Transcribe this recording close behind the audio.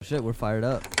shit, we're fired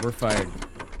up. We're fired.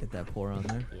 Get that pour on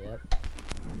there. Yep.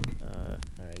 All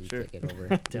right, you Sure. take it over.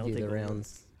 I'll Do take the over.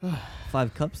 rounds.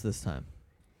 5 cups this time.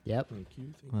 Yep.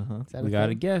 Uh-huh. Is that We a got to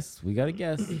thing? guess. We got to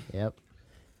guess. Yep.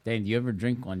 Dane, do you ever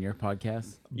drink on your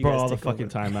podcast? You Bro, guys all the take fucking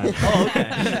over. time, man. Oh,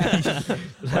 okay.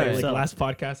 like So- last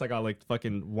podcast, I got like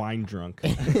fucking wine drunk.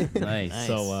 Nice. Nice.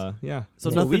 So yeah, So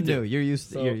That's what we nothing do. new. You're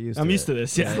used to I'm it. used to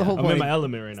this. Yeah, That's the whole I'm in point. my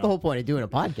element right That's now. the whole point of doing a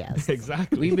podcast.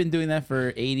 Exactly. We've been doing that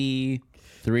for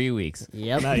 83 weeks.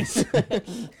 Yep. Nice.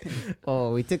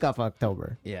 Oh, we took off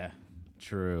October. Yeah.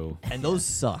 True. And those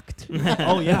sucked.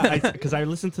 Oh yeah, because I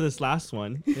listened to this last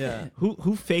one. Yeah.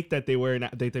 Who faked that they were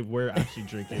they were actually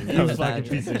drinking? That You was fucking bad.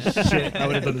 piece of shit. I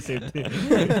would have done the same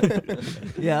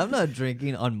thing. Yeah, I'm not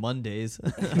drinking on Mondays.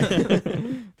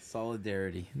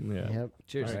 Solidarity. Yeah. Yep.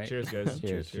 Cheers. All right, cheers, guys.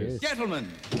 Cheers. Cheers.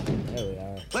 Gentlemen, There we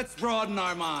are. let's broaden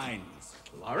our minds.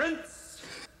 Lawrence?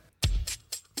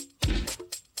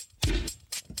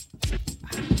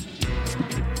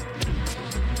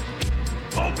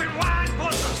 Open wide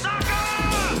for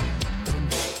soccer!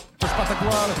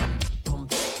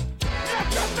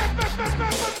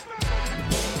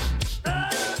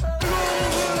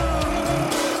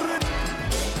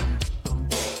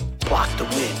 Block the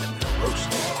wind and roast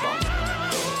this bone.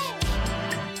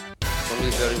 For me,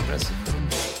 very impressive.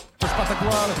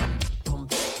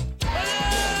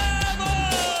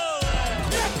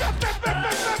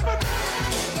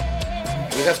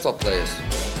 We have top players.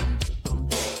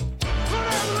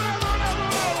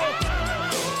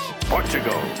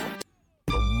 Portugal.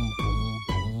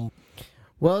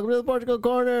 Welcome to the Portugal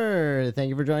Corner. Thank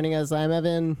you for joining us. I'm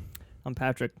Evan. I'm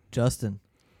Patrick. Justin.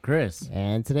 Chris.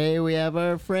 And today we have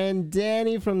our friend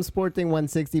Danny from Sporting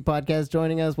 160 Podcast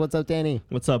joining us. What's up, Danny?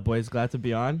 What's up, boys? Glad to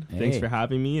be on. Thanks Hey. for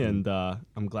having me, and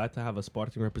I'm glad to have a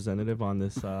Sporting representative on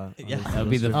this. Yeah. That'll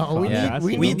be the- Oh, we Yeah.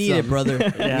 need, We need it, some. brother.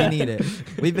 Yeah. We need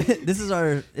it. This is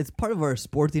it's part of our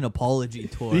Sporting apology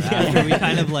tour. After we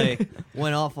kind of like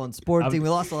went off on Sporting, we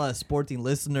lost a lot of Sporting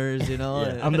listeners, you know.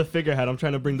 Yeah, I'm the figurehead. I'm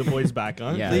trying to bring the boys back,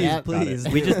 huh? Yeah. Please, Yeah, please.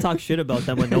 We just talk shit about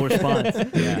them with no response.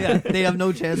 Yeah, they have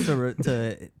no chance to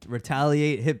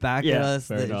retaliate, hit back at Yeah, us.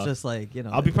 fair It's enough. just like, you know.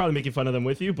 I'll be probably making fun of them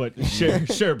with you, but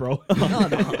sure, bro.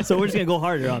 So we're just gonna go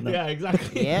harder on them. Yeah,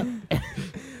 exactly. Yep.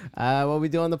 What we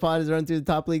do on the pod is run through the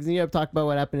top leagues in Europe, talk about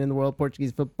what happened in the world,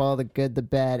 Portuguese football, the good, the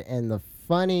bad, and the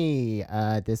funny.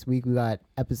 This week we got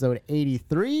episode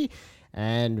 83,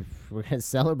 and we're going to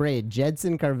celebrate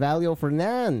Jedson Carvalho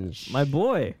Fernandes. My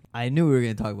boy. I knew we were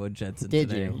going to talk about Jetson Did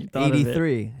today. you? You thought of it.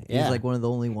 83. Yeah. He's like one of the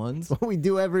only ones. That's what we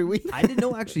do every week. I didn't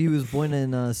know actually he was born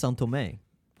in São Tomé.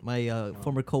 My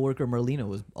former coworker Marlena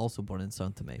was also born in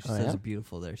São Tomé. She Oh, says yeah? it's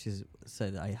beautiful there. She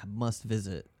said I must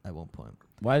visit at one point.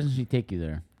 Why doesn't she take you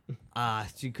there?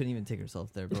 She couldn't even take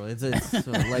herself there, bro. It's life's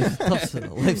tough.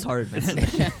 Life's hard, man.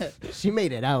 She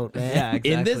made it out, man. Yeah,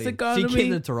 exactly. In this She economy?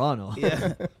 came to Toronto.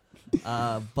 Yeah.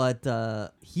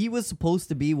 But he was supposed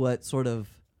to be what sort of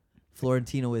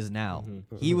Florentino is now.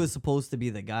 He was supposed to be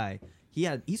the guy.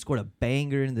 He scored a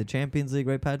banger in the Champions League,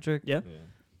 right, Patrick? Yeah.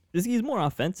 He's more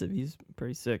offensive. He's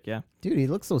pretty sick. Yeah. Dude, he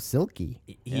looks so silky.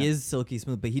 He is silky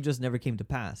smooth, but he just never came to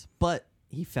pass. But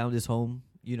he found his home,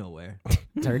 you know where.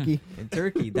 Turkey. In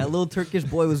Turkey. That little Turkish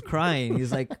boy was crying.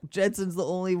 He's like, Jetson's the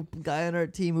only guy on our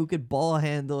team who could ball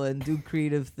handle and do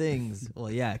creative things. Well,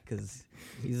 yeah, because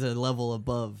he's a level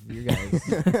above you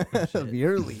guys. Of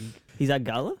your league. He's at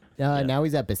Gala. Now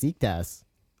he's at Besiktas.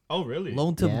 Oh, really?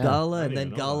 Loaned to Yeah. Gala, I and didn't then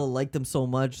even know Gala that. liked him so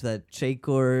much that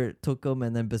Chekor took him,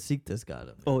 and then Besiktas got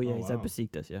him. Oh yeah, Oh, he's wow. at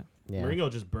Besiktas. Yeah. Yeah.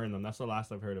 Mourinho just burned them. That's the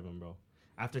last I've heard of him, bro.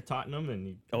 After Tottenham, and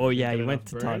he. Oh yeah, didn't he get went enough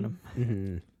to burn. Tottenham.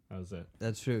 Mm-hmm. That was it.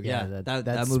 That's true. Yeah, that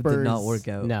that move did not Spurs- work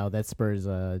out. No, that Spurs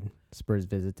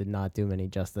visit did not do him any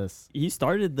justice. He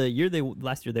started the year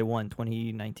last year they won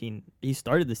 2019. He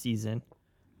started the season,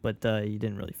 but he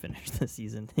didn't really finish the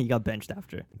season. He got benched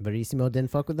after. Verissimo didn't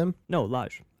fuck with them? No,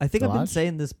 Laj. I think I've been Lodge?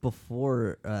 saying this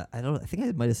before. I think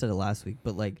I might have said it last week,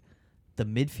 but like the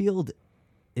midfield,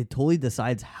 it totally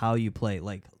decides how you play.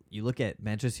 Like you look at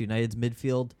Manchester United's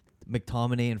midfield,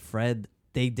 McTominay and Fred,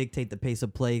 they dictate the pace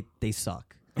of play. They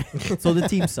suck. So the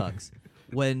team sucks.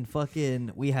 When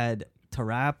fucking we had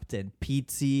Tarapt and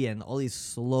Pizzi and all these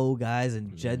slow guys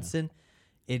and Jedson,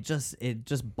 it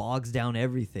just bogs down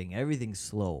everything. Everything's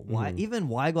slow. Why even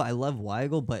Weigl? I love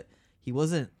Weigl, but he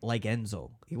wasn't like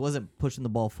Enzo. He wasn't pushing the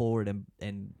ball forward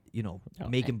and you know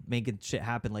making shit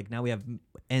happen. Like now we have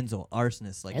Enzo,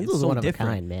 Arsonist. Like Enzo's it's so one of a different.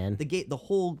 kind, man. The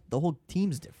whole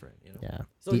team's different. You know? Yeah.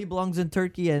 So he belongs in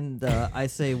Turkey, and I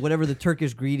say whatever the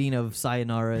Turkish greeting of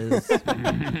sayonara is to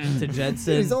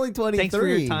Jedson. He's only 23. Thanks for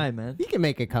your time, man. He can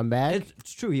make a comeback.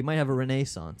 It's true. He might have a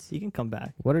renaissance. He can come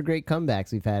back. What are great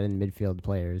comebacks we've had in midfield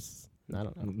players. I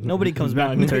don't know. Nobody comes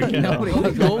back from Turkey. Nobody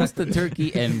Who goes to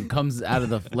Turkey and comes out of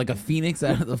the like a phoenix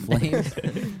out of the flames?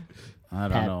 I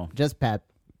don't Pep. know. Just Pep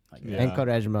Yeah. and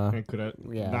Quaresma. And could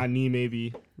Yeah. Nani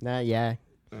maybe. Yeah.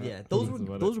 Yeah, those were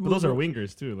But those were those are moves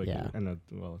wingers too. Like Yeah. and a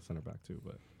center back too.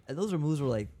 But and those are moves where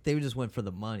like they just went for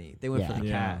the money. They went for Yeah. the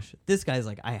Yeah. cash. This guy's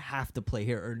like, I have to play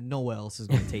here or no one else is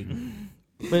going to take me.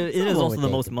 But it is Someone also would the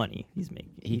take most it. money he's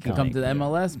making. He could come to the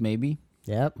MLS, maybe.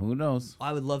 Yep. Who knows?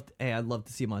 I would love. I'd love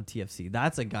to see him on TFC.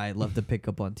 That's a guy I'd love to pick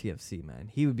up on TFC, man.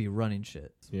 He would be running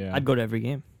shit. yeah. I'd go to every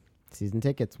game. Season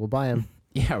tickets. We'll buy them.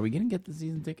 Yeah, are we gonna get the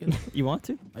season ticket? You want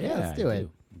to? Yeah, let's do I it.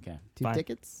 Okay. 2 Fine.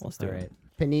 tickets. Let's do All it. right.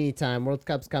 Panini time. World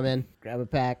Cup's coming. Grab a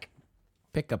pack.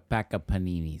 Pick a pack of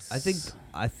paninis.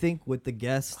 I think with the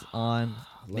guest on,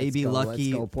 Let's maybe go,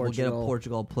 lucky let's go, we'll get a Portugal.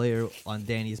 Portugal player on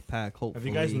Danny's pack. Hopefully. Have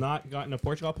you guys not gotten a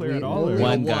Portugal player We- at all? we- Or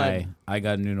one One. guy. I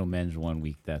got Nuno Mendes 1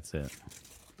 week. That's it.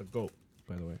 the goat,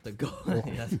 by the way. the goal?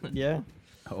 Yeah.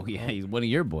 Oh yeah, he's one of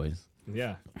your boys.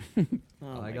 Yeah. Oh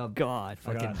I my got- God.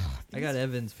 I got- I got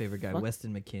Evan's favorite guy, Fuck.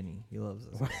 Weston McKinney. He loves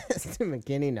this. Stu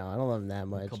McKinney. No, I don't love him that A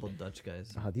much. couple Dutch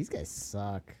guys. Oh, these guys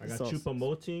suck. I got So-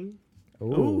 Choupo-Moting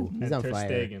Ooh, he's and on Ter fire.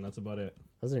 Stegen. That's about it.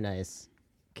 Those are nice.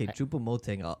 Okay,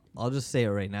 Choupo-Moting. I'll just say it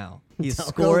right now. He's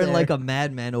Don't go scoring there. like a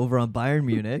madman over on Bayern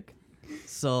Munich.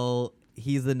 So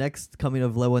he's the next coming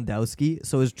of Lewandowski.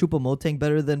 So is Choupo-Moting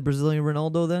better than Brazilian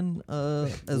Ronaldo then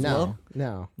as no, well?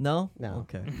 no. No? No.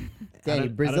 Okay. Danny, I don't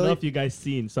know Brazil. if you guys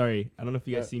seen. Sorry, I don't know if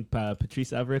you guys seen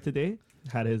Patrice Evra today.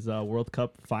 Had his World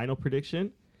Cup final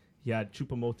prediction. He had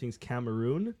Choupo-Moting's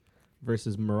Cameroon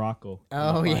versus Morocco. in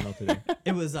the Oh, yeah. final today.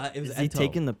 It was Is he Eto'o.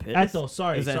 taking the piss? Eto,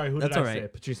 sorry, Is that- sorry. Who that's did I all right. say?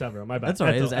 Patrice Evra. My bad. That's all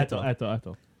right, it was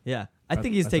Eto. Yeah. I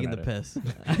think he's That's taking the an piss.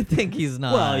 I think he's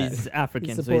not. Well, he's African.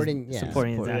 He's so supporting- he's yeah.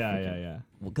 supporting his Yeah, African. yeah.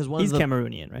 because He's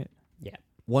Cameroonian, right?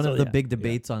 one So, of the yeah. big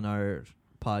debates on our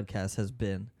podcast has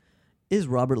been, is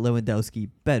Robert Lewandowski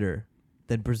better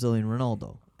than Brazilian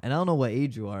Ronaldo? And I don't know what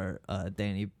age you are,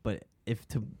 Danny, but if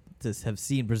to have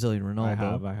seen Brazilian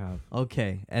Ronaldo. I have.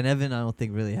 Okay. And Evan, I don't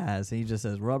think really has. And he just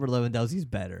says Robert Lewandowski's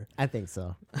better. I think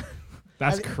so.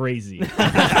 That's crazy.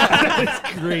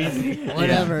 That's crazy.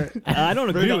 Whatever. I don't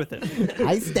agree with it.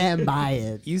 I stand by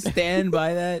it. You stand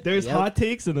by that? There's Yep. hot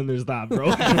takes and then there's that,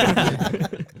 bro.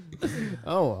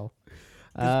 Oh well.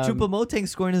 Choupo-Moting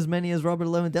scoring as many as Robert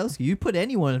Lewandowski. You put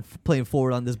anyone playing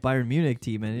forward on this Bayern Munich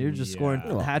team, and you're just scoring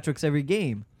Yeah. hat tricks every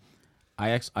game.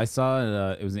 I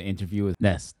saw it was an interview with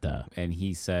Nesta, and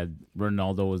he said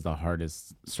Ronaldo was the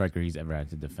hardest striker he's ever had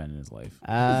to defend in his life.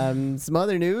 Some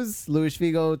other news. Luis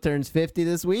Figo turns 50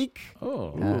 this week.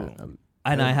 Oh,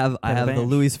 And I have the bench.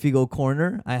 Luis Figo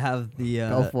corner. I have the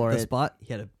Go for the it. spot.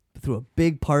 He had threw a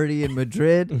big party in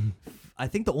Madrid. I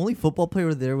think the only football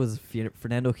player there was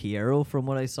Fernando Hierro, from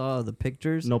what I saw of the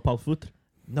pictures. No Paul Foot.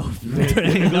 No,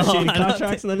 Negotiating no, I don't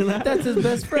contracts and none of that. that's his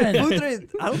best friend. Fudre,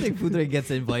 I don't think Fudre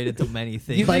gets invited to many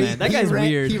things, But man. That he guy's ran,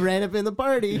 weird. He ran up in the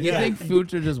party. You think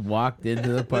Future just walked into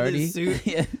the With party? his suit.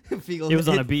 Yeah. Figo It was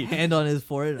on hit a beach. Hand on his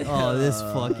forehead. Oh, this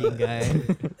fucking guy.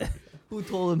 Who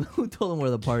told him where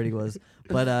the party was?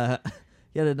 But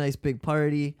he had a nice big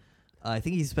party. I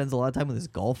think he spends a lot of time with his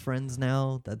golf friends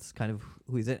now. That's kind of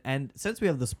who he's in. And since we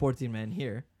have the Sporting man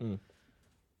here,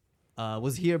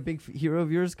 was he a big hero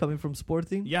of yours coming from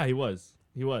Sporting? Yeah, he was.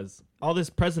 He was. All this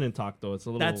president talk though, it's a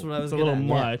little. That's what I was It's a little gonna-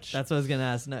 yeah. much. That's what I was gonna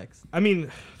ask next. I mean,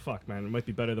 fuck, man, it might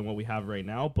be better than what we have right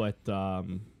now, but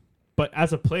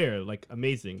as a player, like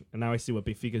amazing. And now I see what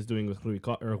Benfica is doing with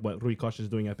what Rui Costa is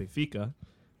doing at Benfica.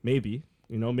 Maybe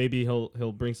maybe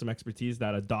he'll bring some expertise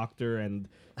that a doctor and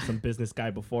some business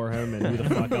guy before him and who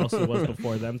the fuck else it was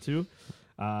before them too.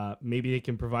 Maybe he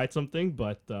can provide something,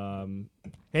 but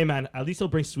hey, man, at least he'll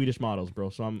bring Swedish models, bro.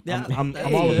 So I'm Yeah, I'm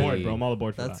that's all good. aboard, bro. I'm all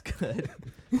aboard for That's that. good.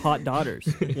 Hot daughters.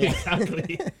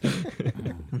 Exactly.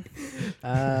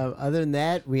 Other than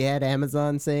that, we had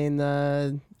Amazon saying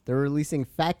they're releasing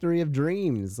Factory of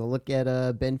Dreams. A look at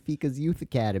Benfica's youth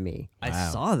academy. I Wow.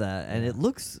 saw that and it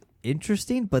looks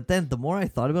interesting, but then the more I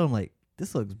thought about it, I'm like,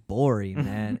 this looks boring,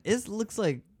 man. It looks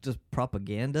like just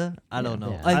propaganda. I don't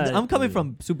know. Yeah. I'm coming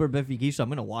from Super Benfica, so I'm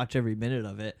gonna watch every minute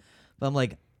of it. But I'm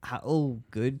like, how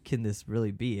good can this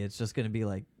really be? It's just gonna be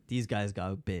like these guys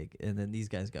got big, and then these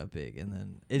guys got big, and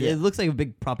then it looks like a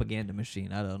big propaganda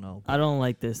machine. I don't know. I don't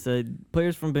like this.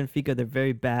 Players from Benfica, they're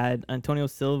very bad. Antonio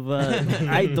Silva,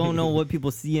 I don't know what people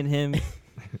see in him.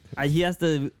 He has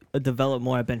to develop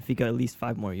more at Benfica at least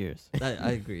 5 more years.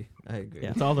 I agree. I agree.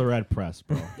 Yeah. It's all the red press,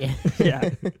 bro. Yeah.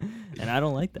 And I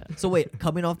don't like that. So wait,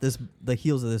 coming off the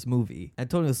heels of this movie,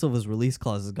 Antonio Silva's release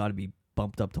clause has got to be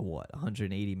bumped up to what,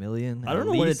 180 million? I don't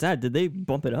know what it's at. Did they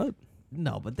bump it up?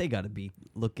 No, but they got to be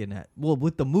looking at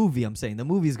with the movie. I'm saying the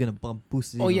movie's gonna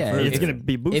boost it. Oh, even yeah, further. It's gonna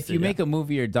be boosted. If you make a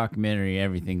movie or documentary,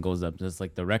 everything goes up, just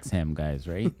like the Wrexham guys,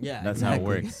 right? Yeah, That's exactly.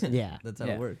 how it works. Yeah. That's how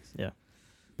Yeah. it works.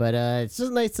 But it's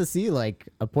just nice to see like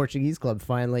a Portuguese club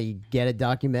finally get a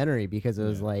documentary because it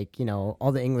was like, you know,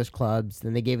 all the English clubs,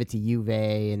 then they gave it to Juve,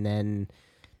 and then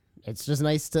it's just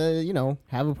nice to, you know,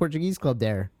 have a Portuguese club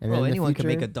there. And Bro, then in the anyone can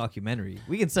make future- a documentary.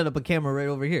 We can set up a camera right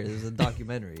over here. There's a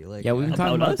documentary. Like, Yeah, we've been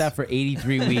talking About about us? that for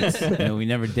 83 weeks, and we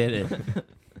never did it.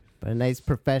 but a nice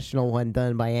professional one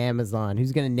done by Amazon.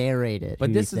 Who's going to narrate it? But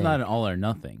Who do you this is think? not an all or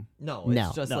nothing. no, No.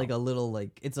 it's just No. like a little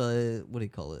like it's a what do you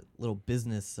call it? Little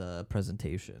business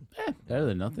presentation. Better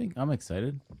than nothing. I'm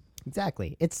excited.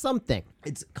 Exactly. It's something.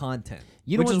 It's content,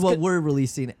 You know which is what's what good- we're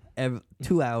releasing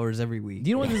 2 hours every week. Do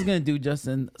you know what this is gonna do,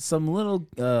 Justin? Some little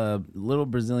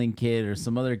Brazilian kid or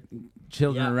some other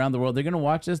children Yeah. around the world, they're gonna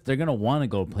watch this. They're gonna want to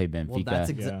go play Benfica. Well,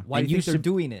 that's Yeah. why And do you you think they're should-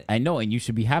 doing it? I know, and you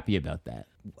should be happy about that.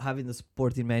 Having the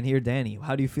sporting man here, Danny.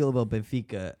 How do you feel about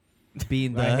Benfica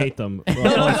being the? I hate them. Oh,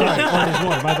 sorry. Oh, there's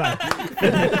more. My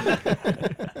bad.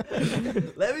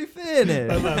 Let me finish.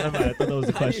 My bad. I thought that was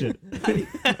a question.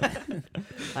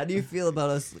 How do you feel about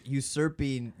us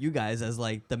usurping you guys as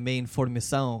like the main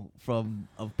formação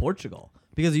of Portugal?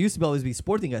 Because it used to always be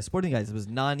Sporting guys. Sporting guys. It was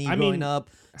Nani I growing mean, up.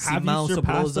 Have Simão, you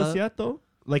surpassed us Sabrosa. yet, though?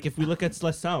 Like, if we look at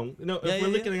Seleção, Yeah, if we're yeah,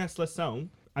 looking at Seleção,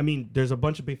 I mean, there's a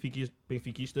bunch of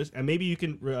Benfiquistas, and maybe you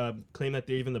can claim that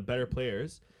they're even the better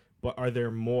players, but are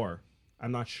there more?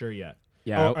 I'm not sure yet.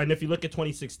 Yeah. Oh, and if you look at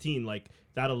 2016, like,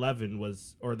 that 11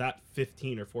 was, or that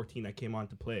 15 or 14 that came on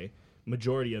to play,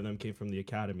 majority of them came from the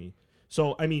academy.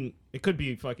 So, I mean, it could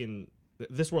be fucking...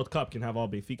 This World Cup can have all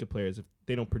Benfica players. If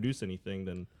they don't produce anything,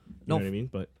 then... You know what I mean?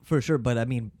 But... For sure, but I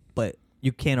mean,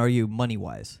 you can't argue money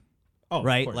wise Oh,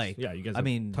 Right, Of course. like, yeah, you guys I have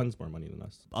mean- tons more money than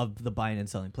us. of the buying and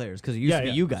selling players because it used Yeah, to be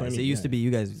yeah, you that's guys. what I mean, It used yeah. to be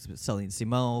you guys selling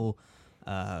Simão,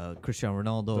 Cristiano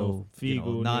Ronaldo,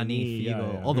 Figo, Nani, Nani, Figo,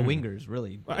 yeah, yeah. all the wingers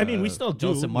really. I mean, we still do.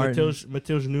 Joseph Martin.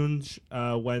 Mateus Nunes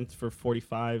went for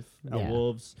 45 at Yeah.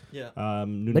 Wolves. Yeah. But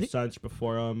Nunes it- Santos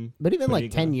before him. But even like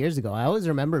Paniga. 10 years ago, I always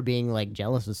remember being like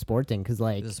jealous of Sporting because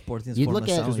like The Sporting's you'd look at-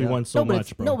 formação, Because we yeah. won so no, but much,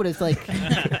 it's, bro. no, but it's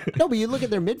like no, but you look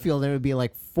at their midfield, and it would be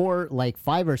like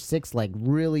 5 or 6 like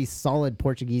really solid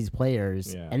Portuguese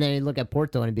players, Yeah. and then you look at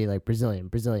Porto and it'd be like Brazilian,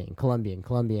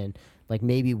 Colombian. Like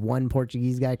maybe one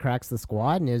Portuguese guy cracks the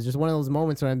squad, and it was just one of those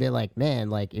moments where I'd be like, man,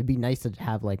 like it'd be nice to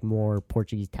have like more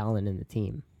Portuguese talent in the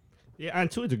team. Yeah,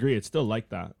 and to a degree, it's still like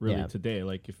that, really, Yeah. today.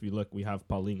 Like, if you look, we have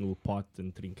Paulinho, Pot,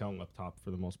 and Trincão up top for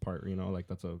the most part, you know? Like,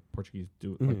 that's a Portuguese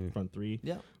like, front three.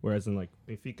 Yeah. Whereas in, like,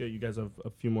 Benfica, you guys have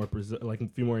a few more a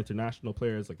few more international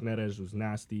players, like Neres was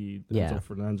nasty, Yeah. Enzo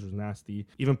Fernandes was nasty.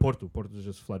 Even Porto's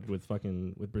just flooded with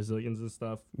Brazilians and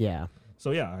stuff. Yeah, So,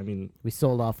 yeah, I mean, we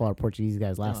sold off all our Portuguese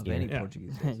guys I don't last have year. any Yeah.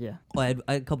 Portuguese guys. yeah. Well, I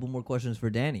had a couple more questions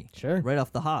for Danny. Sure. Right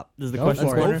off the hop. This is the Go question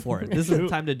for Let's it. go for it. This is the Shoot.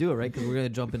 time to do it, right? Because we're gonna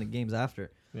jump into games after.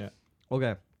 yeah.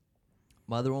 Okay.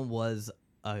 My other one was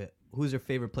who's your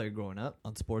favorite player growing up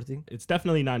on Sporting? It's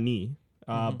definitely not me.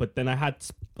 But then I had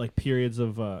like periods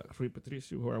of Rui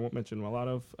Patricio, who I won't mention a lot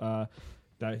of,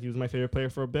 that he was my favorite player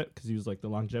for a bit because he was like the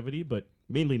longevity, but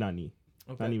mainly Nani.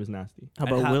 Nani was nasty. How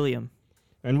And about how- William?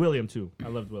 And William too. I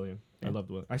loved William. I loved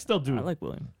William. I still do. I like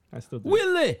William. I still do.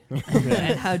 Willie!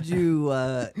 And how'd you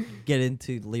get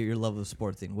into your love of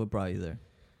Sporting? What brought you there?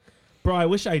 Bro, I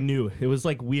wish I knew. It was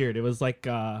like weird. It was like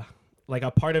a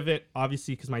part of it,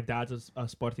 obviously, because my dad's a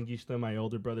Sportingista, my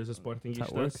older brother's a how it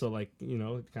Sportingista, works. so like, you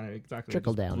know, kind of exactly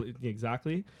Trickle just down.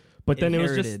 exactly. But then it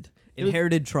was just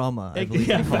inherited trauma. I believe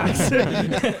yeah, they call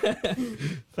it.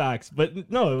 facts. Facts.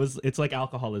 But no, it's like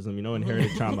alcoholism, you know,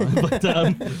 inherited trauma. But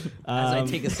As I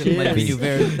take a sip of my cheers.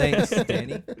 Beaver, thanks,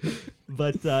 Danny.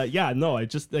 But yeah, no, it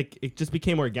just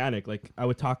became organic. Like I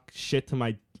would talk shit to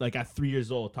my at 3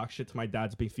 years old, talk shit to my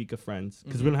dad's Benfica friends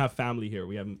because we don't have family here.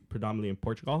 We have predominantly in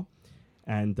Portugal.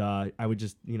 And I would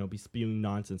just, be spewing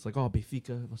nonsense like, oh,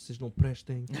 Benfica, vocês não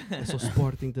prestem, é só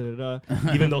Sporting,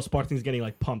 even though Sporting's getting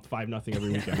like pumped 5-0 every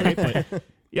weekend, right? But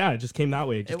yeah, it just came that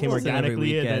way. It just came wasn't every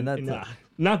organically. weekend, And then, that's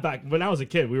not back when I was a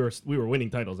kid. We were winning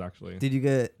titles actually. Did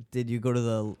you go to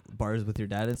the bars with your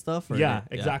dad and stuff? Or Yeah,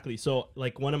 exactly. So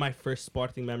like one of my first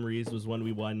Sporting memories was when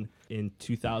we won in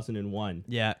 2001.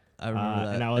 Yeah, I remember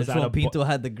that. and I was That's when at a Pinto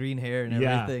had the green hair and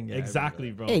Yeah, everything. Yeah, I remember exactly,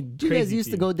 that. bro. Hey, did you guys Crazy used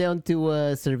to team. go down to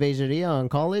Cervejaria on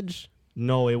college?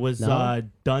 No, it was No?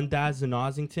 Dundas in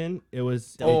Ossington. It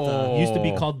was Delta. it used to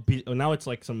be called. Now it's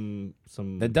like some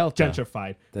The Delta.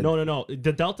 gentrified. No.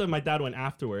 The Delta. My dad went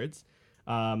afterwards.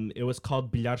 It was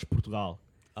called Bilhares Portugal.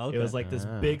 Okay. It was like this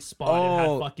big spot. It had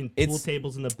Oh, fucking pool it's-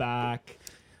 tables in the back.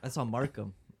 That's on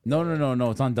Markham.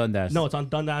 No. It's on Dundas. No, it's on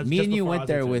Dundas. Me just and you before went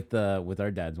there Ossington. with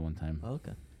our dads one time.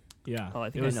 Okay. Yeah. Oh, I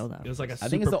think it I was, know that. It was like a I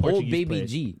think it's the super old Portuguese Baby place.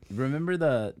 G. Remember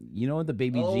the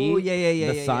Baby G? Oh,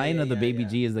 yeah. The sign of the Baby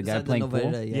G is the guy Inside playing pool.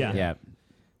 Novelda,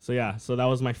 Yeah. So that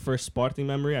was my first Sporting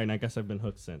memory, and I guess I've been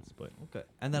hooked since. But Okay.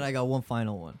 And then I got one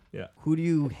final one. yeah. Who do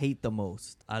you hate the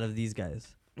most out of these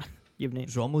guys? You have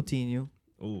names. João Moutinho,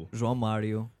 Ooh. João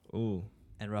Mario, Ooh.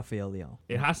 and Rafael Leão.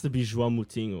 It has to be João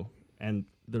Moutinho, and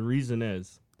the reason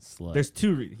is Slut. there's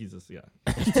two.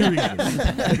 There's two reasons.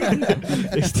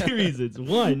 There's two reasons.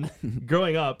 One,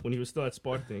 growing up when he was still at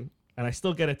Sporting, and I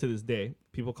still get it to this day.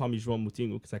 People call me João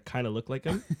Moutinho because I kind of look like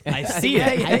him. I see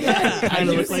it. Kind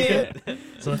of look like it.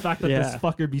 So the fact that this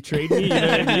fucker betrayed me, you know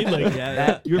what I mean?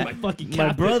 Like, you're my fucking captain.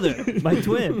 My brother, my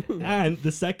twin. And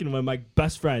the second one, my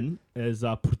best friend is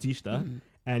Portista.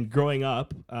 And growing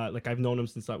up, like I've known him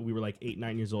since we were like 8,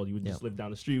 9 years old. He would just live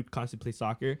down the street, would constantly play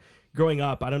soccer. Growing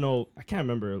up, I don't know, I can't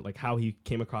remember like how he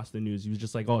came across the news. He was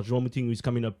just like, "Oh, João Moutinho is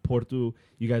coming to Porto.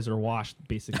 You guys are washed,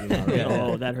 basically." Now, right?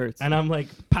 Oh, that hurts. And I'm like,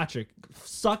 Patrick,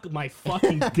 suck my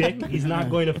fucking dick. He's not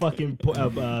going to fucking Porto.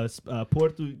 Blah,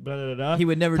 blah, blah. He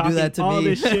would never do Talking that to all me.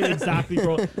 this shit, exactly,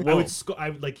 bro. I would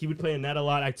like he would play a net a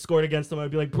lot. I'd scored against him. I'd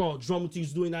be like, bro, João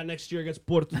Moutinho's doing that next year against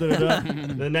Porto.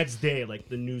 The next day, like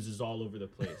the news is all over the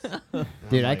place.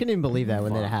 Dude, I couldn't even believe that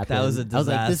when that happened. That was a I was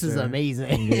like, this is disaster.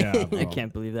 amazing. Yeah, bro. I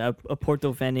can't believe that. A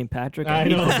Porto fan named Patrick. I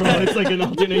know, bro. It's like an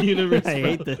alternate universe. I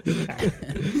hate bro.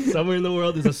 this. Somewhere in the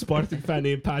world, there's a Sporting fan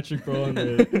named Patrick, bro.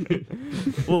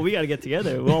 Well, we got to get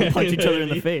together. We'll all punch each other in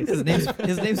the face.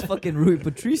 His name's fucking Rui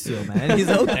Patricio, man. He's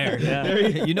out there.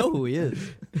 Yeah. You know who he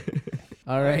is.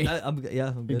 All right. I'm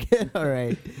good. All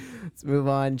right. Let's move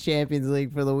on. Champions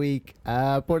League for the week.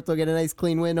 Porto get a nice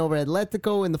clean win over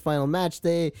Atletico in the final match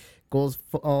day. Goals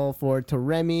all for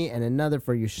Taremi and another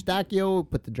for Eustáquio.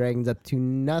 Put the Dragons up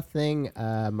 2-0.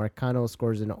 Marcano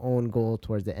scores an own goal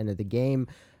towards the end of the game.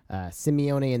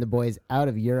 Simeone and the boys out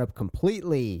of Europe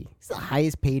completely. He's the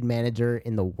highest paid manager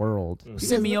in the world.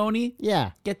 Simeone,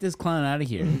 Yeah. get this clown out of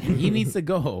here. He needs to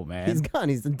go, man. He's gone.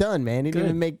 He's done, man. He didn't Good.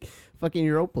 even make fucking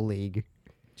Europa League.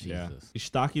 Jesus.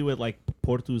 Eustáquio with like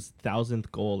Porto's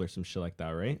 1,000th goal or some shit like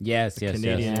that, right? Yes.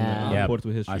 Canadian Yeah. Yeah. Porto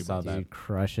history. I saw that. Dude,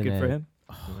 crushing Good it. for him.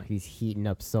 Oh, he's heating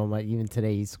up so much. Even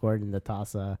today, he scored in the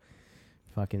Tasa.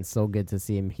 Fucking so good to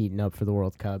see him heating up for the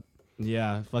World Cup.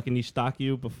 Yeah, fucking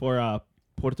Eustáquio before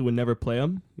Porto would never play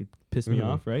him. He'd piss me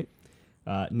off, right?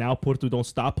 Now Porto don't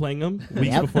stop playing him weeks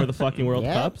Yep. before the fucking World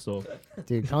Yep. Cup. So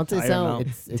Dude, Conte Tire him sound. out.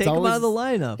 It's Take him always out of the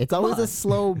lineup. It's Come always on. a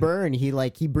slow burn. He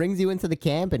brings you into the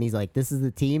camp and he's like, "This is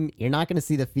the team. You're not going to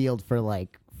see the field for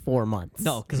like 4 months."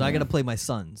 No, because I got to play my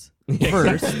sons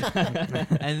first.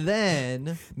 And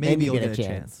then maybe you you'll get get a a chance.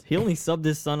 chance. He only subbed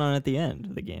his son on at the end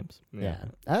of the games. Yeah.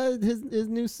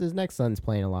 His next son's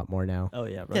playing a lot more now. Oh,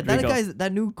 yeah. Yeah, Rodrigo.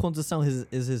 that new Conceição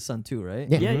is his son too, right?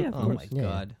 Yeah. Yeah, of Oh course. my Yeah.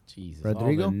 god. Jesus.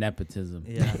 Rodrigo? All the nepotism.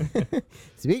 Yeah.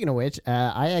 Speaking of which,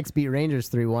 Ajax beat Rangers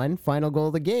 3-1. Final goal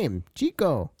of the game.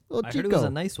 Chico. Little I Chico. heard it was a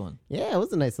nice one. Yeah, it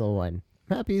was a nice little one.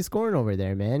 Happy he's scoring over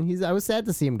there, man. I was sad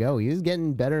to see him go. He was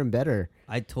getting better and better.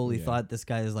 I totally thought this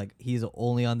guy is like he's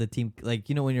only on the team, like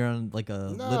you know when you're on like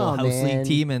a No, little house man. league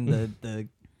team and the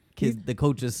kid, the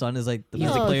coach's son is like the No,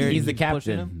 music player. and He's the he keeps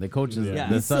pushing captain. him. The coach is Yeah.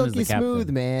 the He's son is silky the captain. smooth,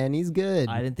 man. He's good.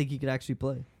 I didn't think he could actually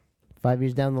play. 5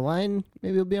 years down the line,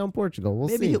 maybe he'll be on Portugal. We'll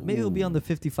see. Maybe he'll be on the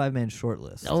 55-man short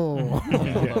list. Oh.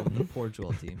 Of the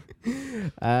Portugal team.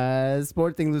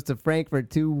 Sporting lose to Frankfurt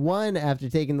 2-1 after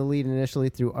taking the lead initially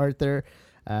through Arthur.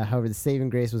 However, the saving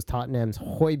grace was Tottenham's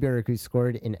Højbjerg, who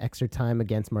scored in extra time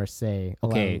against Marseille.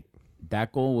 Okay,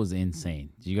 that goal was insane.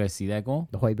 Did you guys see that goal?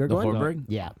 The Højbjerg The one? Højbjerg?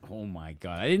 Yeah. Oh my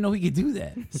god, I didn't know he could do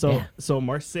that. So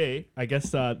Marseille, I guess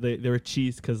they were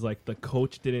cheesed because like the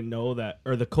coach didn't know that,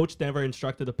 or the coach never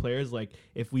instructed the players like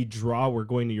if we draw, we're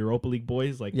going to Europa League,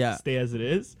 boys. Like stay as it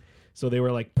is. So they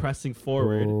were like pressing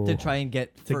forward Oh. To try and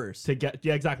get first. to get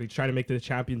exactly trying to make the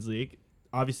Champions League.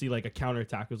 Obviously, like a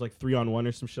counterattack. It was like 3-on-1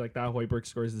 or some shit like that. Højbjerg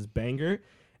scores this banger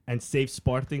and saves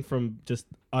Sporting from just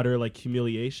utter like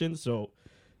humiliation. So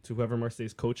to whoever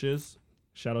Marseille's coach is,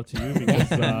 shout out to you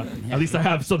because at least I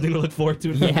have something to look forward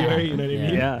to in February. You know what I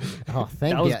mean? Yeah. Oh,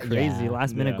 thank That was God. crazy. Yeah.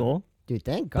 Last minute Yeah. goal. Dude,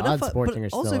 thank But God if I- Sporting are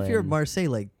but also still if you're in. Marseille,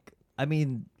 like I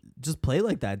mean, just play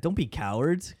like that. Don't be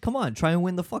cowards. Come on, try and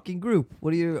win the fucking group.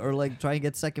 What do you or like try and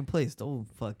get second place? Don't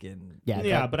fucking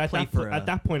Yeah, but play for at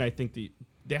that point, I think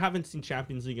they haven't seen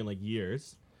Champions League in like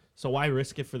years. So why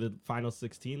risk it for the final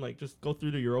 16? Like, just go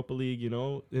through the Europa League. You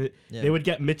know, they would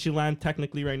get Midtjylland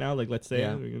technically right now. Like, let's say,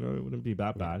 Yeah. you know, it wouldn't be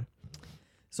that bad.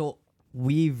 So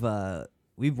we've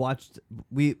we've watched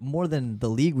more than the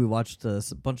league. We watched a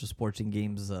bunch of sporting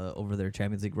games over their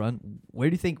Champions League run. Where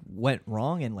do you think went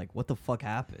wrong, and like what the fuck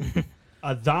happened?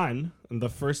 Adan in the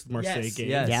first Marseille game.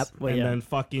 Yes. Yep. Well, And yeah. then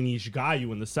fucking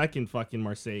Ishgayu in the second fucking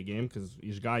Marseille game because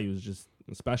Ishgayu is just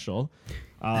special.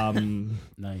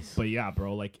 Nice. But yeah,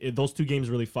 bro, like those two games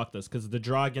really fucked us because the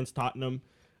draw against Tottenham,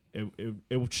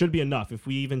 it should be enough. If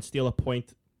we even steal a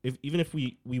point, even if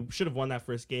we should have won that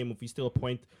first game, if we steal a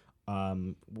point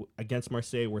against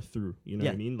Marseille, we're through. You know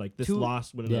what I mean? Like this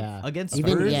loss wouldn't have. Against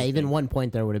even Spurs? even 1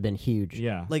 point there would have been huge.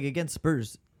 Yeah. Like against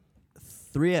Spurs,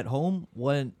 3 at home,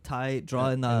 1 tie draw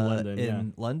in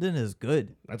London is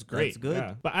good. That's great. That's good.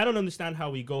 Yeah. But I don't understand how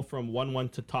we go from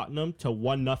 1-1 to Tottenham to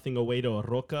 1-0 away to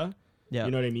Roca. Yeah.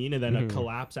 You know what I mean? And then a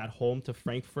collapse at home to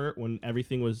Frankfurt when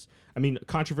everything was, I mean,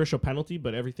 controversial penalty,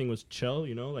 but everything was chill,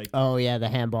 you know? Like Oh yeah, the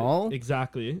handball.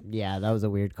 exactly. Yeah, that was a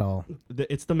weird call.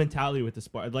 It's the mentality with the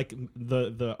sport. Like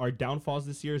our downfalls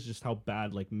this year is just how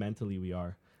bad like mentally we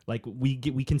are. Like we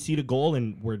concede a goal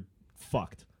and we're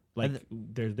fucked. Like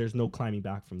there's no climbing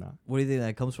back from that. Where do you think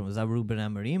that comes from? Is that Ruben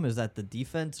Amorim? Is that the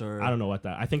defense or I don't know what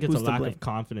that. I think it's Who's a to lack blame? of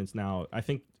confidence now. I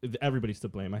think everybody's to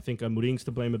blame. I think Amorim's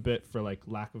to blame a bit for like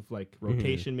lack of like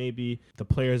rotation. Maybe the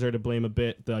players are to blame a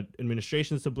bit. The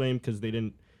administration's to blame because they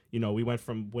didn't. You know, we went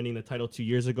from winning the title 2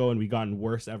 years ago and we gotten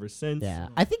worse ever since. Yeah,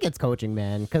 I think it's coaching,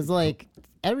 man. Because like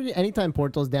anytime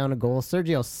Porto's down a goal,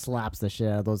 Sergio slaps the shit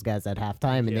out of those guys at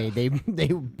halftime, and they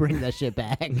bring that shit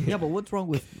back. Yeah, but what's wrong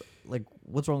with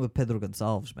Pedro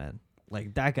Gonçalves, man?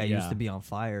 Like that guy used Yeah. to be on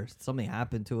fire. Something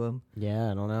happened to him.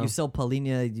 Yeah, I don't know. You sell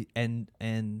Paulinho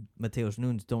and Mateus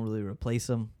Nunes don't really replace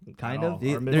him. Kind all. of.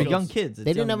 They're Our midfield's- young kids.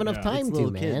 They didn't have enough yeah. time It's to,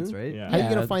 little man. kids, right? Yeah. How you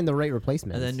Yeah. gonna find the right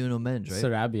replacements? And then Nuno Mendes, right?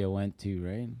 Sarabia went too,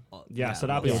 right? Yeah,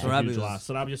 Sarabia was a Sarabia huge was- loss.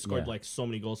 Sarabia scored Yeah. like so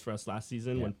many goals for us last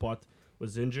season Yeah. when Pot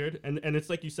was injured. And it's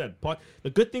like you said, Pot. The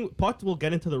good thing, Pot will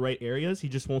get into the right areas. He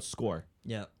just won't score,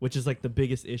 Yeah. which is like the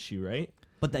biggest issue, right?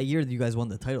 But that year that you guys won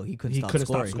the title, he couldn't He stop couldn't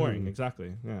scoring. stop scoring.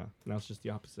 Exactly. Yeah. Now it's just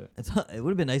the opposite. It would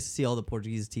have been nice to see all the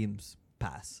Portuguese teams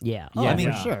pass. Yeah, Yeah, oh, I for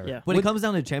mean, sure. yeah. When it comes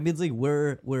down to Champions League,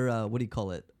 we're what do you call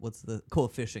it? What's the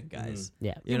coefficient, guys?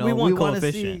 Yeah. You know, We want wanna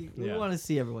coefficient. see we Yeah. want to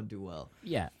see everyone do well.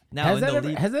 Yeah. Now has in that the ever,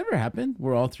 league- has that ever happened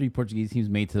where all 3 Portuguese teams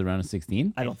made to the round of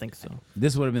 16? I don't think so.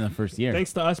 This would have been the first year.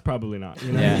 Thanks to us, probably not.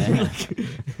 You know? Yeah.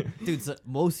 Dude, so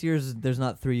most years there's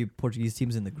not 3 Portuguese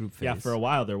teams in the group phase. Yeah, for a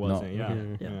while there wasn't. Yeah.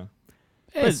 Mhm. Yeah.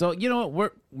 Hey, so you know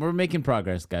what? We're making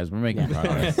progress, guys. We're making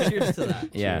progress. Cheers to that.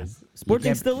 Yeah.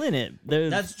 Sporting's still in it. They're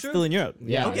That's true. still in Europe.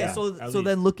 Yeah. Okay, Yeah, so at so least.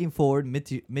 then looking forward,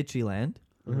 Midtjylland.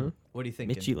 What do you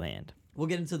think? Michiland. We'll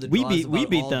get into the We draws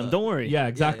beat about them. all Don't worry. Yeah,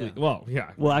 exactly. yeah. Well,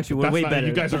 yeah. Well, actually, we're That's way not- better.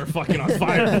 You guys are fucking on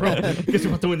fire, bro. Because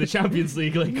you're about to win the Champions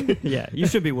League. Like, Yeah, you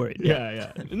should be worried.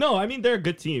 yeah. No, I mean they're a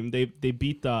good team. They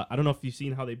beat. I don't know if you've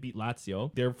seen how they beat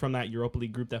Lazio. They're from that Europa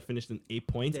League group that finished in 8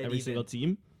 points Dead every even. single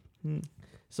team.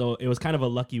 So it was kind of a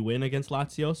lucky win against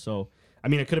Lazio. So I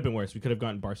mean, it could have been worse. We could have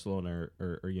gotten Barcelona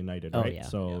or United, Oh, right? yeah.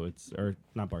 So it's or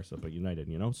not Barca, but United.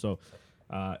 You know, so.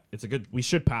 It's a good. We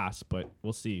should pass, but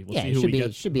we'll see. We'll Yeah, see it who should we be-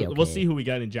 get. should be We'll okay. see who we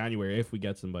get in January if we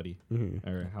get somebody,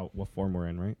 or what form we're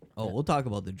in, right? Oh, we'll talk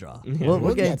about the draw. Yeah. We'll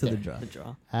We'll get get into the there. draw.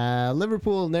 The draw.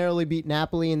 Liverpool narrowly beat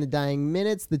Napoli in the dying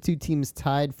minutes. The two teams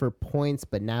tied for points,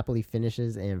 but Napoli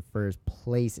finishes in first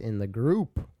place in the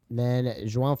group. Then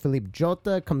João-Philippe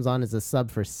Jota comes on as a sub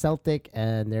for Celtic,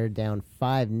 and they're down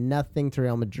 5-0 to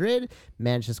Real Madrid.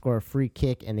 Managed to score a free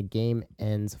kick, and the game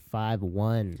ends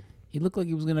 5-1. He looked like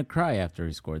he was gonna cry after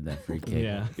he scored that free kick.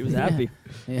 Yeah. He was happy.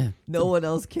 Yeah. No one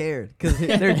else cared because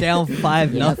they're down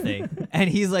 5-0, and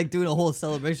he's like doing a whole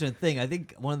celebration thing. I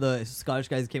think one of the Scottish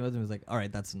guys came up to him and was like, "All right,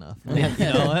 that's enough. Like, you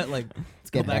know what? Like,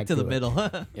 let's go get back back to the to it." middle."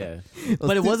 Yeah.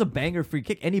 But it was a banger free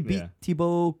kick, and he beat Yeah.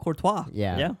 Thibaut Courtois.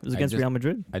 Yeah. Yeah, it was I against just- Real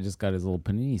Madrid. I just got his little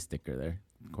panini sticker there,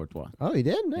 Courtois. Oh, he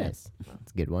did? Nice.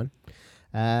 That's a good one.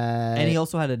 And he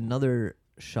also had another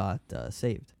shot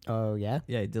saved. Oh, yeah?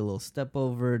 Yeah, he did a little step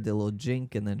over, did a little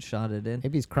jink, and then shot it in.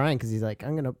 Maybe he's crying because he's like,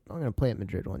 I'm gonna play at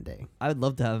Madrid one day. I would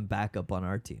love to have him back up on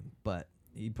our team, but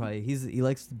he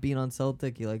likes being on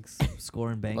Celtic. He likes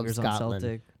scoring bangers on Scotland.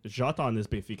 Celtic. Jota on this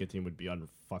Benfica team would be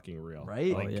fucking real,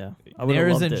 Right? Oh, Like, yeah. I would've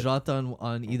Neres loved and it. Jota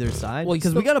on either side. Well,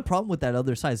 Because he's we got a problem with that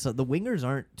other side. So the wingers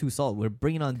aren't too solid. We're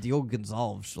bringing on Diogo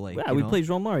Gonçalves. Like, Yeah, you we know? played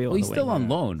João Mario. Well, on he's the still wing. on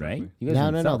loan, right? You guys No,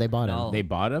 didn't no, sell- no. They bought him. No. They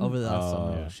bought him Over the last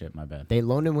oh, summer. shit, my bad. They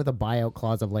loaned him with a buyout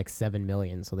clause of like $7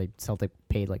 million, so Celtic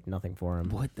paid like nothing for him.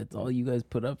 What? That's all you guys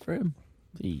put up for him?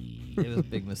 Jeez. It was a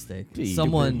big mistake. Gee,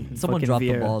 Someone Fucking dropped the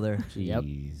Vieira. ball there. Yep.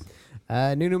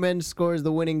 Jeez. Nuno Mendes scores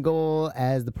the winning goal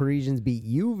as the Parisians beat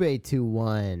Juve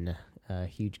 2-1.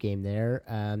 Huge game there.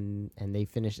 And they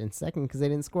finished in second because they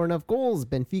didn't score enough goals.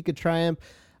 Benfica triumph.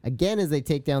 again as they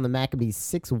take down the Maccabees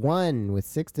 6-1 with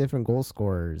 6 different goal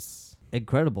scorers.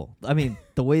 Incredible. I mean,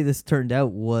 the way this turned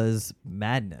out was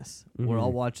madness. We're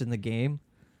all watching the game.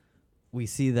 We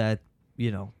see that,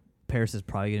 Paris is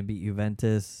probably going to beat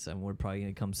Juventus, and we're probably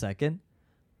going to come second.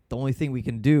 The only thing we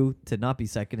can do to not be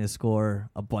second is score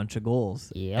a bunch of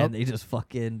goals. Yep. And they just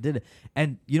fucking did it.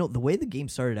 And, the way the game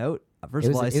started out, first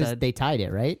of all, I said they tied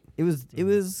it, right? it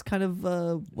was kind of,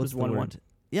 what's was the 1-1. word?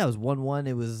 Yeah, it was 1-1.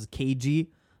 It was cagey.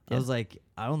 I Yeah. was like,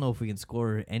 I don't know if we can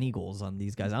score any goals on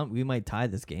these guys. We might tie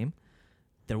this game.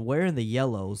 They're wearing the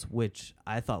yellows, which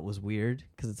I thought was weird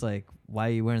because it's like, why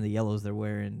are you wearing the yellows? They're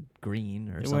wearing green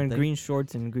or They're something. wearing green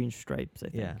shorts and green stripes, I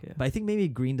think. Yeah. But I think maybe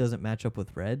green doesn't match up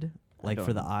with red, like don't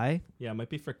for the know. eye. Yeah, it might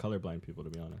be for colorblind people, to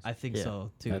be honest. I think Yeah.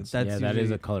 so too. That's, That's that is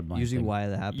usually- a colorblind usually thing. why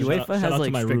that happens. UEFA Shout has out like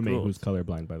to my strict roommate rules. who's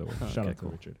colorblind, by the way. Oh, Shout okay, out to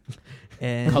cool. Richard.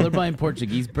 And Colorblind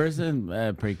Portuguese person,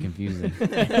 pretty confusing.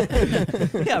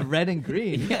 yeah, red and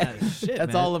green. Yeah, shit.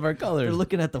 That's man. all of our They're colors.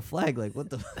 looking at the flag like, what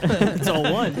the? It's all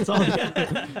one. It's all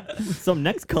some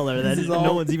next color that This is no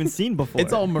all- one's even seen before.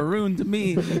 It's all maroon to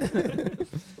me.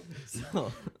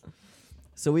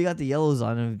 So we got the yellows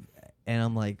on him, and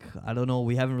I'm like, I don't know.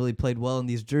 We haven't really played well in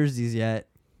these jerseys yet.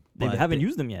 They but haven't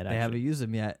used them yet. They Actually. haven't used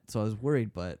them yet, so I was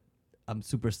worried. But I'm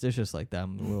superstitious like that.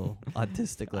 I'm a little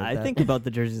autistic like I that. think about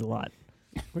the jerseys a lot.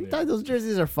 We thought those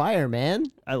jerseys are fire, man.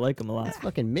 I like them a lot. That's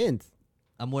fucking mint.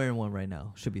 I'm wearing one right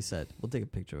now. Should be said. We'll take a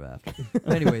picture of it after.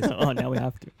 But anyways, Oh, now we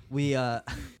have to. we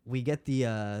get the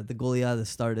goleada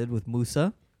started with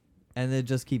Musa, and it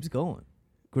just keeps going.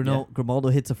 Grimaldo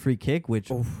hits a free kick, which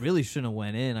really shouldn't have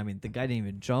went in. I mean, the guy didn't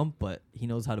even jump, but he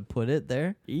knows how to put it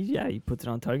there. Yeah, he puts it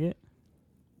on target.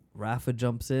 Rafa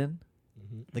jumps in.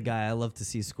 The guy I love to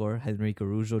see score, Henrique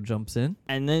Araujo, jumps in.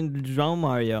 And then João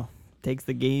Mario takes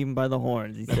the game by the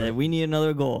horns. He said, "We need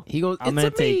another goal." He goes, I'm it's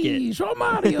gonna take me, it. João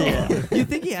Mario. You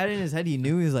think he had it in his head? He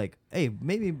knew. He was like, hey,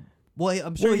 maybe. Well,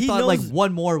 I'm sure Well, he he thought like knows-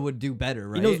 one more would do better,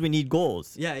 right? He knows we need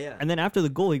goals. Yeah, yeah. And then after the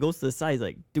goal, he goes to the side. He's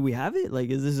like, "Do we have it? Like,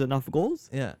 is this enough goals?"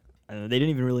 Yeah. And they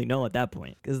didn't even really know at that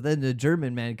point. Because then the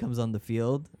German man comes on the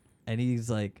field, and he's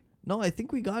like, no, I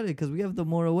think we got it because we have the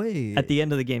more away. At the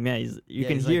end of the game, yeah, you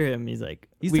can he's hear him. He's like,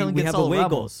 He's we, telling we have Gonzalo away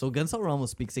Ramos. goals. So Gonzalo Ramos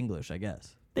speaks English, I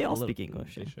guess. They all A little- speak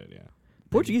English. They yeah. should, yeah.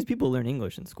 Portuguese people learn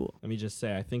English in school. Let me just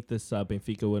say, I think this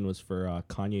Benfica win was for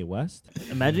Kanye West.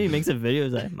 Imagine he makes a video.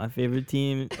 He's like, my favorite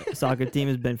team, soccer team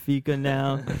is Benfica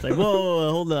now. It's like,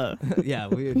 whoa, hold up. Yeah,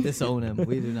 we disown him.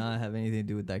 We do not have anything to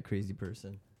do with that crazy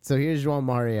person. So here's João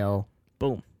Mario.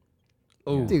 Boom.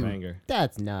 Oh, Dude. Banger.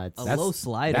 That's nuts. A That's- low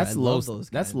slider. that's I low. love those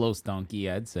That's guys. low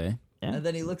stonky, I'd say. Yeah. And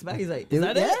then he looks back. He's like, Dude, is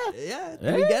that it? Yeah.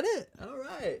 Did we Yeah. get it? All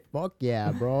right. Fuck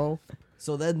yeah, bro.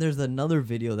 So then there's another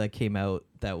video that came out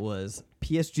that was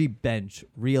PSG bench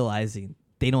realizing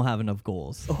they don't have enough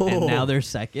goals. And now they're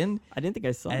second. I didn't think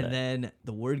I saw And that. then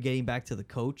the word getting back to the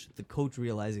coach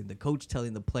realizing, the coach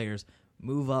telling the players,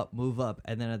 move up.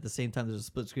 And then at the same time, there's a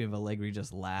split screen of Allegri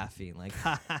just laughing, like,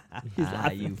 ha ha ha,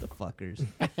 you fuckers.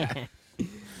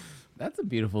 That's a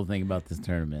beautiful thing about this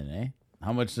tournament, eh?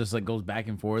 How much just like goes back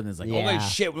and forth, and it's like, oh Yeah. my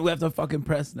shit, we have to fucking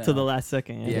press now. To the last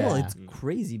second. Yeah. Well, it's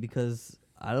crazy because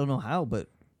I don't know how, but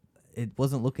it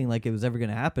wasn't looking like it was ever going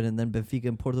to happen. And then Benfica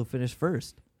and Porto finished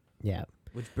first, Yeah.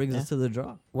 which brings us to the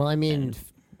draw. Well, I mean,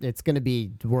 it's going to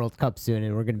be World Cup soon,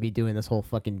 and we're going to be doing this whole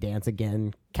fucking dance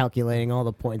again, calculating all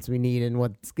the points we need and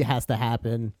what has to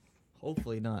happen.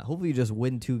 Hopefully not. Hopefully you just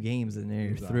win 2 games and then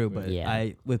you're through. But Yeah.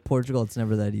 with Portugal, it's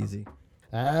never that easy.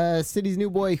 City's new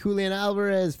boy, Julian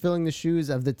Alvarez, filling the shoes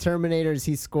of the Terminators.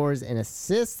 He scores an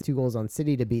assist, 2 goals on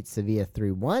City to beat Sevilla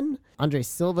 3-1. Andre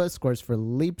Silva scores for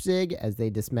Leipzig as they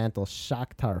dismantle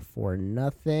Shakhtar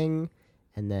 4-0.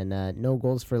 And then no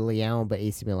goals for Lyon, but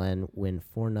AC Milan win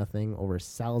 4-0 over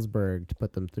Salzburg to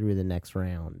put them through the next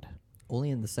round. Only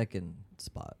in the second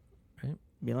spot, right?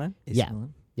 Milan? AC Yeah.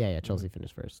 Milan. Yeah, Chelsea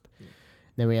finished first.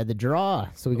 Then we had the draw.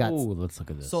 So we got Oh, let's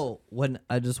look at this. So when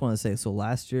I just want to say, so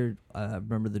last year I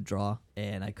remember the draw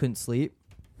and I couldn't sleep,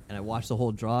 and I watched the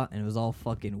whole draw and it was all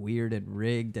fucking weird and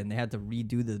rigged, and they had to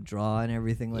redo the draw and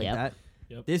everything like Yep. that.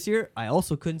 Yep. This year I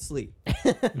also couldn't sleep.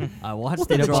 I watched What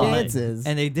the are the draw chances?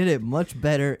 and they did it much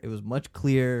better. It was much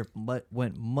clearer, but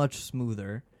went much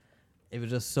smoother. It was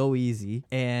just so easy.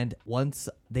 And once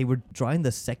they were drawing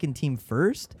the second team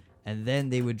first, and then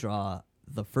they would draw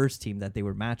the first team that they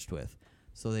were matched with.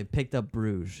 So they picked up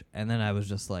Bruges, and then I was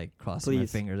just like crossing my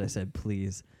Please. fingers. I said,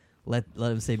 please, let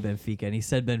him say Benfica. And he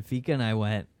said Benfica, and I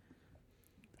went,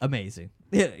 amazing.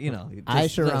 Yeah,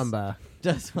 Aisharamba.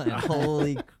 just went,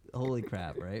 holy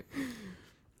crap, right?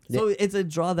 So it's a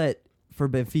draw that, for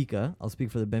Benfica, I'll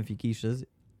speak for the Benfiquistas,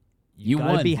 you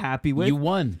gotta won. be happy with. You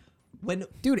won. when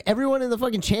Dude, everyone in the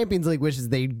fucking Champions League wishes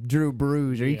they drew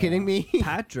Bruges. Are you kidding me?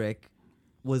 Patrick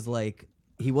was like,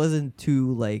 he wasn't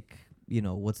too like, you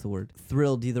know, what's the word?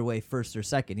 Thrilled either way, first or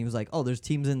second. He was like, oh, there's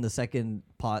teams in the second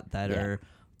pot that are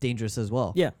dangerous as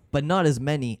well. Yeah. But not as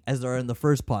many as there are in the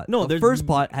first pot. No, the there's- first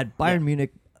pot had Bayern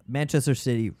Munich, Manchester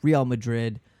City, Real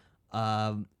Madrid.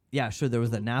 Yeah, sure, there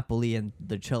was the Napoli and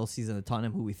the Chelseas and the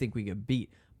Tottenham who we think we could beat.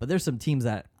 But there's some teams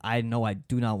that I know I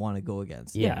do not want to go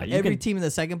against. Yeah, you Every can- team in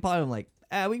the second pot, I'm like,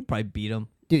 we can probably beat them.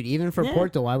 Dude, even for Yeah.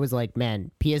 Porto, I was like,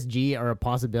 man, PSG are a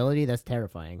possibility. That's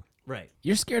terrifying. Right.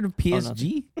 You're scared of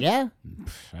PSG? Yeah.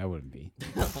 I wouldn't be.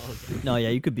 No, yeah,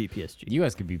 you could beat PSG. You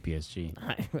guys could be PSG.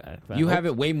 I You hope- have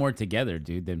it way more together,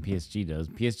 dude, than PSG does.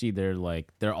 PSG,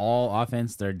 they're all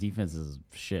offense. Their defense is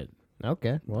shit.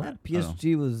 Okay. Well,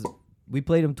 PSG was. We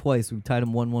played them twice. We tied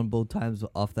them 1-1 both times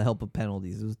off the help of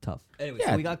penalties. It was tough. Anyway, so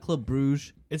Yeah. we got Club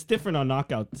Bruges. It's different on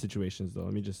knockout situations, though.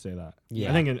 Let me just say that. Yeah.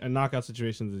 I think in knockout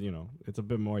situations, you know, it's a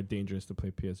bit more dangerous to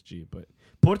play PSG. But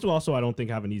Porto also, I don't think,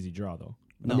 have an easy draw, though.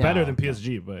 No. Better No. than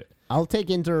PSG, but I'll take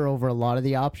Inter over a lot of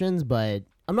the options, but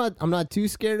I'm not too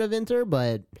scared of Inter,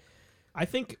 but I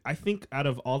think out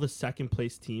of all the second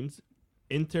place teams,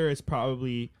 Inter is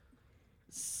probably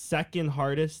second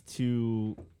hardest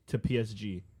to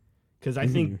PSG, because I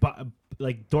think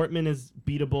like Dortmund is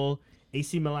beatable,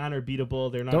 AC Milan are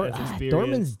beatable. They're not as experienced.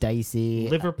 Dortmund's dicey.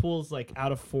 Liverpool's like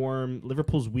out of form.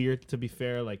 Liverpool's weird, to be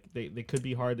fair. Like they could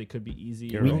be hard, they could be easy.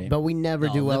 You're you know? right. But we never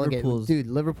No, do well against. Liverpool's- Dude,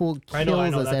 Liverpool kills I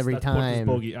know us that's every Porto's time.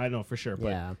 bogey. I know for sure, but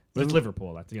Yeah. it's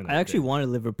Liverpool. That's the end. I actually wanted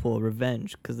Liverpool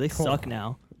revenge because they suck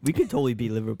now. We could totally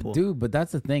beat Liverpool. Dude, but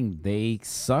that's the thing. They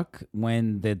suck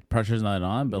when the pressure's not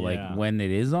on, but Yeah. like when it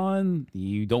is on,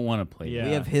 you don't want to play. Yeah.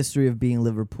 We have history of being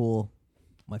Liverpool.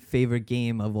 My favorite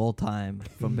game of all time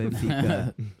from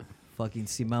Benfica. Fucking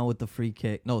Simão with the free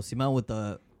kick. No, Simão with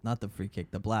not the free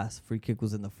kick, the blast. Free kick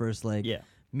was in the first leg. Yeah.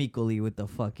 Mikoli with the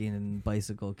fucking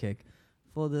bicycle kick.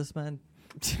 For this, man.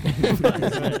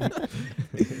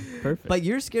 Perfect. But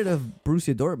you're scared of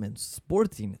Borussia Dortmund.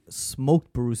 Sporting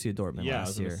smoked Borussia Dortmund Yeah, I last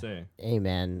was gonna year. say Hey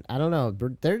man, I don't know.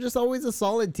 They're just always a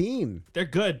solid team. they're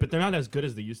good, but they're not as good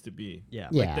as they used to be. Yeah.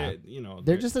 Yeah. Like they're, you know,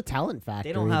 They're just a talent factor.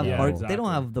 They don't have Yeah, they exactly.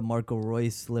 don't have the Marco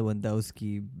Reus,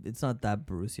 Lewandowski. It's not that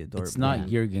Borussia Dortmund. It's not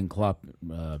Jurgen Klopp.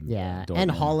 Yeah, Dortmund.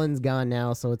 and Holland's gone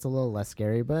now, so it's a little less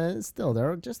scary. But still,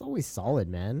 they're just always solid,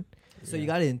 man. So you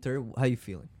got Inter. How you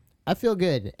feeling? I feel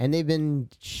good, and they've been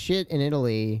shit in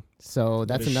Italy, so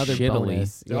that's They're another shittily.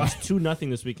 bonus. They lost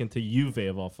 2-0 this weekend to Juve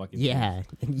of all fucking teams. Yeah,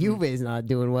 and Juve's not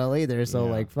doing well either. So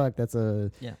Yeah. like, fuck, that's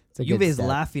a Yeah. it's a good Juve's step.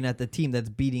 laughing at the team that's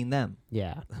beating them.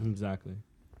 Yeah. Exactly.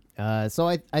 So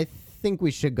I think we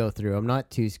should go through. I'm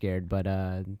not too scared, but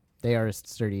they are a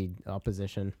sturdy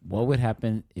opposition. What would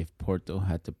happen if Porto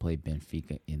had to play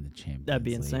Benfica in the Champions That'd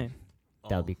be League? insane.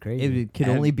 That would be crazy. It could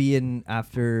And- only be in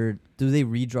after. Do they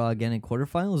redraw again in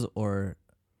quarterfinals, or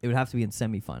it would have to be in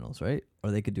semifinals, right?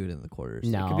 Or they could do it in the quarters.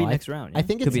 No, Could be I- next round. I yeah.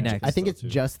 think Could it's be next. I think So it's too.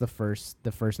 just the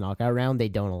first knockout round. They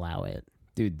don't allow it.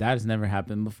 Dude, that has never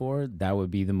happened before. That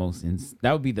would be the most.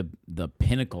 That would be the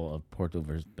pinnacle of Porto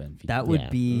versus Benfica. That would Yeah.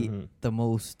 be Mhm. the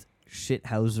most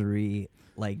shithousery,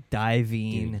 like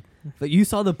diving. But you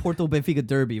saw the Porto Benfica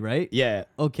derby, right? yeah.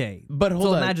 Okay, But hold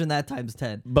so on. imagine that times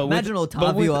 10. But with- imagine but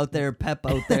Otavio with- out there, Pep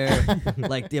out there,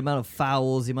 like the amount of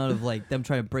fouls, the amount of like them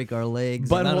trying to break our legs.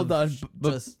 the But amount hold of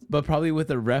on. just But probably with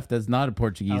a ref that's not a I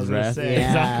Portuguese was gonna ref. say Yeah.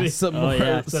 exactly. Some Oh, more,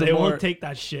 yeah. So some they more- won't take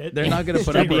that shit. They're not gonna put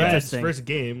Straight up with reds interesting. first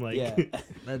game. Like yeah,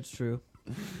 that's true.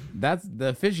 That's the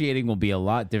officiating will be a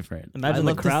lot different. Imagine I the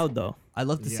love to crowd though. I'd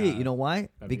love to see it. Yeah. You know why?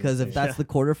 That'd be Because if insane. that's the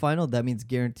quarterfinal, that means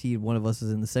guaranteed one of us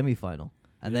is in the semifinal,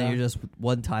 and then Yeah. you're just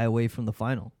one tie away from the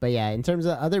final. But yeah, in terms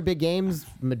of other big games,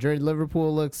 Madrid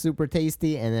Liverpool looks super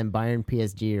tasty, and then Bayern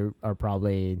PSG are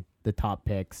probably the top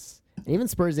picks. Even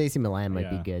Spurs AC Milan might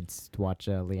be Yeah. good to watch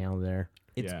Leon there.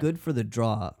 It's Yeah. good for the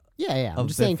draw Yeah. I'm of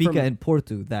just saying Benfica from, and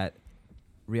Porto that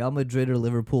Real Madrid or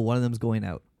Liverpool, one of them's going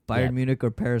out. Bayern Yeah. Munich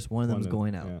or Paris, one of One them's of them,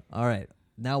 going out. yeah. All right,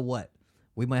 now what?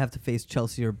 We might have to face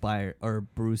Chelsea or Bayern or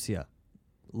Borussia.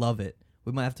 Love it.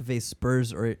 We might have to face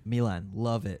Spurs or Milan.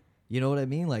 Love it. You know what I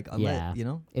mean? Like, Yeah. you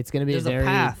know, it's gonna be There's a a very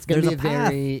path. it's gonna There's be a a path.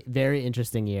 very very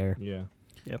interesting year. yeah.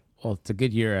 Well, it's a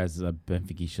good year as a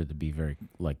Benfica should be very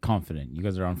like confident. You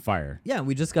guys are on fire, yeah.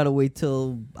 We just gotta wait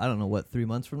till I don't know what 3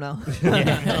 months from now.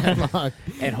 Fuck.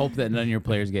 and hope that none of your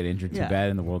players get injured Yeah. too bad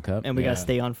in the World Cup. And we Yeah. gotta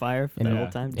stay on fire for the And- whole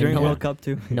time and during no the one- World Cup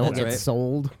too. No one That's gets right.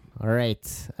 sold. All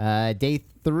right. Day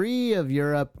 3 of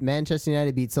Europe. Manchester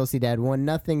United beat Sociedad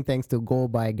 1-0 thanks to a goal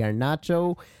by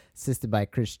Garnacho, assisted by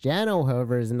Cristiano.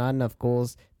 However, is not enough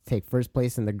goals to take first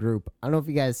place in the group. I don't know if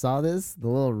you guys saw this. The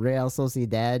little Real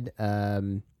Sociedad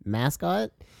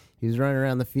mascot. He was running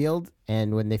around the field,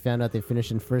 and when they found out they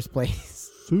finished in first place,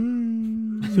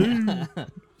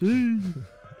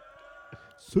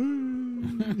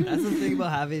 That's the thing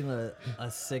about having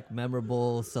a sick,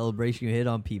 memorable celebration you hit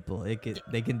on people. They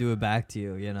can do it back to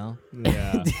you, you know?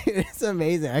 Yeah. dude, it's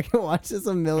amazing. I can watch this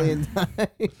a million times.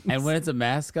 And when it's a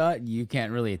mascot, you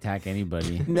can't really attack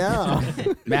anybody. No,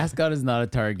 Mascot is not a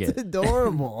it's target.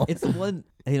 adorable. It's the one,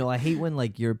 I hate when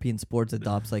like European sports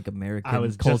adopts like American I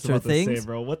was just culture about to things. say,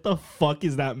 bro, what the fuck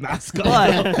is that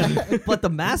mascot? But the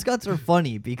mascots are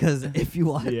funny because if you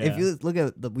watch, Yeah. if you look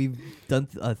at we've done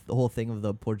the whole thing of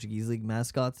the Portuguese league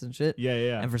mascots and shit.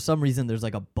 Yeah. And for some reason, there's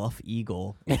like a buff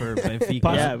eagle for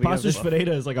Benfica. Yeah, we got Passos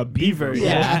Ferreira is like a beaver.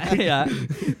 yeah, yeah.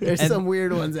 There's and- some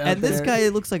weird ones out And there. this guy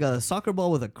looks like a soccer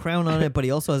ball with a crown on it, but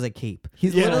he also has a cape.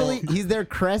 he's Yeah. literally he's their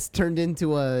crest turned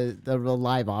into a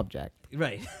live object.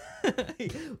 Right.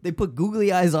 They put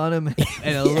googly eyes on him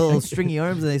and a little stringy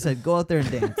arms, and they said, "Go out there and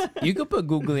dance." You could put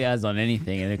googly eyes on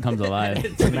anything and it comes alive.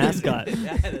 It's a mascot.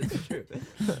 Yeah, that's true.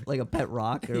 Like a pet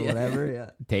rock or whatever.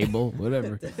 Yeah. Table,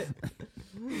 whatever.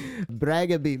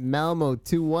 Braga beat Malmo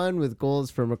 2-1 with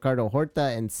goals from Ricardo Horta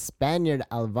and Spaniard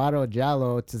Alvaro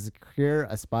Jallo to secure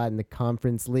a spot in the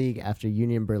Conference League after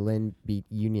Union Berlin beat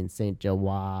Union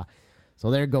Saint-Gilloise. So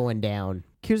they're going down.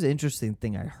 Here's an interesting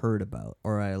thing I heard about,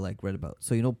 or I read about.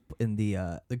 So in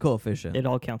the coefficient, It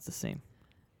all counts the same.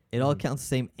 it all counts the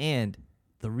same, and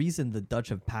the reason the Dutch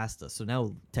have passed us. So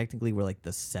now technically we're like the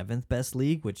 7th best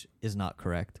league, which is not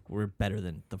correct. We're better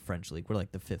than the French league. We're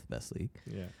like the 5th best league.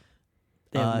 Yeah.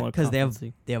 They have more Because Conference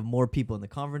League. they have more people in the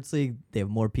Conference League. They have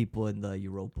more people in the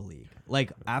Europa League.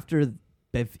 Like after,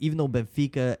 even though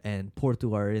Benfica and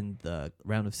Porto are in the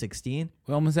round of 16,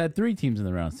 We almost had 3 teams in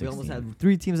the round 16. we almost had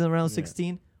 3 teams in the round of Yeah.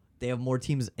 16. They have more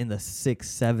teams in the 6th,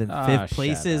 7th, Ah, 5th shut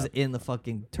places up. in the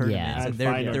fucking tournaments. Yeah. And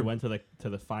they're finally went to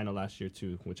the final last year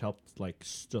too, which helped like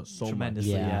so much.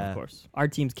 tremendously. Yeah, Yeah, Of course. Our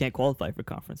teams can't qualify for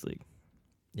Conference League.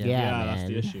 Yeah, Yeah. Yeah, that's the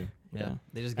man. issue. yeah.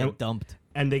 They just And- get dumped.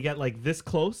 And they get like this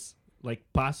close, like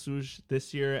Passos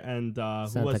this year, and who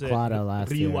Santa was it? Clara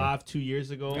last year. Rio Ave 2 years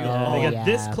ago. Oh, They get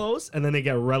this yeah. close, and then they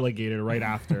get relegated right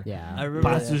after. Yeah. I remember.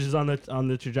 Passos is on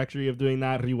the trajectory of doing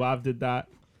that. Rio Ave did that.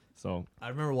 So I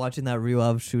remember watching that Rio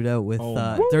Ave shootout with Oh,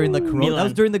 during the that was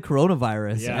Milan. during the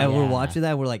coronavirus, Yeah. and we're Yeah. watching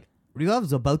that. And we're like, Rio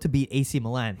Ave's about to beat AC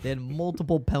Milan. They had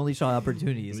multiple penalty shot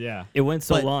opportunities. yeah, It went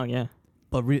so But- long, yeah.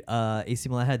 But AC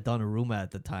Milan had Donnarumma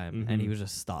at the time, and he Mhm. was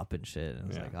just stopping shit. And I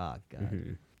was Yeah. like, oh,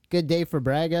 God. Good day for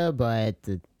Braga, but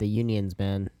the Unions,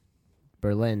 man.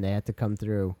 Berlin, they had to come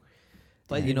through.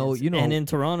 But And in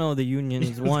Toronto, the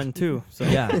Unions won too. So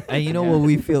yeah. And you know what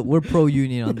we feel? We're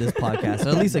pro-union on this podcast. Or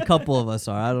at least a couple of us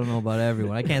are. I don't know about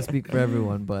everyone. I can't speak for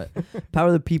everyone, but power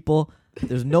of the people.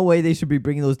 There's no way they should be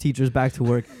bringing those teachers back to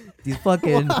work. These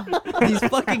fucking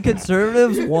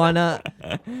conservatives wanna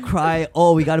cry,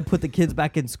 oh, we got to put the kids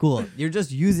back in school. You're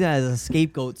just using that as a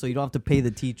scapegoat so you don't have to pay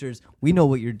the teachers. We know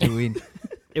what you're doing.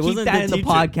 it Keep wasn't that the in the teacher.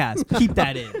 podcast. Keep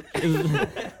that in.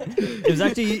 It was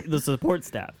actually the support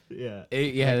staff. yeah.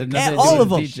 Yeah, And nothing to do all with of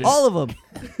them. teachers. All of them.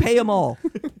 Pay them all.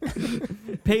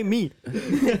 Pay me.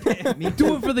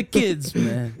 Do it for the kids,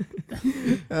 man.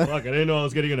 Fuck, I didn't know I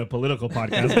was getting in a political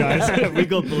podcast, guys. We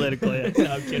go political, yeah. No,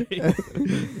 I'm kidding.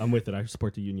 I'm with it. I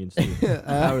support the unions too.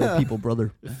 Power of the people,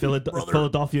 brother.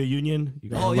 Philadelphia Union. You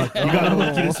got Oh, lucky. yeah. You got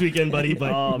lucky this weekend, buddy.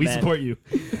 But Oh, we man. support you.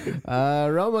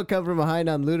 Roma come from behind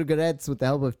on Ludogorets with the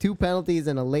help of 2 penalties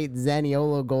and a late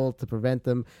Zaniolo goal to prevent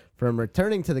them from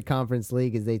returning to the Conference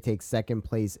League as they take 2nd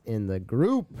place in the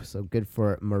group. So good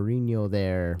for Mourinho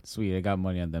there. Sweet, I got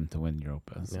money on them to win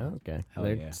Europa. So. Yeah, okay. Hell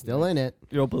They're yeah. still in it.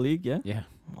 Europa League, yeah. Yeah.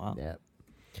 Wow. Yeah.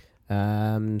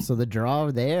 So the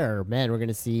draw there, man, we're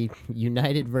gonna see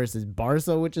United versus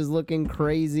Barca, which is looking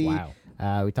crazy.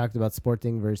 Wow. We talked about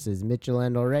Sporting versus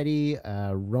Midtjylland already.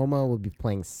 Roma will be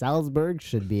playing Salzburg.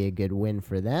 Should be a good win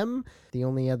for them. The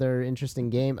only other interesting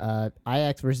game,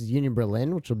 Ajax versus Union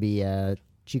Berlin, which will be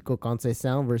Chico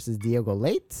Conceição versus Diogo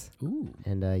Leite. Ooh.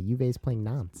 And Juve is playing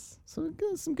Nantes. So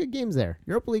some good games there.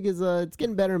 Europa League is it's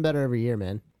getting better and better every year,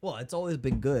 man. Well, it's always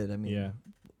been good. I mean, Yeah.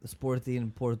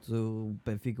 Sporting, Porto,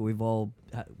 Benfica, we've all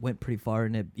went pretty far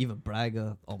in it. Even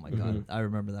Braga. Oh, my God. I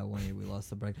remember that one year we lost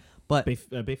to Braga. But,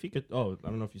 Benfica. Oh, I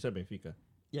don't know if you said Benfica.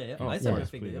 yeah, Oh, I said yeah.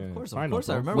 Benfica. Yeah. Of course, Final, I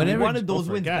bro. remember. Whenever- we wanted don't those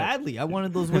wins forget. badly. I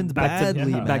wanted those wins Back to,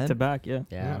 badly, man. back to back, yeah.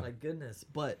 Yeah. Oh, my goodness.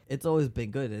 But it's always been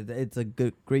good. It's a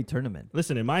great tournament.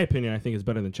 Listen, in my opinion, I think it's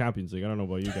better than Champions League. I don't know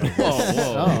about you guys.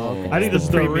 Oh, okay. I think this is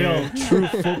the Premier. real true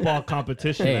football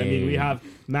competition. I mean, we Hey. have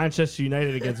Manchester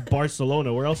United against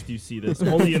Barcelona. Where else do you see this?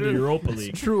 Only in the Europa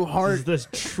League. True This heart. is the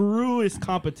truest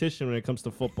competition when it comes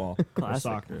to football or Classic.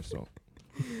 soccer. So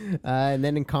And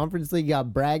then in Conference League, you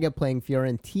got Braga playing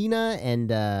Fiorentina, and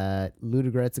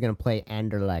Ludogorets are going to play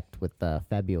Anderlecht with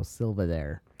Fabio Silva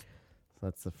there. So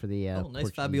that's for the nice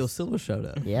Portuguese. Fabio Silva shout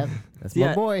out. Yep, that's See,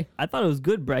 my boy. I thought it was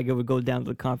good Braga would go down to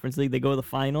the Conference League. They go to the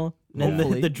final. And then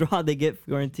Hopefully. the draw, they get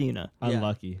Fiorentina.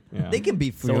 Unlucky. Yeah. They can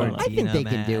beat So Fiorentina. I think they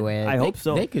can do it. I hope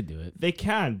so. They could do it. They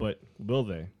can, but will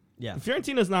they? Yeah.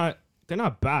 Fiorentina's not. They're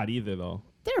not bad either, though.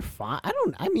 They're fine. I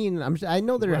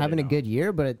know they're Where are having they a now? good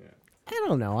year, but I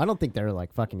don't know. I don't think they're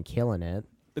like fucking killing it.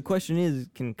 The question is,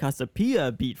 can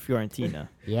Casapia beat Fiorentina?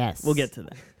 Yes. We'll get to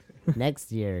that.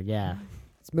 next year. Yeah.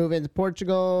 Let's move into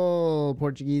Portugal.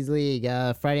 Portuguese League.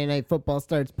 Friday night football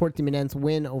starts. Portimonense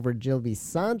win over Gil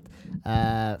Vicente.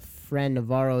 Fran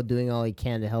Navarro doing all he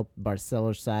can to help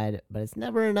Barcelo's side, but it's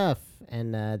never enough.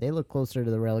 And they look closer to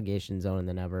the relegation zone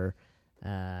than ever.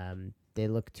 They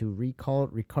look to recall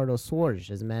Ricardo Soares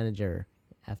as manager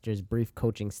after his brief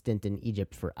coaching stint in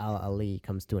Egypt for Al Ahly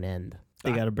comes to an end.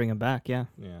 They got to bring him back, yeah.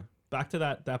 Yeah. Back to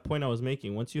that point I was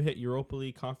making. Once you hit Europa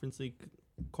League, Conference League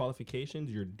qualifications,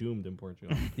 you're doomed in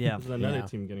Portugal. Yeah. There's another Yeah.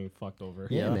 team getting fucked over.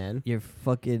 Yeah, man. Your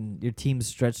team's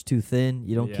stretched too thin.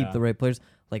 You don't keep Yeah. the right players.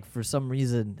 Like for some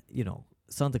reason,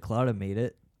 Santa Clara made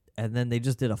it, and then they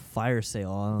just did a fire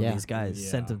sale on Yeah. these guys.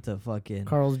 Sent Yeah. them to fucking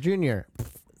Carl's Jr.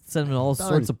 send them to all Done.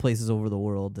 sorts of places over the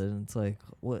world, and it's like,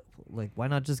 what? Like, why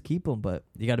not just keep them? But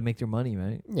you got to make your money,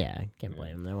 right? Yeah, can't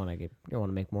blame them. They want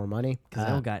to make more money. Because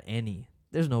they don't got any.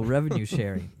 There's no revenue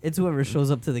sharing. It's whoever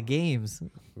shows up to the games.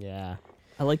 Yeah.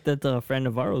 I like that Fran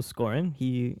Navarro's scoring.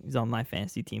 He's on my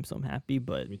fantasy team, so I'm happy,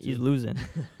 but Me too. he's losing.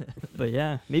 But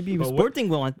yeah, maybe But Sporting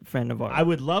will want Fran Navarro. I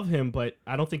would love him, but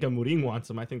I don't think Amorim wants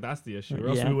him. I think that's the issue. Or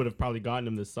else Yeah. we would have probably gotten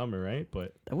him this summer, right?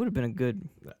 But that would have been a good.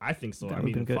 I think so. That I would've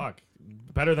mean, been good. fuck.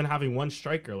 Better than having one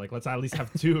striker. Like, let's at least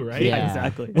have two, right? Yeah.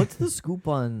 Exactly. What's the scoop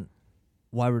on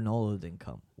why Ronaldo didn't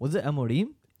come? Was it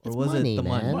Amorim? Or It's was money, it the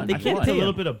man. money? They I can't think it's a pay little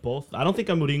him. bit of both. I don't think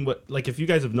Amorim, like if you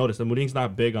guys have noticed, Amorim's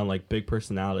not big on like big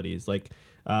personalities. Like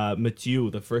Mathieu,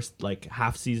 the first like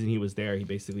half season he was there, he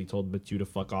basically told Mathieu to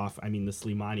fuck off. I mean, the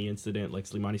Slimani incident, like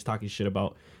Slimani's talking shit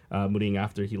about Amorim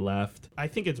after he left. I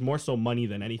think it's more so money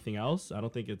than anything else. I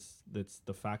don't think it's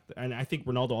the fact that, and I think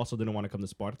Ronaldo also didn't want to come to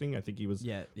Sporting. I think he was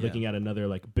looking at another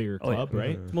like bigger Oh, yeah. club,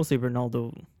 right? It's mostly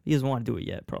Ronaldo. He doesn't want to do it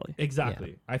yet, probably.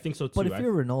 Exactly. I think so too. But if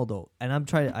you're Ronaldo, and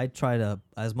I try to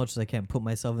as much as I can put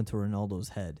myself into Ronaldo's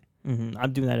head.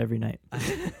 I'm doing that every night.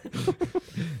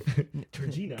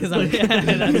 Georgina. Because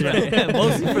that's right.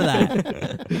 Mostly for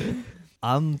that.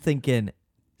 I'm thinking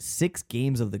 6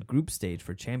 games of the group stage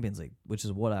for Champions League, which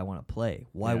is what I want to play.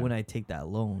 Why Yeah. wouldn't I take that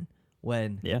loan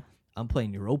when Yeah. I'm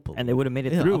playing Europa League? And they would have made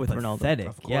it Yeah, through I'm with Ronaldo. pathetic.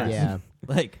 Of course. Yeah. Yeah.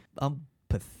 Like, I'm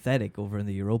pathetic over in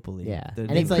the Europa League. Yeah. The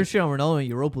And name it's like- Cristiano Ronaldo and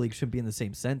Europa League should be in the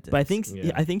same sentence. But I think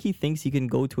Yeah. I think he thinks he can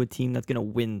go to a team that's gonna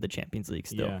win the Champions League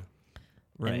still, Yeah.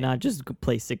 right. and not just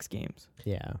play 6 games.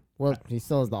 Yeah. Well, he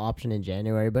still has the option in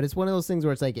January, but it's one of those things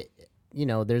where it's like,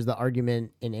 there's the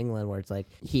argument in England where it's like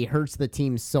he hurts the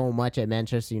team so much at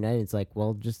Manchester United. It's like,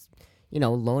 well, just,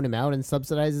 loan him out and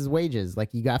subsidize his wages.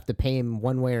 Like, you have to pay him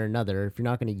one way or another. If you're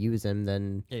not going to use him,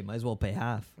 then Yeah, you might as well pay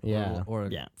half. Yeah. Or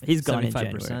Yeah, he's gone in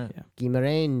 75%. January. Yeah.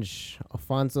 Guimarães,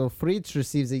 Afonso Fritz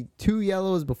receives 2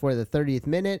 yellows before the 30th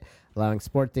minute, allowing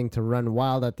Sporting to run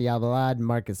wild at the Alvalade.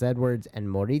 Marcus Edwards and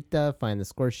Morita find the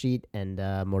score sheet, and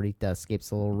Morita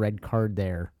escapes a little red card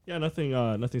there. Yeah, nothing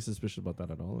suspicious about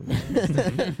that at all.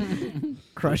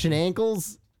 Crushing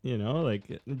ankles.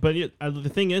 But the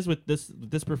thing is with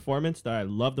this performance that I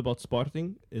loved about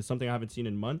Sporting is something I haven't seen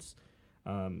in months,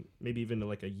 maybe even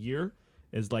like a year.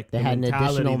 Is like They the had an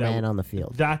mentality additional that man on the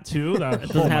field. That too. That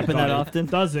doesn't happen that often.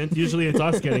 It doesn't. Usually it's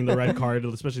us getting the red card,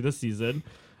 especially this season.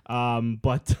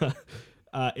 But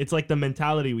it's like the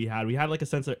mentality we had. We had like a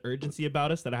sense of urgency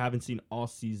about us that I haven't seen all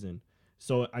season.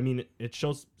 So, I mean, it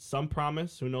shows some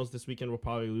promise. Who knows, this weekend we'll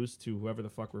probably lose to whoever the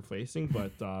fuck we're facing.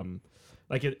 But,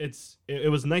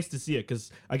 it was nice to see it.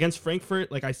 Because against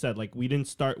Frankfurt, like I said, like we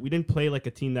didn't play like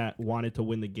a team that wanted to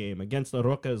win the game. Against La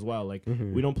Roca as well. Like,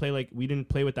 we didn't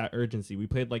play with that urgency. We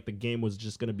played like the game was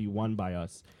just going to be won by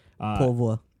us.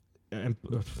 Pauvre. And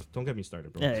don't get me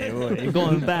started, bro. Yeah, well, you're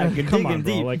going back. You're Come digging on,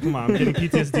 bro. deep. Like, come on. I'm getting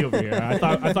PTSD over here. I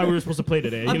thought we were supposed to play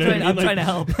today. I'm, You know what I mean? I'm Like- trying to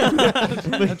help.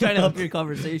 I'm trying to help your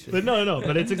conversation. But no.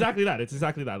 But it's exactly that. It's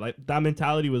exactly that. Like that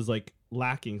mentality was like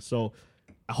lacking. So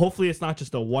hopefully it's not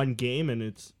just a one game and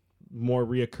it's more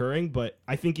reoccurring. But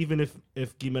I think even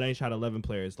if Guimarães had 11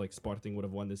 players, like Sporting would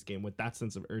have won this game with that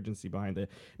sense of urgency behind it.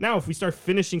 Now, if we start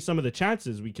finishing some of the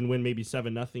chances, we can win maybe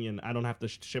 7-0, and I don't have to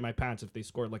shit my pants if they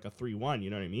scored like a 3-1. You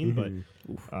know what I mean?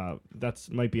 But that's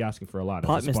might be asking for a lot.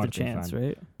 Pot as a missed the Sporting chance, fan.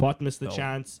 right? Pot missed the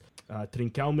chance.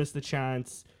 Trincão missed the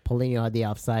chance. Paulinho had the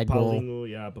offside goal. Paulinho,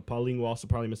 yeah, but Paulinho also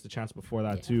probably missed the chance before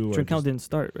that too. Trincão didn't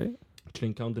start, right?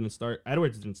 Trincão didn't start.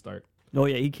 Edwards didn't start. Oh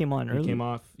yeah, he came on early. He came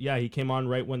off. Yeah, he came on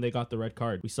right when they got the red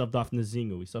card. We subbed off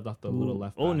Nazinho. We subbed off the little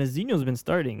left back. Oh, Nazinho's been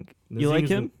starting. You like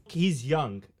him? He's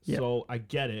young, Yeah. so I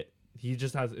get it. He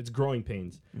just has it's growing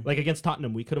pains. Like against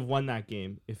Tottenham, we could have won that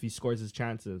game if he scores his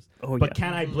chances. Oh, but yeah.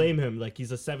 can I blame him? Like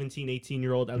he's a 17,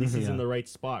 18-year-old. At least he's in the right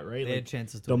spot, right? They Like had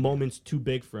chances to the win. moment's too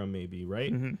big for him, maybe,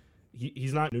 right?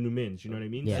 He's not Nuno Mins, you know what I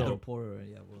mean? Yeah. So, One of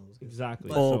those guys. exactly.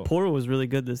 Oh, So- Porro was really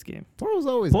good this game. Poro's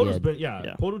always Poro's good. been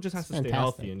yeah. Poro just has It's to stay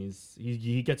fantastic. healthy, and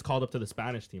he gets called up to the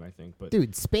Spanish team, I think. But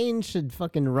Dude, Spain should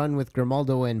fucking run with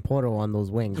Grimaldo and Poro on those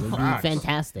wings. It'd be Facts.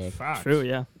 fantastic. facts. True,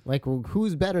 yeah. Like,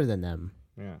 who's better than them?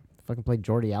 Yeah. Fucking play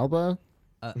Jordi Alba?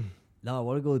 Now I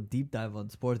want to go deep dive on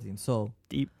Sporting. So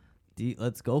Deep.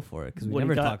 let's go for it because we What do you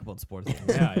never got? talk about Sporting.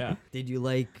 Yeah. Did you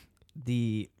like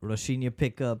the Rochinha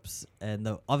pickups and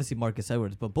obviously Marcus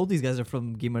Edwards? But both these guys are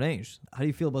from Guimarães. How do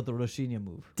you feel about the Rochinha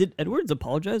move? Did Edwards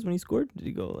apologize when he scored? Did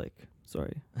he go like,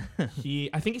 sorry?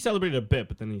 I think he celebrated a bit,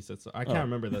 but then he said so. I can't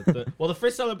remember that. Well, the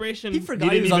first celebration, He forgot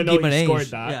didn't he was even on know he Guimarães. scored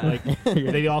that. Yeah.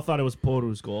 Like they all thought it was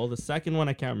Poru's goal. The second one,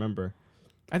 I can't remember.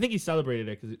 I think he celebrated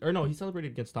it he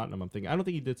celebrated against Tottenham. I'm thinking. I don't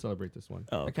think he did celebrate this one.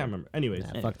 Oh, I okay. can't remember. Anyways,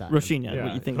 Nah, fuck that. Rochinha,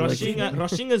 what you think?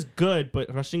 Rochinha's good, but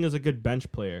Rochinha's a good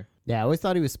bench player. Yeah, I always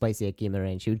thought he was spicy at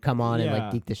Guimarães. He would come on and like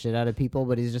Yeah. geek the shit out of people,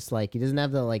 but he's just like he doesn't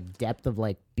have the like depth of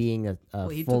like being a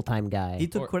he took- full-time guy. He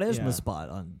took Quaresma's yeah. spot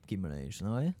on Guimarães,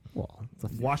 no way? well,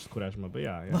 Watched Quaresma, but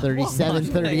yeah. 37,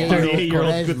 38-year-old,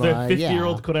 Quaresma,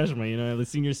 50-year-old Quaresma, you know, the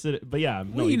senior citizen. But yeah,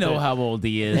 no, We he know did. how old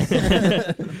he is. He's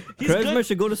Quaresma good.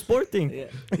 should go to Sporting.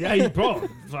 Yeah, bro.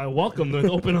 I welcome them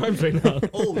with open arms right now.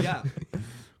 Oh yeah,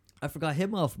 I forgot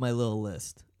him off my little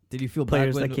list. Did you feel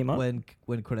Players bad that came up? when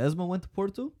Quaresma went to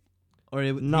Porto? Or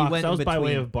he No, went that was in by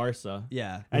way between? of Barca.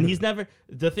 Yeah. And he's never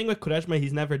the thing with Quaresma,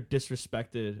 he's never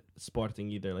disrespected Sporting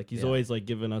either. Like he's Yeah. always like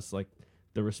given us like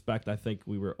the respect I think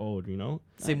we were owed, you know?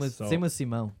 Same with So-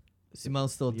 Simão. Simão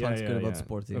still talks good about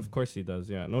Sporting. Of course he does.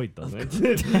 Yeah. No, he doesn't.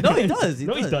 No, he does.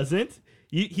 no, he doesn't.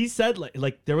 He said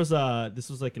like there was this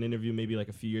was like an interview maybe like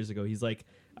a few years ago. He's like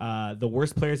the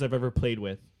worst players I've ever played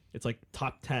with. It's like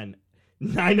top 10.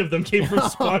 9 of them came from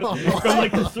Sporting. From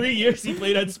like the 3 years he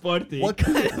played at Sporting. What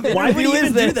kind of Why would interview you is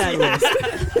even do this? that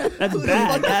list? That's Who the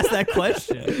bad. fuck asked that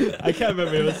question? I can't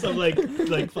remember. It was some like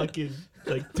fucking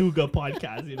like Tuga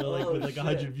podcast, you know, like with like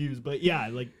 100 views. But yeah,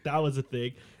 like that was a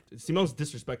thing. Simon's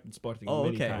disrespected Sporting. Oh,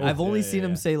 many okay. times. I've only Yeah, seen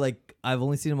him yeah. say like I've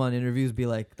only seen him on interviews be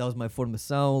like that was my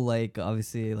formação. Like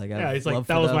obviously like Yeah, I he's like love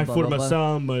that for was them, my blah, blah, blah."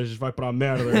 formação, mas vai pra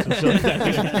merda. Or some shit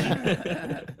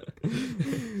like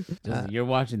that. You're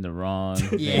watching the wrong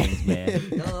Yeah. things, man.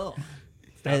 No.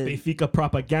 It's that Benfica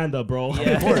propaganda, bro. Yeah,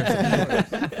 of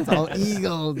course. it's all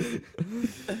Eagles.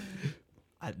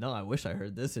 I wish I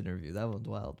heard this interview. That one's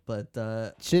wild. But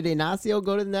Should Inacio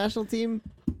go to the national team?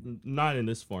 Not in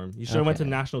this form. He should have went to Okay.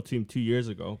 national team 2 years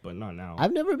ago, but not now.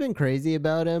 I've never been crazy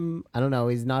about him. I don't know.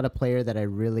 He's not a player that I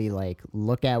really like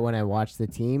look at when I watch the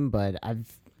team, but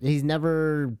he's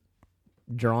never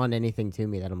drawn anything to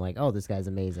me that I'm like, oh, this guy's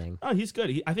amazing. Oh, he's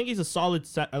good. I think he's a solid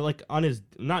set. Like on his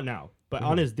not now, but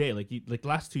on his day, like the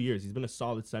last 2 years, he's been a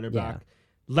solid center Yeah. back,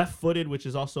 left-footed, which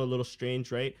is also a little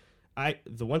strange, right?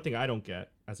 The one thing I don't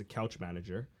get as a couch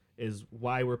manager is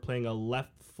why we're playing a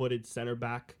left-footed center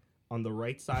back on the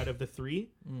right side of the three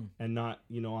and not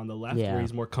on the left Yeah. where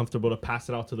he's more comfortable to pass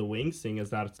it out to the wings, seeing as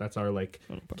that's our like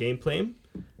gameplay.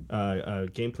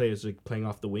 Gameplay is like playing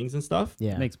off the wings and stuff.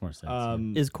 Yeah. Makes more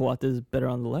sense. Is Coates better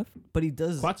on the left? but he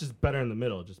does. Quatch is better in the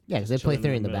middle. Yeah, 'cause they just play chilling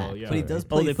three in the middle, back. Yeah, But he right. does Oh,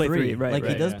 play they play three. three, right, Like he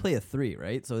right, does yeah. play a 3,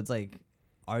 right? So it's like,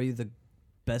 are you the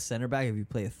best center back if you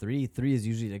play a 3? 3 is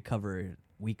usually to cover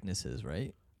weaknesses,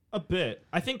 right? A bit.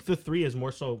 I think the 3 is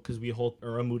more so because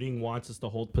Amuding wants us to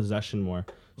hold possession more.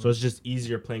 So it's just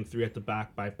easier playing 3 at the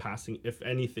back by passing. If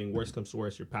anything, worse comes to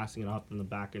worse, you're passing it off in the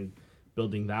back and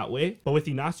building that way. But with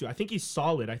Inacio, I think he's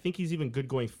solid. I think he's even good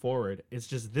going forward. It's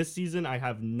just this season, I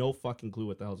have no fucking clue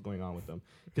what the hell's going on with him.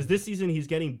 Because this season, he's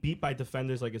getting beat by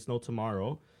defenders like it's no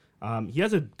tomorrow. He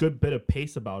has a good bit of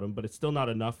pace about him, but it's still not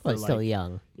enough for Well, he's like. still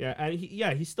young. Yeah, and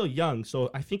he's still young, so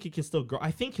I think he can still grow.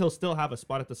 I think he'll still have a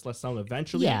spot at the Celeste Sound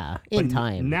eventually. Yeah, but in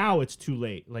time. Now it's too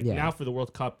late. Like Yeah. now for the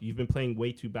World Cup, you've been playing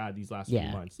way too bad these last few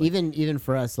Yeah, months. Like, even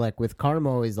for us, like with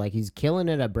Carmo, is like he's killing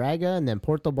it at Braga, and then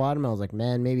Porto bottom. I was like,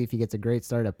 man, maybe if he gets a great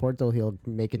start at Porto, he'll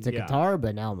make it to Yeah. Qatar.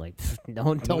 But now I'm like,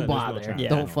 don't there's no bother, chance. Yeah.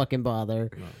 don't fucking bother.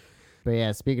 No. But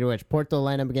yeah, speaking of which, Porto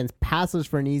line up against Passos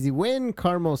for an easy win.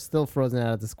 Carmo's still frozen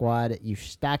out of the squad.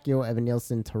 Eustáquio, Evan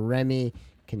Nielsen, Taremi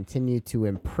continue to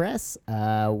impress.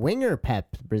 Winger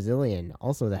Pep, Brazilian,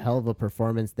 also the hell of a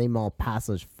performance. They maul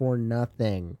Passos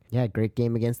 4-0. Yeah, great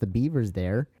game against the Beavers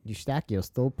there. Eustáquio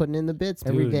still putting in the bits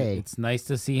every Dude, day. It's nice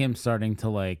to see him starting to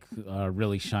like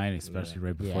really shine, especially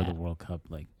right before Yeah. the World Cup.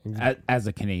 Like He's- as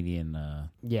a Canadian,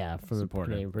 Yeah, from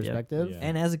supporter. a Canadian perspective. Yeah.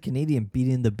 And as a Canadian,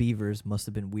 beating the Beavers must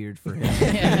have been weird for him.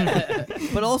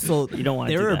 But also, You don't wanna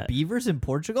there do are that. Beavers in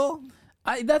Portugal?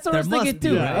 that's what I was There thinking must be,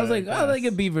 too. yeah, I was like, I I like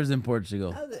guess. a Beavers in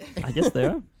Portugal. I guess they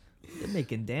are. They're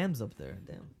making dams up there.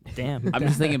 Damn. Damn. I'm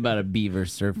just thinking about a beaver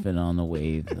surfing on the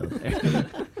waves out there.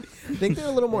 I think they're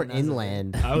a little more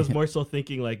inland. I was more so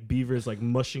thinking like beavers like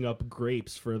mushing up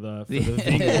grapes for the vegan.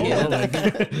 Yeah,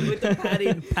 With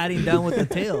the patting down with the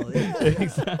tail. Yeah.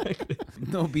 Exactly.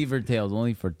 No beaver tails,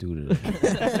 only Farturas.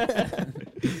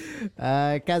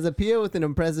 Casapia with an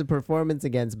impressive performance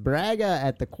against Braga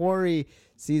at the Quarry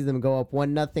sees them go up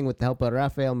 1-0 with the help of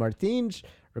Rafael Martins.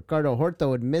 Ricardo Horta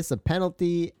would miss a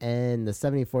penalty in the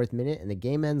 74th minute, and the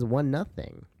game ends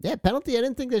 1-0. Yeah, penalty. I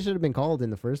didn't think they should have been called in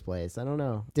the first place. I don't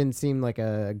know. Didn't seem like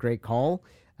a great call.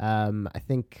 I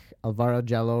think Alvaro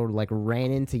Jallo like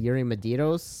ran into Yuri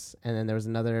Medeiros, and then there was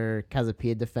another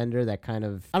Casapia defender that kind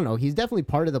of, I don't know, he's definitely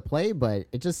part of the play, but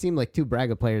it just seemed like two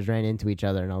Braga players ran into each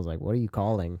other, and I was like, what are you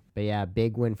calling? But yeah,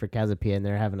 big win for Casapia, and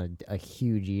they're having a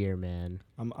huge year, man.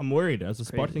 I'm worried as a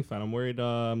Crazy. Sporting fan. I'm worried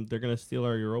they're gonna steal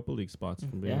our Europa League spots.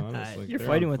 From being Yeah. honest, like, You're they're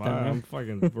fighting on with them, fire. man. I'm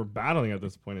fucking. We're battling at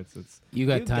this point. It's. You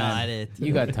got You time. got it.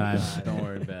 You got time. Don't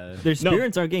worry about it. Their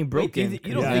spirits aren't getting Wait, do you broken. thi-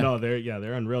 you don't Yeah, think- no,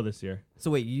 they're unreal this year.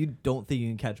 So wait, you don't think you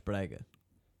can catch Braga?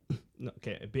 No,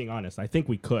 okay, being honest, I think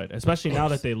we could, especially now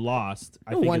that they lost.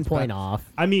 I think 1 it's point bad.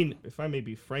 off. I mean, if I may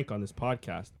be frank on this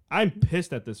podcast, I'm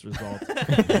pissed at this result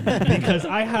because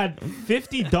I had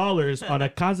 $50 on a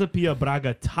Casapia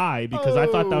Braga tie because I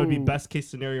thought that would be Oh. best case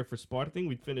scenario for Sporting.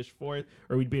 We'd finish fourth,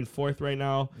 or we'd be in fourth right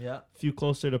now, Yeah. a few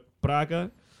closer to Braga.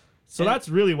 So Yeah. that's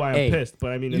really why I'm Hey, pissed.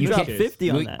 But I mean, in you this dropped case, 50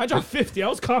 on We- that. I dropped 50. I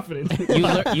was confident.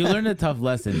 You learned a tough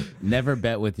lesson. Never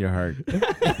bet with your heart.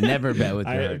 Never bet with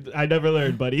your heart. I never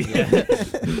learned, buddy.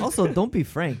 Also, don't be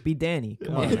Frank. Be Danny.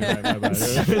 Come on. My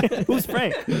bad. Who's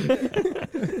Frank?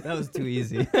 That was too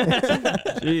easy.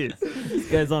 Jeez.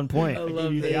 This guy's on point. I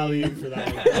gave you the alley-oop for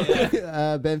that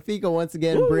one. Benfica once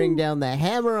again bring down the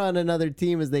hammer on another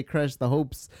team as they crush the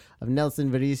hopes of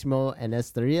Nelson Veríssimo and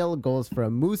Estoril. Goals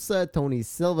from Musa, Tony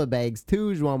Silva bags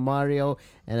 2, João Mario,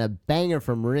 and a banger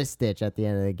from Ristic at the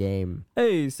end of the game.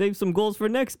 Hey, save some goals for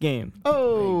next game.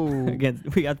 Oh, Again,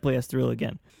 we got to play Estoril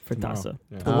again for Tomorrow. Tasa.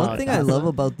 Yeah. The one Oh, thing I Tasa. love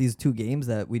about these two games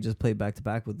that we just played back to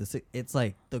back with this, it's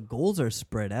like the goals are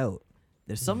spread out.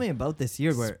 There's something about this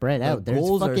year where Spread the out. There's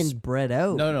goals are fucking- spread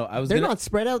out. No, I was they're gonna. not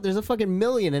spread out. There's a fucking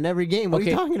million in every game. What are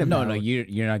you talking about? No,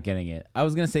 you're not getting it. I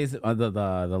was gonna say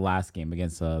the last game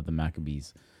against the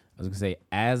Maccabees. I was gonna say,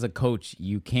 as a coach,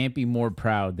 you can't be more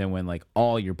proud than when like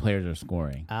all your players are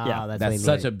scoring. Ah, Yeah, that's, That's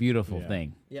what I such mean. a beautiful Yeah.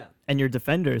 thing. Yeah. And your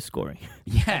defender is scoring.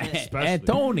 Yeah, Especially. and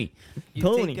Tony. You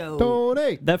Tony. take out-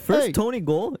 Tony. That first Hey. Tony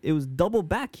goal, it was double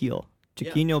back heel.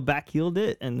 Chiquinho back heeled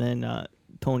it, and then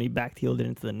Tony back heeled it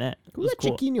into the net. It Who was let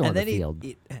cool. Chiquinho on and the then field?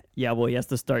 Yeah, well, he has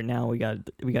to start now. We got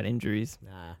injuries.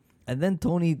 Nah. And then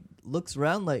Tony looks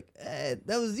around like, that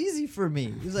was easy for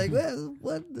me. He's like, well,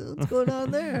 what's going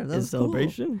on there? That's His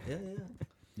celebration. Cool.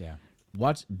 Yeah. Yeah.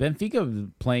 Watch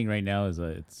Benfica playing right now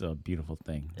it's a beautiful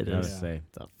thing. It I gotta is. say.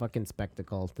 It's a fucking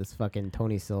spectacle. This fucking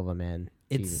Tony Silva, man.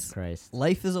 It's- Jesus Christ.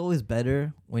 Life is always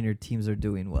better when your teams are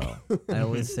doing well. I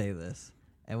always say this.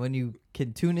 And when you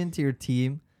can tune into your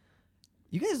team,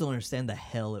 you guys don't understand the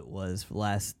hell it was for the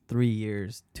last 3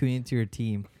 years tuning into your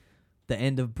team. The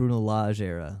end of Bruno Lage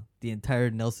era, the entire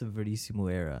Nelson Verissimo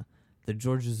era, the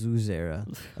George Jesus era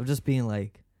of just being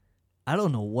like, I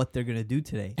don't know what they're going to do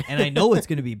today. And I know it's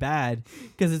going to be bad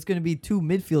because it's going to be two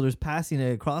midfielders passing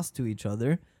it across to each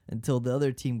other until the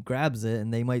other team grabs it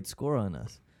and they might score on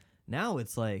us. Now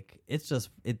it's like, it's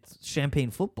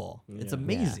champagne football. It's Yeah.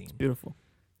 amazing. It's beautiful.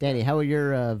 Danny, how are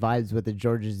your vibes with the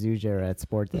George Jesus era at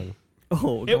Sporting?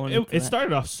 Oh, going into It that.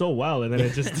 started off so well, and then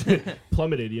it just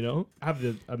plummeted. You know, I have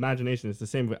the imagination. It's the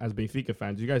same as Benfica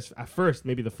fans. You guys, at first,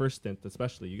 maybe the first stint,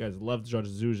 especially, you guys loved Jorge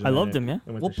Jesus. I loved him, yeah.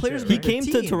 Well, players He Right. came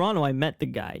to Team. Toronto. I met the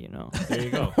guy, you know. There you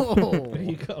go. Oh. There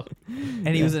you go. And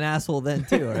he was an asshole then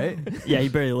too, right? Yeah, he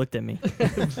barely looked at me.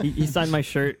 he signed my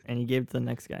shirt and he gave it to the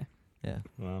next guy. Yeah.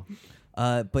 Wow.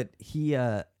 But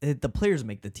the players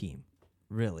make the team,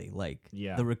 really. Like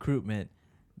Yeah. the recruitment.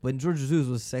 When Jorge Jesus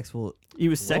was successful, He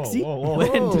was sexy. Whoa, whoa,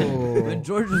 whoa. Whoa. when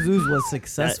Jorge Jesus was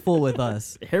successful with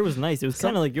us, The hair was nice. It was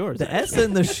kind of like yours. the S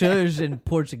and the shush in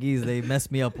Portuguese, they mess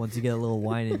me up once you get a little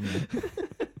wine in you.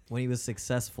 When he was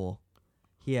successful,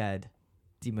 he had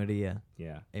Di Maria,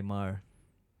 Yeah. Aymar,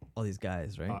 all these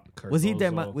guys, right? Cardozo.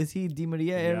 Was he Di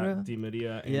Maria Yeah, era? Di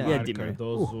Maria, Yeah. Aymar, Yeah, Di Maria.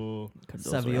 Cardozo,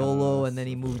 Saviolo, and then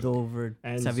he moved over.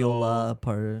 Enzo- Saviola,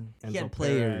 pardon. He Enzo had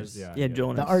players. Perez, yeah, Yeah,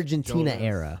 Jonas. The Argentina Jonas.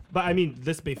 era. But I mean,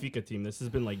 this Benfica team, this has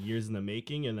been like years in the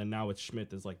making, and then now with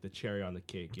Schmidt is like the cherry on the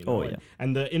cake. You know? Oh, yeah.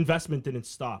 And the investment didn't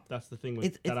stop. That's the thing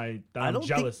It's- that I I'm don't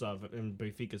jealous of in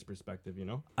Benfica's perspective. You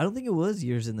know? I don't think it was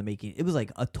years in the making. It was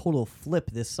like a total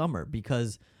flip this summer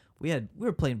because we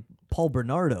were playing Paul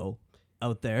Bernardo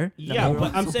out there. Yeah, We were but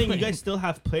I'm also saying you playing- guys still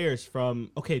have players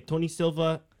from. Okay, Tony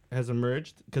Silva has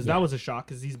emerged because Yeah. that was a shock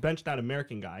because he's benched that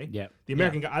American guy. Yeah. The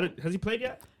American guy has he played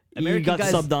yet? He American got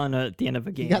guys- subbed on at the end of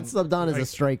a game. He got subbed on as a Like,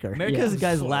 striker. America's Yeah.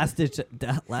 guys last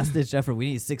ditch effort.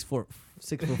 We need 6'4"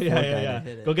 guy Yeah. to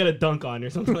hit it. Go get a dunk on or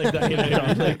something like that. You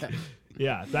know, like,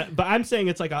 yeah. But I'm saying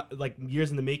it's like years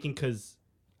in the making because,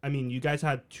 I mean, you guys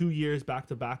had 2 years back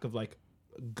to back of like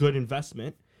good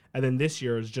investment, and then this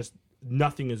year is just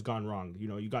nothing has gone wrong. You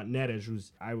know, you got Neres,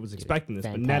 who's I was expecting this,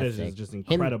 but Neres is Fantastic. just Him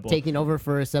incredible. taking over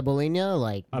for Cebolinha,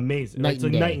 like Amazing. Night It's a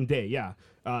and day. night and day, yeah.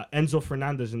 Enzo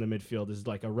Fernandez in the midfield is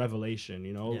like a revelation,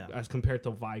 you know, Yeah. as compared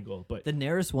to Weigl. But The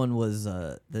Neres one was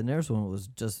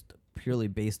just purely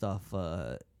based off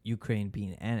Ukraine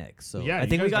being annexed. So Yeah, I you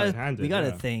think we guys got gotta it handed, we gotta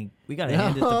yeah. think we gotta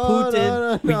hand it to No,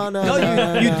 Putin.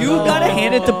 no, you do gotta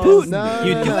hand it to Putin. No,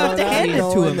 You do no, have to not hand it to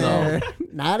going him though. there.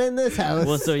 Not in this house.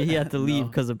 Well, so he had to leave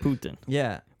because of Putin.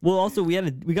 Yeah. Well, also we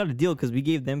got a deal because we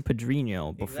gave them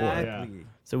Pedrinho before, Exactly.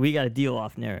 so we got a deal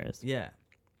off Neres. Yeah.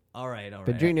 All right.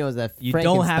 Pedrinho is a You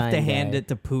don't have to Frankenstein hand guy. it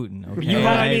to Putin. Okay. you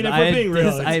have, I mean, if we're being real,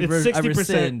 I it's 60%.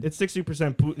 rescind. It's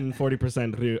 60% Putin,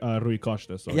 40% Rui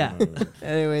Costa. So Yeah.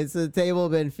 Anyway, so the table,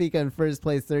 Benfica in first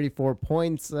place, 34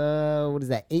 points. What is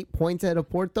that? 8 points out of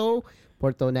Porto.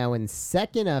 Porto now in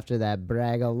second after that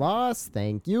Braga loss.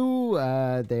 Thank you.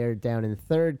 They're down in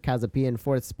third. Casa Pia in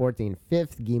fourth. Sporting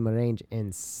fifth. Guimarães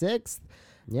in sixth.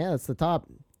 Yeah, that's the top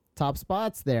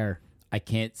spots there. I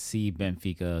can't see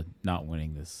Benfica not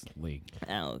winning this league.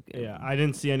 Oh, okay. Yeah, I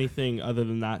didn't see anything other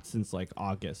than that since like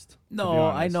August. to be No,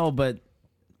 I honest. know,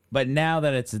 but now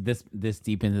that it's this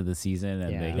deep into the season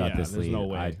and Yeah. they got Yeah, this there's lead, no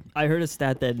way. I heard a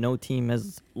stat that no team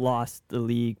has lost the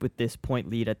league with this point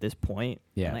lead at this point.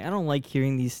 Yeah. Like, I don't like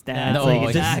hearing these stats. No, like,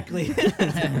 exactly.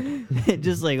 It's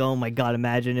just like, oh my god,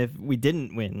 imagine if we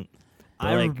didn't win.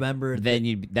 I Like, remember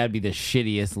then that'd be the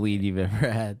shittiest lead you've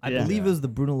ever had. I Yeah. believe it was the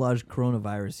Bruno Lage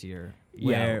coronavirus year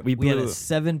where Yeah, we we had a blew.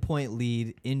 7-point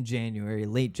lead in January,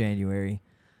 late January,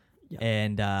 Yeah.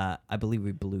 and I believe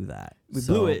we blew that. We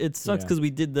So- blew it. It sucks yeah. because we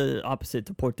did the opposite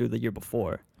to Porto the year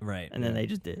before, right? and then they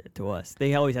just did it to us.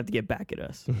 They always have to get back at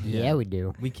us. Yeah, we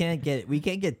do. We can't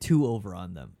get too over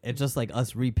on them. It's just like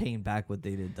us repaying back what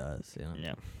they did to us. You know?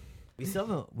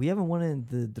 Yeah. We haven't won in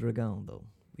the Dragão though.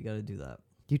 We got to do that.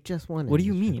 You just won. What do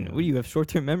you mean? What do you have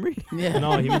short-term memory? Yeah.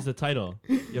 No, he means the title.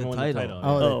 You haven't won the title. title.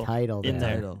 Oh, Oh, the title. in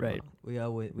there. there. Right. We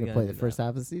got We we play the first half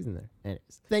of the season there. Anyways,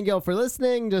 thank you all for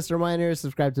listening. Just a reminder,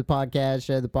 subscribe to the podcast,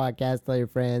 share the podcast, tell your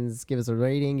friends, give us a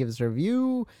rating, give us a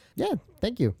review. Yeah,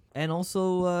 thank you. And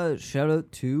also shout out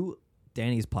to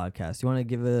Danny's podcast. You want to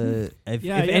give a if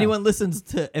Yeah, yeah. anyone listens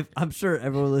to if I'm sure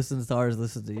everyone listens to ours,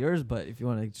 listens to yours, but if you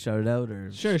want to shout it out or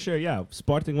Sure, yeah.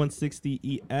 Sporting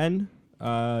 160 EN,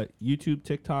 YouTube,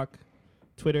 TikTok,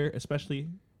 Twitter, especially.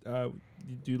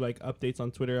 You do like updates on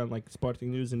Twitter on like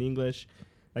Sporting news in English.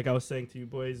 Like I was saying to you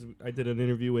boys, I did an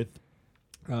interview with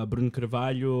Bruno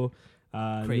Carvalho,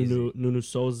 Crazy. Nuno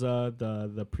Souza,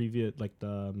 the previous like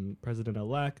the president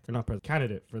elect or not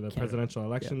candidate for the presidential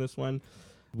election. This one,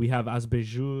 we have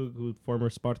Asbeju, who former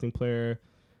Sporting player,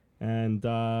 and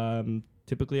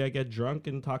typically I get drunk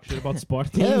and talk shit about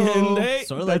Sporting. Heyo. And hey,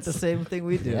 sort of like the that's- same thing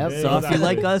we do. Yep. So if you Exactly.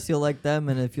 like us, you'll like them,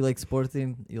 and if you like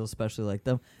Sporting, you'll especially like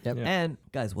them. Yep. Yeah. And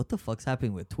guys, what the fuck's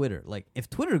happening with Twitter? Like, if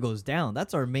Twitter goes down,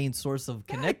 that's our main source of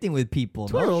connecting with people.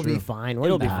 Twitter no? will be fine. What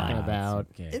It'll are you be talking fine. about?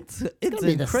 Okay. It's gonna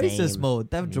be in the crisis same. mode.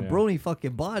 That Yeah. jabroni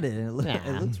fucking bought it, and it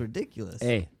Yeah. looks ridiculous.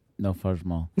 Hey, no fudge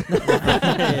mall.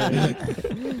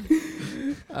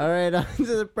 All right, on to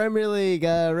the Premier League.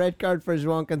 Red card for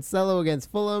João Cancelo against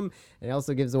Fulham. And he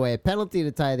also gives away a penalty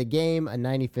to tie the game. A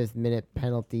 95th minute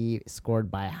penalty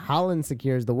scored by Haaland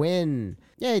secures the win.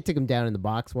 Yeah, he took him down in the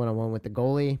box one-on-one with the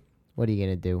goalie. What are you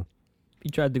going to do? He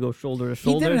tried to go shoulder to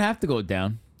He shoulder. didn't have to go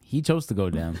down. He chose to go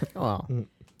down. Oh,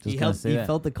 He Just gonna say that.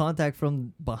 felt the contact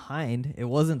from behind. It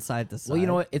wasn't side to side. Well, you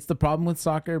know what? It's the problem with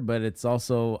soccer, but it's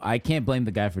also I can't blame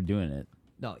the guy for doing it.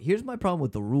 No, here's my problem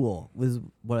with the rule, was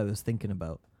what I was thinking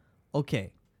about.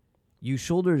 Okay, you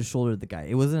shoulder to shoulder the guy.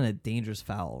 It wasn't a dangerous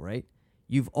foul, right?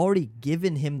 You've already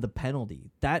given him the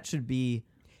penalty. That should be...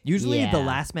 Usually the Yeah.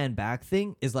 last man back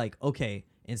thing is like, okay,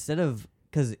 instead of...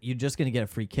 Because you're just going to get a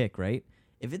free kick, right?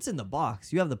 If it's in the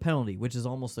box, you have the penalty, which is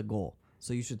almost a goal.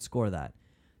 So you should score that.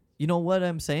 You know what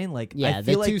I'm saying? Like, yeah, I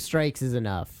the feel two like... strikes is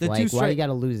enough. The Like, two why you stri- got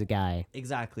to lose a guy?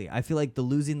 Exactly. I feel like the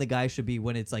losing the guy should be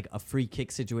when it's like a free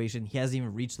kick situation. He hasn't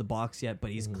even reached the box yet,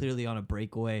 but he's clearly on a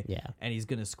breakaway. Yeah. And he's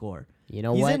going to score. You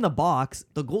know He's what? in the box.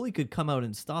 The goalie could come out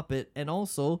and stop it. And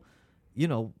also, you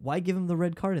know, why give him the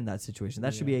red card in that situation?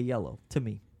 That should be a yellow to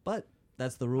me. But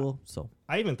that's the rule. So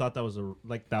I even thought that was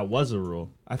a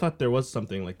rule. I thought there was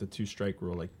something like the 2-strike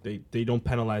rule. Like they don't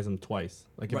penalize him twice.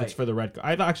 Like if it's Right. for the red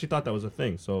card. I actually thought that was a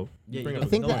thing. So yeah, bring you up know,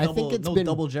 think no that- I double, think it's no been-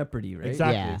 double jeopardy, right?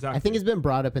 Exactly. yeah, I exactly. think it's been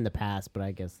brought up in the past, but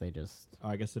I guess they just...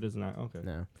 I guess it is not. Okay.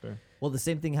 No. Fair. Well, the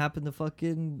same thing happened to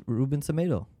fucking Ruben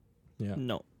Semedo. Yeah.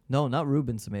 No. No, not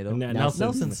Ruben Semedo.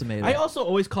 Nelson Semedo. I also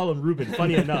always call him Ruben.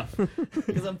 Funny enough.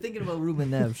 Because I'm thinking about Ruben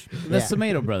Neves. The Yeah.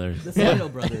 Semedo brothers. The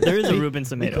Semedo brothers. There is a Ruben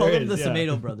We call Semedo. them the is, yeah.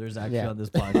 Semedo brothers actually Yeah. on this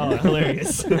Oh, podcast.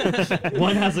 hilarious.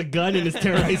 One has a gun and is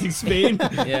terrorizing Spain.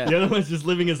 Yeah. The other one's just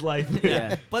living his life.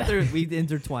 Yeah. But we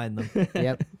intertwine them.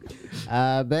 Yep.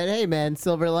 But hey, man,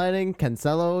 silver lining.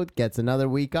 Cancelo gets another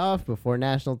week off before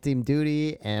national team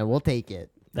duty, and we'll take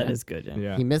it. That is good. Yeah.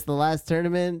 Yeah. He missed the last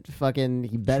tournament. Fucking,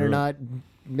 he better True. not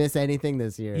miss anything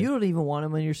this year. You don't even want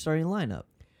him in your starting lineup.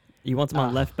 He wants him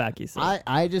on left back. He said.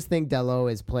 I just think Delo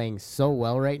is playing so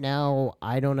well right now.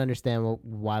 I don't understand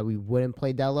why we wouldn't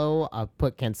play Delo. I'll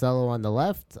put Cancelo on the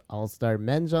left. I'll start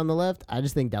Menge on the left. I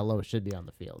just think Delo should be on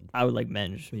the field. I would like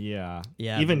Menge. Yeah.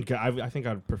 Yeah, Even I think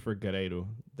I'd prefer Guerreiro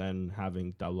than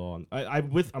having Dalot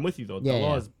on. I'm with you though. Yeah, Dalot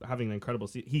yeah. is having an incredible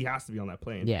season. He has to be on that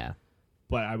plane. Yeah.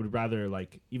 But I would rather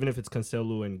like even if it's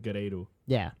Cancelo and Guerreiro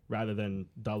Yeah. rather than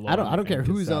Dalot. I don't and care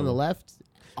who's on the Cancelo. left.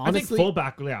 I Honestly, think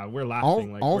fullback. Yeah, we're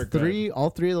laughing. all we're good. three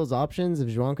of those options, if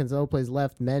João Cancelo plays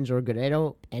left, Menge or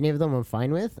Guerreiro, any of them I'm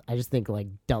fine with. I just think like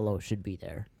Delo should be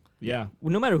there. Yeah.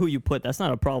 No matter who you put, that's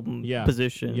not a problem. Yeah.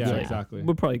 Position. Yeah. So Exactly.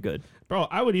 We're probably good. Bro,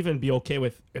 I would even be okay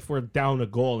with if we're down a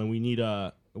goal and we need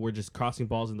we're just crossing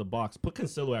balls in the box. Put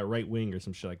Cancelo at right wing or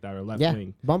some shit like that or left Yeah.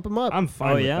 wing. Bump him up. I'm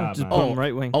fine with that, just man. put him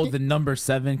right wing. Oh, the number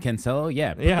 7 Cancelo?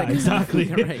 Yeah. Yeah, exactly.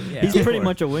 Right, yeah. He's pretty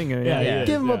much a winger. Yeah, Yeah. he is,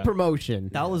 Give him yeah. a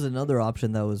promotion. That was another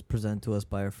option that was presented to us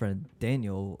by our friend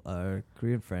Daniel, our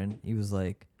Korean friend. He was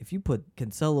like, if you put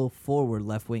Cancelo forward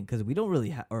left wing, because we don't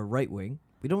really or right wing,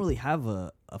 we don't really have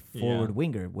a forward Yeah.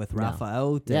 winger with No. Rafa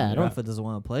out. Yeah, I And don't- Rafa doesn't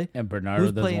want to play. And Bernardo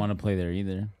Who's doesn't playing- want to play there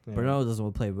either. Yeah. Bernardo doesn't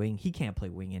want to play wing. He can't play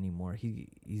wing anymore.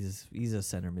 He's a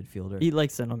center midfielder. He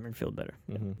likes center midfield better.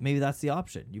 Mhm. Maybe that's the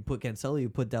option. You put Cancelo, you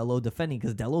put Delo defending,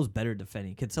 because Delo's better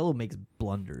defending. Cancelo makes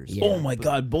blunders. Yeah. Oh my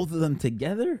God, both of them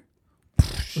together?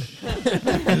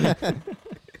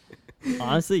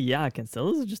 Honestly, yeah,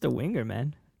 Cancelo's just a winger,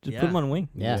 man. Just put Yeah. him on wing.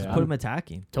 Yeah. Just put him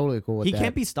attacking. Totally cool with He that.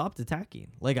 can't be stopped attacking.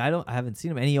 Like I haven't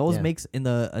seen him, and he always Yeah. makes in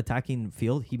the attacking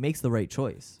field. He makes the right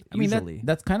choice. I mean, usually.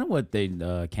 that's kind of what they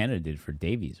Canada did for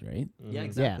Davies, right? Yeah,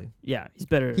 exactly. Yeah, he's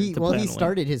better. He to play on he the wing.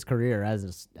 started his career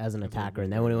as an attacker,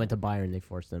 and then when he went to Bayern, they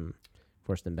forced him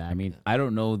back. I mean, I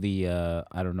don't know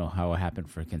how it happened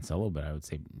for Cancelo, but I would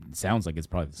say it sounds like it's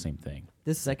probably the same thing.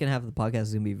 This second half of the podcast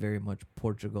is gonna be very much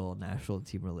Portugal national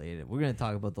team related. We're gonna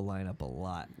talk about the lineup a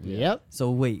lot. Yep. So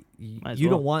wait, Might as you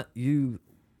well.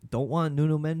 don't want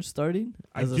Nuno Mendes starting?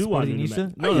 I as a do want Nuno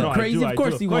Sportingista? Mendes. Are you I crazy? do, Of I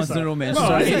course do, he of wants course I- Nuno Mendes. No,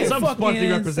 Sorry. I said Hey, some fucking sporting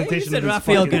insane. representation. You said of his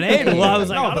Rafael fucking- Guerreiro. I was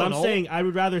like, no, I but don't I'm know. saying I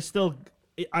would rather still.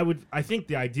 I think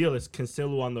the ideal is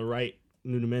Cancelo on the right,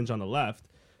 Nuno Mendes on the left.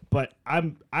 But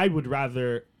I would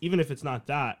rather, even if it's not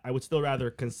that, I would still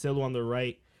rather Cancelo on the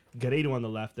right, Guerreiro on the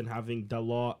left, than having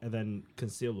Dalot and then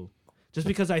Cancelo. Just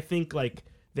because I think like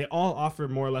they all offer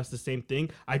more or less the same thing.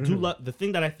 I do love the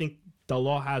thing that I think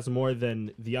Dalot has more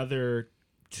than the other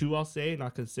two, I'll say,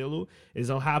 not Cancelo, is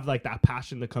he'll have like that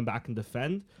passion to come back and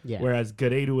defend. Yeah. Whereas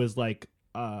Guerreiro is like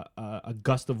a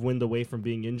gust of wind away from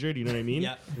being injured. You know what I mean?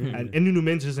 Yeah. And Nuno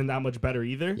Mendes isn't that much better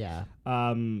either. Yeah.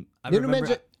 I Nuno remember-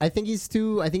 Mendes, I think he's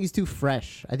too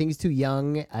fresh. I think he's too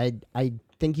young. I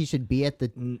think he should be at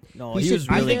the. No, He he should was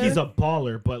be I really think there. he's a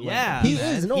baller, but like, Yeah, He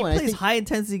man. is, no, He and I plays think- high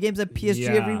intensity games at PSG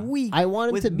Yeah. every week. I want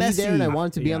him with to be there, and I Messi.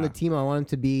 want him to be on the Yeah. team. I want him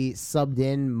to be subbed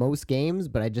in most games,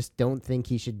 but I just don't think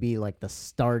he should be like the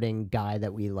starting guy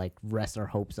that we like rest our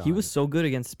hopes on. he was so good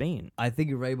against Spain. I think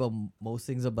you're right about most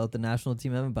things about the national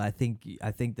team, Evan, but I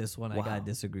think this one I Wow. gotta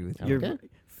disagree with you. You're Okay.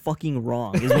 fucking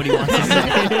wrong, is what he wants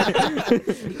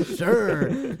to say. sure.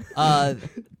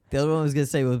 The other one I was gonna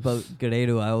say was about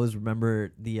Guerrero. I always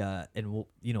remember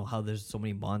how there's so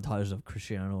many montages of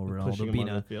Cristiano pushing Ronaldo him being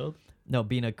on the field.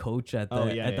 being a coach at the Oh,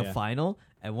 yeah, the yeah. final,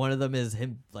 and one of them is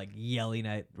him like yelling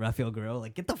at Rafael Guerrero,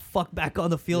 like, "Get the fuck back on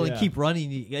the field and Yeah. keep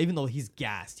running," even though he's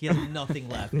gassed, he has nothing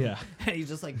left. Yeah. And he's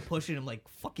just like pushing him, like,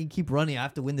 "Fucking keep running! I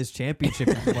have to win this championship,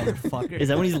 you motherfucker." Is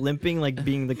that when he's limping, like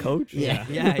being the coach? Yeah.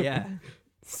 Yeah.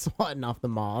 Swatting off the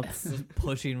moths. Just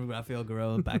pushing Rafael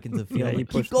Guerrero back into the field. Yeah, he like,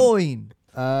 keep pushed him. going.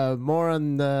 More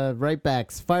on the right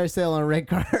backs. Fire sale on red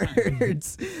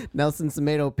cards. Nelson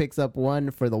Semedo picks up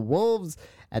one for the Wolves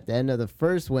at the end of the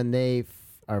first when they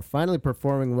are finally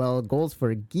performing well. Goals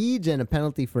for Gige and a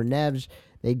penalty for Neves.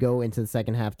 They go into the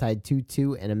second half tied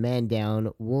 2-2 and a man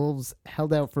down. Wolves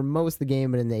held out for most of the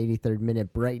game, but in the 83rd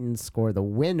minute, Brighton score the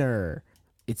winner.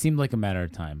 It seemed like a matter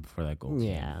of time before that goal. came.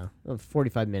 Yeah,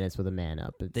 45 minutes with a man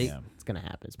up. It's, They- it's going to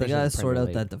happen. They especially in gotta the sort Premier out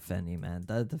League. that defending, man.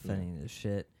 That defending is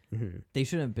shit. Mhm. They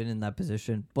shouldn't have been in that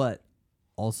position. But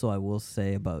also, I will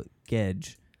say about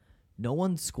Gedge, no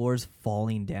one scores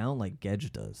falling down like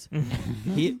Gedge does.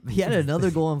 he had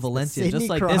another goal in Valencia, Sidney just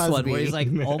like this one, where Crosby. he's like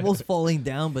almost falling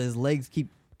down, but his legs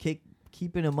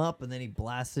keeping him up, and then he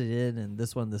blasted in. And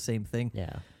this one, the same thing.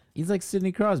 Yeah. He's like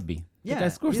Sidney Crosby. Yeah, the guy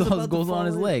scores he's all his about to goals on fall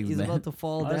his in. legs. He's man. about to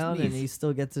fall On his down, and knees. he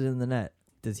still gets it in the net.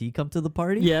 Does he come to the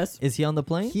party? Yes, Is he on the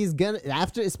plane? He's going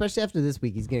to, especially after this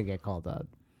week, he's going to get called up.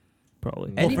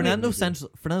 probably. Well, Anyway-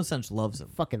 Fernando Sanch loves him.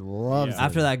 Fucking loves Yeah. it.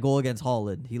 After that goal against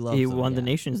Holland, he loves He him. won the yeah.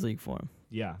 Nations League for him.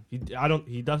 Yeah,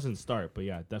 he doesn't start, but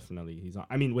yeah, definitely he's on.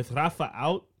 I mean, with Rafa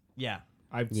out, Yeah.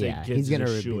 I'd say Yeah, Gibbs he's going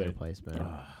is a to shoe be in. replacement.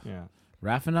 Yeah,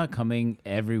 Rafa not coming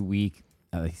every week.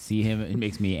 I see him. It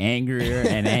makes me angrier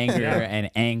and angrier and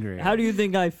angrier. How do you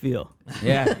think I feel?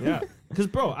 Yeah. yeah. Because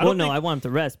bro, I Well, don't no, think, I want him to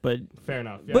rest, but fair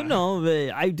enough. Yeah. but no,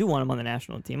 but I do want him on the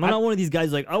national team. I'm not one of these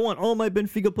guys like I want all my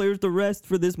Benfica players to rest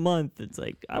for this month. It's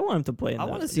like I want him to play. I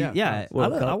want to see, yeah,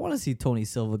 World Cup. I want to see Tony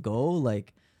Silva go.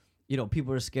 Like,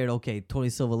 people are scared. Okay, Tony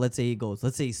Silva. Let's say he goes.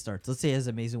 Let's say he starts. Let's say he has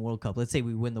an amazing World Cup. Let's say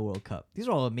we win the World Cup. These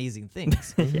are all amazing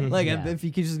things. Like, Yeah. if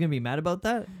Benfica's just gonna be mad about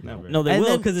that, Never. No, they And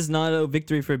will then- because it's not a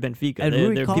victory for Benfica. And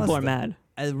Rui People are Costa.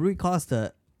 mad. Rui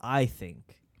Costa, I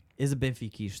think, is a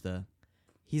Benfiquista.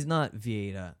 He's not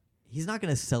Vieira. He's not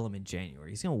gonna sell him in January.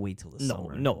 He's gonna wait till the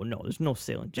summer. No, there's no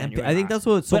sale in And January. I think that's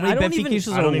what so But many I don't even-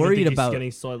 Benfiquistas I don't are even worried think he's about.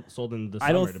 getting sold in the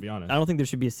I don't. summer, to be honest. I don't think there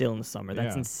should be a sale in the summer.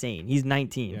 That's Yeah. insane. He's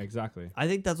 19. Yeah, exactly. I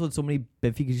think that's what so many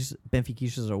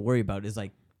Benfiquistas are worried about is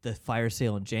like the fire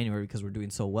sale in January because we're doing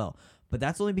so well. But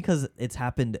that's only because it's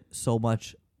happened so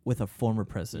much with a former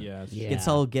president. Yeah, it's Yeah. You can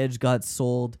tell Gedge got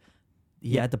sold.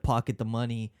 He had to pocket the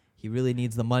money. He really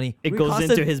needs the money. It Rui goes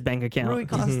Costa- into his bank account. Rui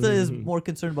Costa is more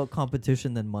concerned about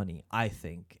competition than money, I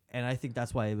think. And I think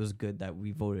that's why it was good that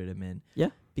we voted him in. Yeah.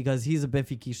 Because he's a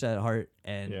Benfiquista at heart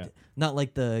and Yeah. not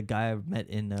like the guy I met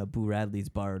in Boo Radley's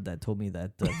bar that told me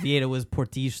that Vieira was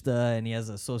Portista and he's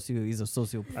a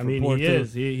socio I for mean, Porto. he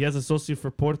is. He has a socio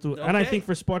for Porto, and I Okay. think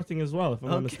for Sporting as well, if I'm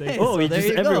not Okay. mistaken. Oh, so he there just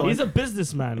you go. everyone. He's a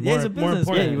businessman. Yeah, he's a more businessman. Yeah,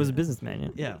 important. he was a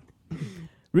businessman. Yeah. Yeah.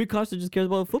 Rui Costa just cares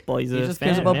about football. He's He a just fan,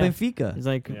 cares about yeah. Benfica. He's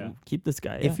like, Yeah. keep this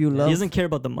guy. If yeah. you love- he doesn't care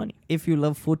about the money. If you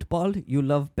love football, you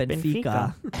love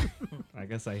Benfica. I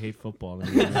guess I hate football.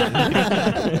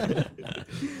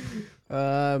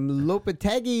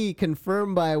 Lopetegui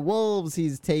confirmed by Wolves.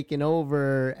 He's taken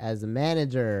over as a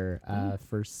manager.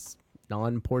 First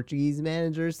non-Portuguese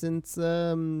manager since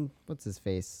what's his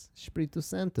face, Espírito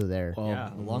Santo. There. Well,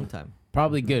 Yeah, a long time.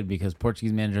 Probably good because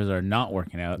Portuguese managers are not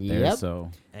working out there. Yep.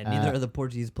 So And neither are the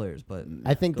Portuguese players, but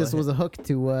I think Go this was a hook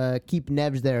to keep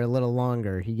Neves there a little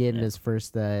longer. He gave him his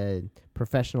first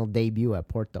professional debut at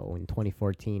Porto in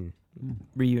 2014.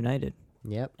 Reunited.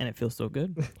 Yep. And it feels so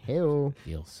good. Hey-o.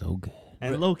 feels so good.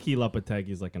 And low key, Lopetegui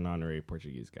is like an honorary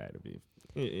Portuguese guy to be.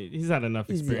 He's had enough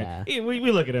experience. Yeah. We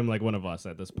look at him like one of us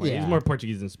at this point. Yeah. He's more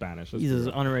Portuguese than Spanish. let's He's be his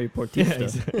real. honorary Yeah,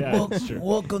 Portista. yeah, that's true.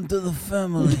 Welcome to the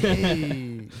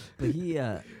family. but he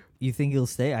you think he'll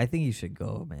stay? I think he should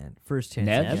go, man. First chance.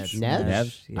 Neves? he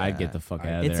gets. Neves? I'd get the fuck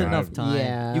out of It's there. enough time.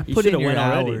 Yeah. You He put in should've your went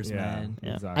already. hours, Yeah, man.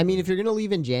 Yeah. exactly. I mean, if you're gonna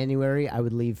leave in January, I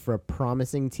would leave for a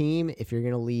promising team. If you're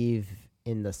gonna leave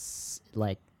in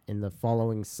the in the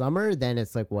following summer, then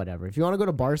it's like whatever. If you want to go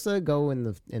to Barca, go in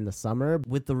the summer.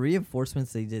 With the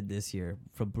reinforcements they did this year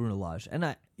from Bruno Lage,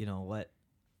 and you know what?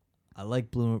 I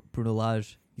like Bruno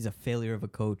Lage. He's a failure of a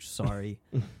coach. Sorry.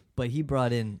 But he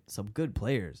brought in some good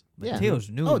players. Yeah. Mateus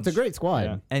Nunes. Oh, it's a great squad.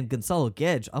 Yeah. And Gonzalo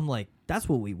Guedes. I'm like, that's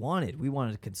what we wanted. We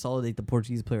wanted to consolidate the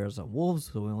Portuguese players on Wolves,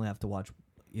 so we only have to watch,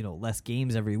 less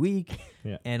games every week.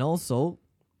 Yeah. And also,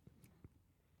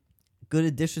 good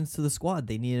additions to the squad.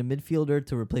 They need a midfielder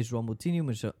to replace João Moutinho.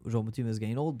 When João Moutinho is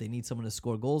getting old, they need someone to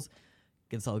score goals.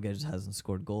 Gonzalo Guedes hasn't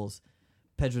scored goals.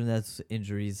 Pedro Neto's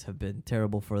injuries have been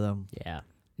terrible for them. Yeah.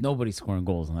 Nobody's scoring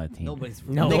goals on that team. Nobody's.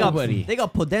 Nobody. They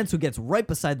got Podence who gets right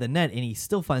beside the net, and he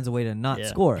still finds a way to not Yeah.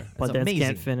 score. It's Podence amazing.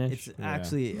 can't finish. It's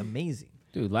actually amazing.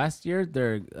 Dude, last year,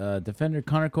 their defender,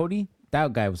 Connor Cody,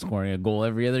 that guy was scoring a goal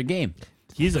every other game.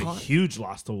 He's a huge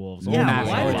loss to Wolves. Yeah,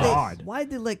 my why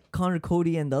did let Connor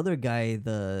Cody and the other guy,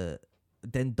 the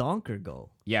Den Donker, go?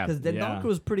 Yeah. Because Den Yeah. Donker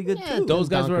was pretty good Yeah, too. Those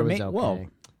guys were Donker was amazing. Well, okay.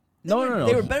 no.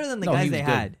 They were better than the No, guys he they was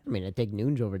good. had. I mean, I take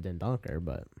Nunes over Den Donker,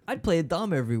 but I'd play a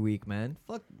Dom every week, man.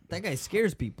 Fuck, that guy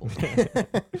scares people.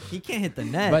 He can't hit the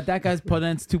net. But that guy's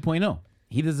Podence 2.0.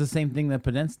 He does the same thing that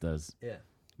Podence does. yeah.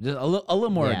 Just a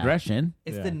little more Yeah. aggression.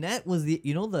 If Yeah. the net was the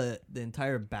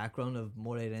entire background of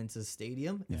Moreirense's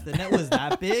stadium, if the net was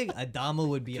that big, Adama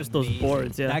would be Just those amazing.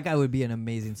 boards, yeah. That guy would be an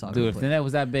amazing soccer Dude, if the player. net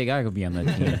was that big, I could be on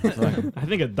that team. Fuck. I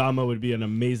think Adama would be an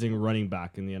amazing running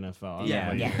back in the NFL. I don't Yeah.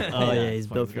 know about you. Oh, yeah, he's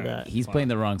Fucking built for guy. that. He's playing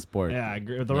the wrong sport. Yeah, I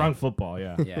agree. The wrong football.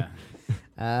 Yeah.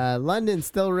 Yeah. London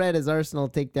still red as Arsenal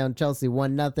take down Chelsea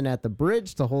 1-0 at the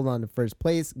bridge to hold on to first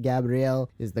place.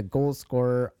 Gabriel is the goal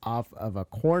scorer off of a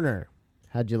corner.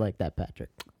 How'd you like that, Patrick?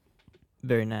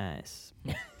 Very nice.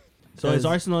 So is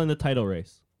Arsenal in the title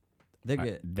race? They're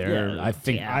good. They're, Yeah. I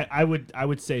think. Yeah. I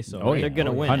would say so. Oh, right? yeah. They're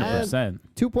gonna win. 100%.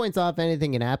 2 points off,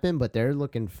 anything can happen, but they're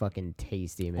looking fucking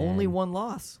tasty, man. Only one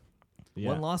loss.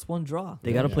 Yeah. One loss, one draw.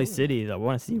 They got to play City. I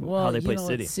want to see how they play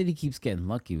City. City keeps getting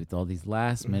lucky with all these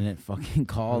last minute fucking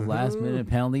calls, last minute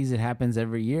penalties. It happens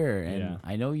every year. And Yeah.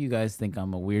 I know you guys think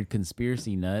I'm a weird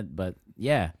conspiracy nut, but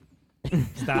yeah.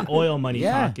 It's that oil money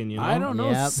Yeah. talking, you know? I don't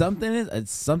know. Yep.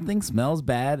 Something smells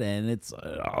bad, and it's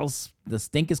the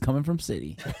stink is coming from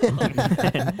City.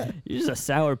 You're just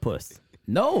a sourpuss.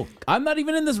 No, I'm not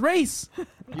even in this race.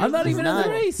 I'm not He's even in not.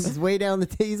 the race. He's way down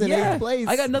the he's in Yeah, 8th place.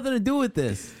 I got nothing to do with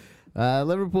this.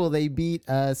 Liverpool, they beat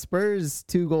Spurs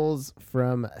 2 goals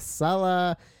from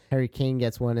Salah. Harry Kane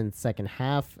gets one in the second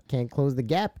half. Can't close the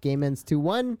gap. Game ends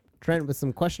 2-1. Trent with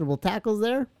some questionable tackles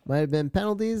there. Might have been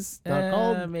penalties. Not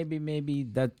called. Maybe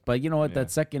that. But you know what? Yeah.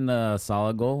 That second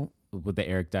Salah goal with the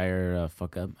Eric Dyer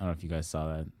fuck up. I don't know if you guys saw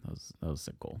that. That was a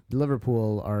sick goal.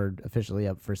 Liverpool are officially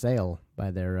up for sale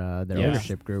by their Yeah.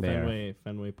 ownership group. They are.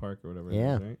 Fenway Park or whatever.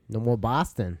 Yeah. It is, right? No more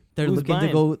Boston. They're Who's looking buying?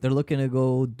 to go. They're looking to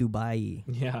go Dubai.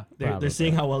 Yeah. Probably. They're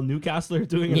seeing how well Newcastle are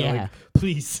doing. And they're Yeah. like,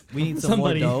 please. We need some more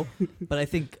Somebody. dough. But I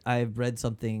think I've read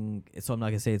something, so I'm not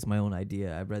gonna say it's my own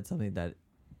idea. I've read something that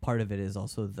part of it is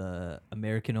also the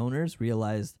American owners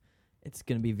realized it's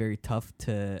gonna be very tough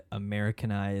to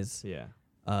Americanize Yeah.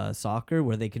 soccer,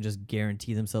 where they can just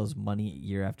guarantee themselves money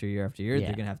year after year after year. Yeah.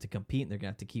 They're gonna have to compete. And they're gonna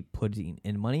have to keep putting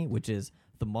in money, which is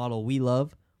the model we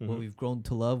love. What we've grown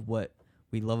to love. What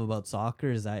we love about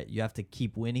soccer is that you have to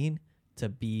keep winning to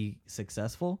be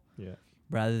successful. Yeah.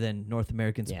 Rather than North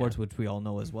American Yeah. sports, which we all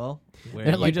know as well, where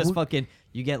They're you like, just "We-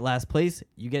 you get last place,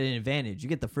 you get an advantage, you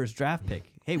get the first draft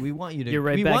pick. Hey, we want you to, You're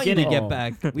right we back want you in to it. get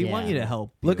back. We want you Yeah. to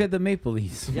help. Look you." at the Maple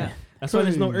Leafs. yeah. That's why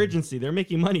there's no urgency. They're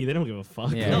making money. They don't give a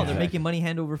fuck. Yeah. No, they're Exactly. making money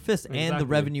hand over fist, and the Exactly.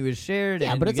 revenue is shared. Yeah,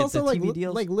 and but you it's get also the like TV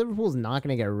deals. like Liverpool's not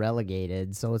going to get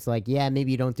relegated. So it's like, yeah, maybe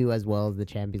you don't do as well as the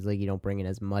Champions League. You don't bring in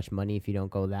as much money if you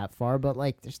don't go that far. But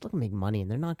like, they're still going to make money,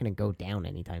 and they're not going to go down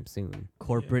anytime soon.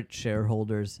 Corporate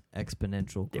shareholders,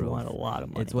 exponential They growth. want a lot of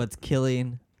money. It's what's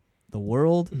killing the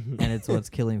world, and it's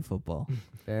what's killing football.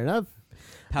 Fair enough.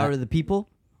 Power to the people,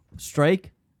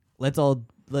 strike. Let's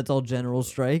all general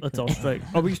strike. Let's all strike.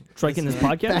 Are we striking this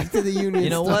podcast? Back to the union. You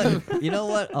know stuff. what? You know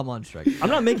what? I'm on strike. I'm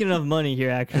not making enough money here,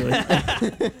 actually.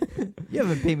 You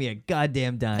haven't paid me a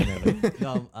goddamn dime ever.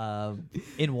 No,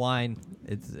 in wine,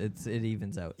 it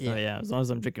evens out. Oh, yeah, as long as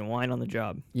I'm drinking wine on the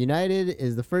job. United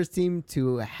is the first team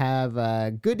to have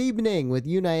a good evening with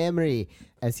Unai Emery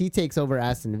as he takes over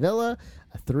Aston Villa,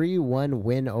 a 3-1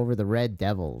 win over the Red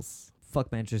Devils.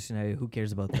 Fuck Manchester United. Who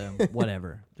cares about them?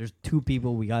 Whatever. There's two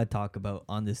people we gotta talk about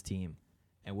on this team,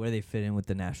 and where they fit in with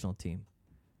the national team.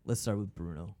 Let's start with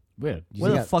Bruno. Wait,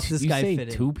 Where the fuck does this guy say fit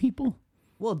in? two people?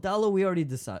 Well, Dallo, we already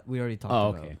talked Oh,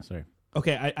 about. okay. Sorry.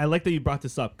 Okay, I like that you brought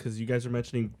this up because you guys are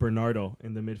mentioning Bernardo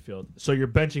in the midfield. So you're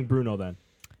benching Bruno then.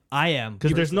 I am.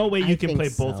 Because there's no way you can think play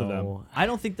both of them. so. I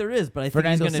don't think there is, but I think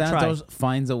Fernando he's going to try. Santos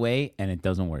finds a way, and it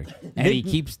doesn't work. And he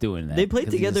keeps doing that. They played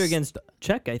 'cause he's together a against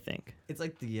Czech, I think. It's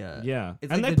like the Yeah,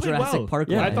 It's and like they the played Jurassic well. Park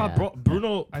Yeah, line. I thought Yeah.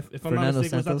 Bruno. If I'm not Fernando mistaken,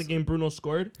 was that the Santos? game Bruno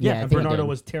scored? Yeah, I and think he Bernardo did.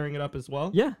 was tearing it up as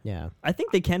well. Yeah. Yeah. I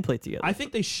think they can play together. I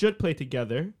think they should play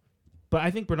together, but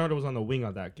I think Bernardo was on the wing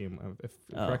on that game.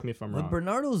 Correct me if I'm when wrong.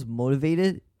 Bernardo's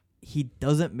motivated, he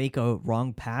doesn't make a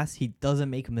wrong pass. He doesn't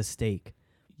make a mistake.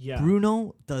 Yeah,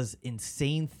 Bruno does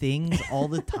insane things all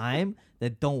the time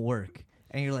that don't work.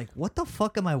 And you're like, what the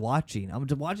fuck am I watching? I'm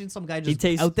just watching some guy just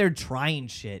takes- out there trying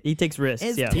shit. He takes risks.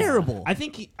 It's yeah. terrible. I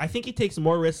think he takes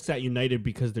more risks at United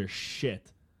because they're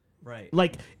shit. Right.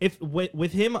 Like if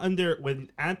with him when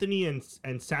Anthony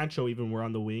and Sancho even were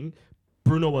on the wing,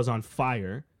 Bruno was on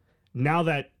fire. Now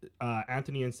that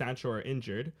Anthony and Sancho are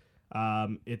injured,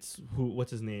 it's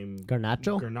what's his name?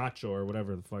 Garnacho or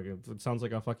whatever the fuck. It sounds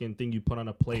like a fucking thing you put on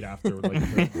a plate after. Like,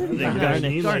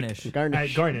 Garnish.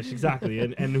 Garnish, exactly.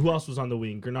 And who else was on the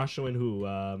wing? Garnacho and who?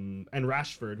 And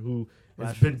Rashford, who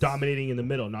has been dominating in the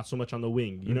middle, not so much on the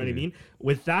wing. You know what I mean?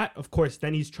 With that, of course,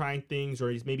 then he's trying things, or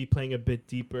he's maybe playing a bit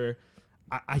deeper.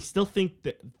 I still think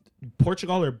that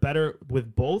Portugal are better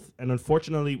with both, and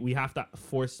unfortunately, we have to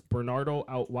force Bernardo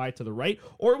out wide to the right,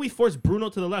 or we force Bruno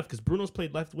to the left because Bruno's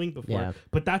played left wing before. Yeah.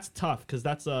 But that's tough because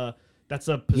that's a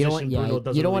position You don't, Bruno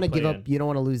doesn't. you don't want to give up. You don't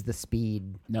want to lose the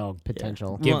speed no potential.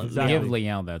 Well, Give exactly.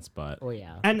 Leão that spot. Oh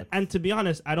yeah. And to be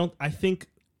honest, I think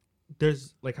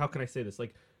there's like, how can I say this?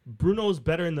 Like, Bruno's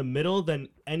better in the middle than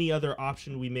any other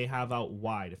option we may have out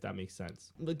wide, if that makes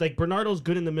sense. Like Bernardo's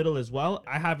good in the middle as well.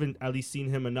 I haven't at least seen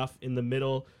him enough in the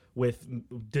middle with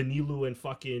Danilo and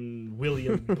fucking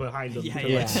William behind him to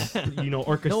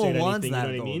orchestrate No one anything. wants You that, know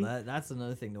what I though. mean? That's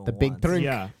another thing no one The big wants. drink.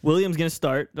 Yeah. Williams gonna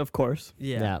start, of course.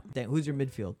 Yeah. Yeah. Dang, who's your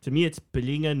midfield? To me, it's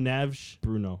Pelinha, Neves,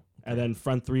 Bruno. And then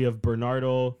front three of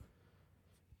Bernardo.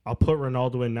 I'll put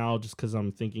Ronaldo in now just because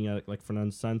I'm thinking like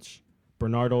Fernando Santos.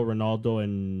 Bernardo, Ronaldo,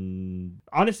 and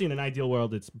honestly, in an ideal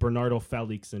world, it's Bernardo,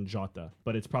 Felix, and Jota.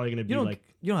 But it's probably going to be You like...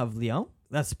 don't have Leão?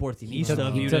 That's Sportingista No,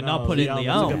 of you no, to not put in Leão.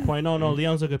 That's a good Leão. point. No,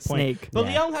 Leão's a good point. Snake. But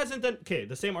Yeah. Leão hasn't done... Okay,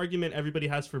 the same argument everybody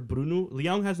has for Bruno.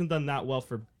 Leão hasn't done that well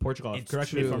for Portugal. It's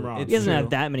Correct me if true. I'm wrong. It's He doesn't true. have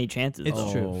that many chances. It's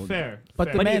though. true. Fair. But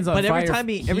fair. the man's on But every fire.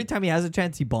 time he has a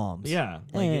chance, he bombs. Yeah.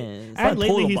 Like it's And not lately,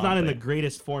 total he's not in the bombing.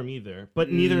 greatest form either.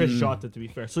 But neither is Jota, to be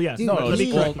fair. So, yes. Dude, let me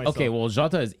he- correct myself. Okay, well,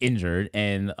 Jota is injured,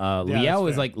 and Leão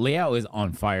is fair. Leão is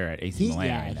on fire at AC Milan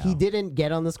right now. He didn't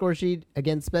get on the score sheet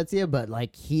against Spezia, but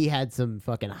like he had some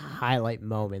fucking highlight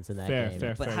moments in that Fair, game.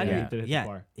 fair, But fair. how Yeah, do he did hit the yeah,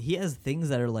 bar. he has things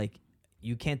that are like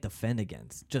you can't defend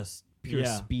against. Just pure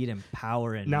Yeah. speed and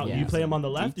power and Now, Yeah. do you play him on the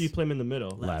left or do you Deets. play him in the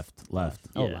middle? left.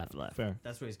 Oh, Yeah, left. Fair.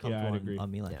 That's where he's Yeah, I'd comfortable agree. on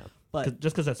Milan. Yeah. But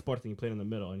Just because at Sporting he played in the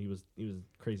middle and he was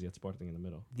crazy at Sporting in the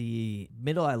middle. the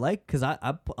middle I like because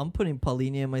I'm putting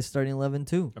Paulinho in my starting 11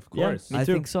 too. Of course. me I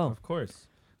too. think so. Of course.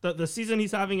 The season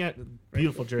he's having at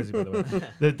beautiful jersey by the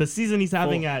way. The season he's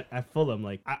having at Fulham,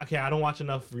 like I don't watch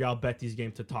enough Real Betis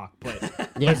game to talk, but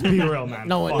let's be real, man.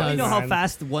 No one Fuck, does. We know how man.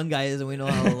 fast one guy is, and we know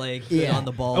how like good Yeah. on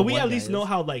the ball. And we one at guy least know is.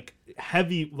 how like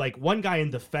heavy, like one guy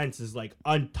in defense is like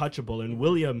untouchable, and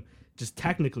William just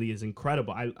technically is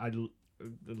incredible. I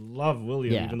love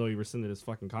William, Yeah. even though he rescinded his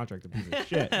fucking contract, a piece of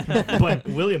shit. But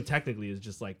William technically is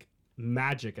just like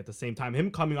magic at the same time.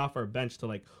 Him coming off our bench to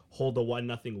like hold a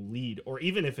 1-0 lead, or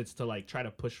even if it's to like try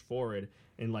to push forward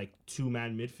in like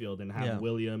 2-man midfield and have Yeah.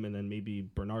 William and then maybe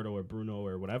Bernardo or Bruno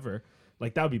or whatever,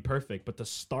 like that would be perfect. But to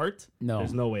start, No.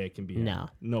 there's no way it can be him. No.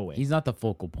 No way. He's not the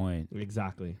focal point.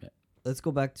 Exactly. Let's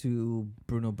go back to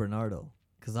Bruno Bernardo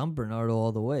because I'm Bernardo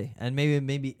all the way, and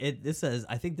maybe this says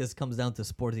I think this comes down to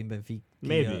Sporting Benfica.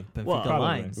 Maybe. Benfica Well, Probably.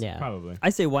 lines. Yeah. Probably. I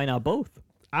say why not both?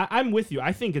 I'm with you.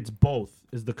 I think it's both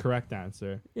is the correct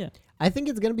answer. Yeah. I think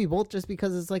it's gonna be both just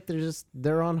because it's like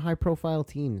they're on high profile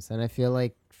teams, and I feel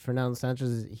like Fernando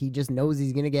Sanchez he just knows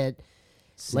he's gonna get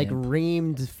like Simp.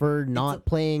 reamed for not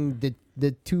playing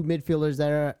the two midfielders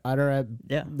that are at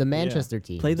Yeah. the Manchester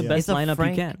team. Play the Yeah. best It's a lineup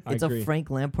Frank, you can. I It's agree. a Frank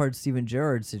Lampard, Steven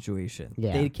Gerrard situation.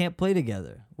 Yeah. They can't play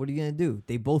together. What are you gonna do?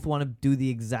 They both want to do the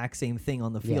exact same thing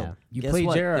on the field. Yeah. You Guess play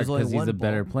what? Gerrard There's only because he's one a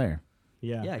better ball. player.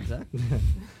 Yeah. Yeah, exactly.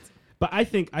 But I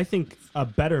think a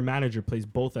better manager plays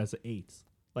both as eights.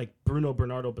 Like Bruno,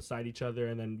 Bernardo beside each other,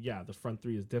 and then the front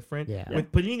three is different. Yeah.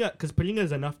 With Pelinha, because Pelinha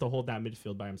is enough to hold that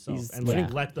midfield by himself and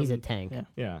let them. he's a tank.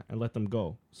 Yeah. and let them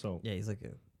go. So, Yeah, he's like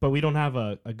but we don't have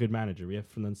a good manager. We have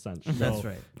Fernando Sanchez. that's So,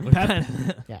 right. Pep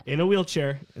Yeah. in a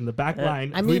wheelchair in the back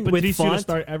line. I Rui mean, with Patricio to Font.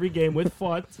 start every game with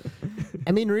Font.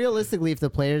 I mean, realistically, if the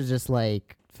players just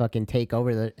like fucking take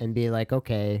over and be like,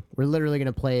 okay, we're literally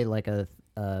gonna play like a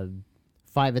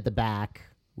 5 at the back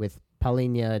with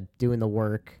Paulinho doing the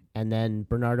work, and then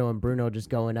Bernardo and Bruno just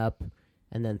going up,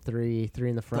 and then three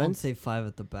in the front. Don't say 5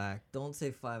 at the back. Don't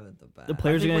say 5 at the back. The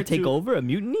players are think going we're to take too- over a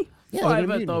mutiny? Yeah, Five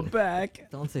they're at the gonna be- back.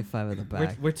 Don't say 5 at the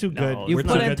back. We're too No, good. You We're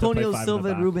put too good to play Antonio 5 in the Silva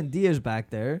and back. Ruben Diaz back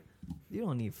there. You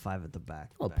don't need 5 at the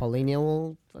back. Oh, Paulinho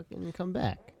will fucking come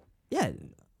back. Yeah,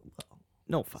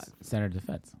 No, 5. Center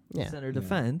defense. Yeah. center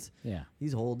defense. Yeah.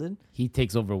 He's holding. He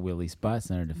takes over Willie's spot,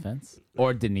 center defense.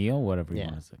 Or Danilo, whatever Yeah.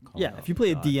 you want to call Yeah, it. if you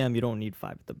play a God. DM, you don't need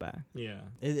 5 at the back. Yeah.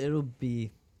 It'll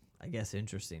be, I guess,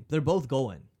 interesting. They're both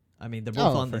going. I mean, they're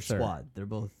both Oh, on for the sure. squad. They're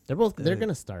both. They're Uh,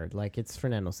 gonna start. Like, it's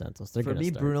Fernando Santos. They're For gonna me,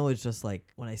 start. Bruno is just like,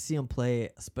 when I see him play,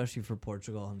 especially for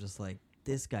Portugal, I'm just like,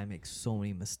 this guy makes so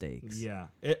many mistakes. Yeah,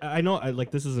 I know.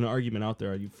 Like this is an argument out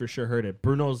there. You for sure heard it.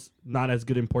 Bruno's not as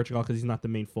good in Portugal because he's not the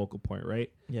main focal point,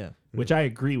 right? Yeah. Which I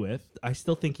agree with. I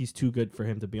still think he's too good for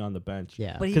him to be on the bench.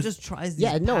 Yeah. But he 'Cause- just tries these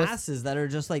Yeah, no, it's- passes that are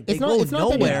just like it's they not- go it's not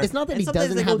that he- nowhere. it's not that and he sometimes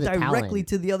doesn't they have go the directly talent.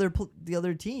 to the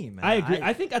other team. And I agree.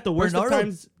 I think at the worst Bernardo of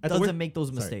times, doesn't make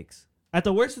those mistakes. At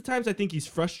the worst of times, I think he's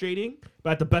frustrating.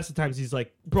 But at the best of times, he's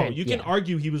like, bro, Okay, you can yeah.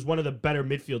 argue he was one of the better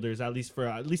midfielders at least for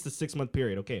a 6-month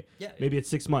period. Okay, Yeah. maybe it's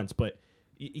 6 months, but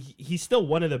he's still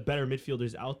one of the better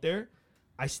midfielders out there.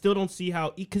 I still don't see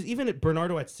how, because even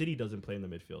Bernardo at City doesn't play in the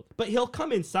midfield, but he'll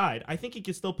come inside. I think he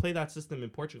can still play that system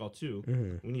in Portugal too.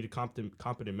 We need a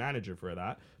competent manager for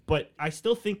that. But I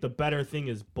still think the better thing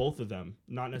is both of them,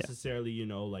 not necessarily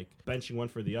like benching one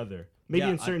for the other. Maybe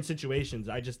Yeah, in certain situations,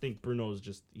 I just think Bruno's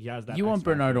he has that. You want X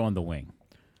factor. Bernardo on the wing.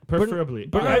 Preferably.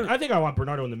 Bernardo- I think I want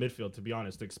Bernardo in the midfield, to be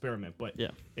honest, to experiment. But Yeah.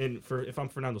 if I'm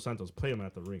Fernando Santos, play him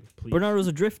at the ring, please. Bernardo's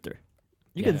a drifter.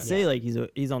 You Yeah. can say like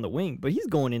he's on the wing, but he's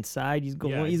going inside. He's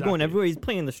going exactly. everywhere. He's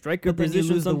playing the striker But then you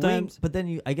position lose the wing. sometimes. But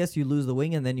then I guess you lose the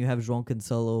wing, and then you have João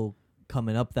Cancelo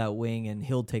coming up that wing, and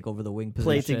he'll take over the wing position.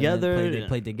 Play and together. They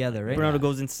play together, right? Bernardo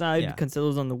goes inside. Yeah.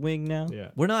 Cancelo's on the wing now.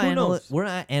 Yeah. We're not Who analysts. knows? We're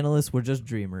not analysts. We're just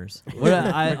dreamers.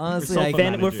 I honestly, We're I sofa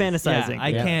can't. We're managers. fantasizing. I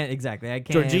Yeah. can't exactly. I can't.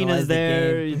 Georgina's analyze the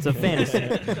there. game. It's a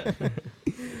fantasy.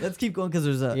 Let's keep going because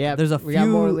there's a Yep, there's a we got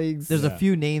more few leagues. there's Yeah. a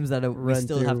few names that we Run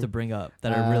still have through. to bring up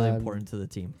that are really Um, important to the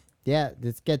team. Yeah,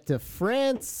 let's get to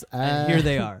France. And here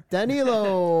they are.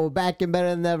 Danilo back and better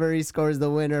than ever. He scores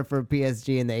the winner for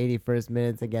PSG in the 81st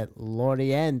minute against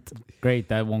Lorient. Great.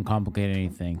 That won't complicate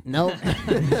anything. Nope.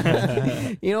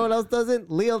 You know what else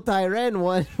doesn't? Lille Tyren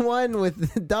won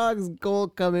with the dog's goal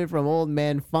coming from old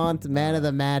man Font, man of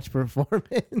the match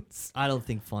performance. I don't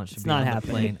think Font should It's be not on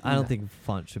happening. the plane. I don't think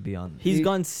Font should be on. He's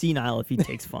gone senile if he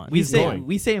takes fun. We He's say going.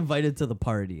 we say invited to the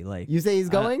party. Like You say he's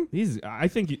going? I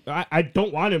think I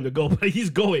don't want him to go, but he's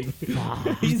going.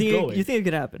 He's going. You think it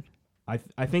could happen?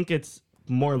 I think it's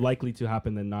more likely to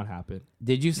happen than not happen.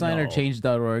 Did you sign our No.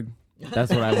 change.org?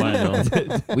 That's what I want to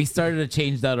know. We started a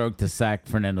change.org to sack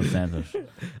Fernando Santos.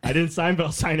 I didn't sign, but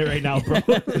I'll sign it right now, bro.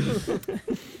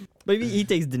 But if he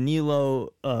takes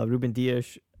Danilo, Ruben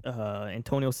Dias,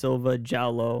 Antonio Silva,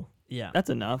 Jallo, yeah, that's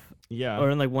enough. Yeah.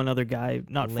 Or like one other guy,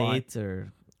 not late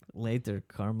or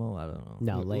Carmo. I don't know.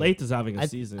 No, late. Late is having a I-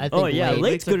 season. I think Oh, yeah, late.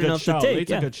 Late's a good enough to shout. take,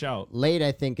 Late's yeah. a good shout. Late,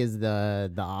 I think, is the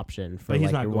option for But he's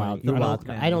like not your going. wild. Your I don't wild think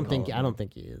card. I don't he'll think. go. I don't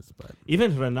think he is. But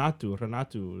Even Renato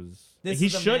is. He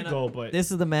should go, but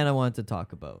This is the man I wanted to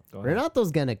talk about. Go ahead.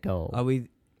 Renato's gonna go. Are we?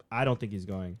 I don't think he's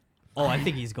going. Oh, I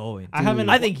think he's going. I haven't.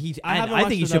 I think he. I haven't I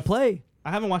think he watched should enough- play. I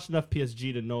haven't watched enough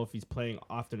PSG to know if he's playing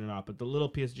often or not. But the little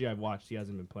PSG I've watched, he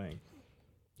hasn't been playing.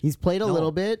 He's played a No.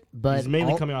 little bit, but He's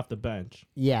mainly al- coming off the bench.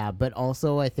 Yeah, but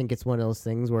also I think it's one of those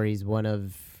things where he's one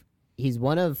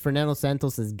of Fernando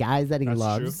Santos's guys that he That's true.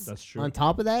 loves. That's true. On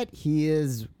top of that, he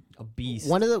is A beast.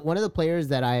 one of the players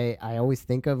that I always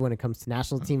think of when it comes to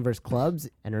national team versus clubs.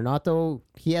 And Renato,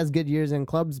 he has good years in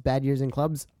clubs, bad years in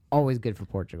clubs. Always good for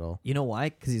Portugal. You know why?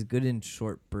 Because he's good in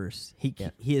short bursts. He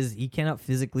cannot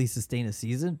physically sustain a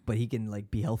season, but he can like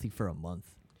be healthy for a month.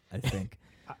 I think.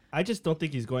 I just don't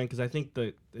think he's going because I think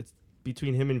it's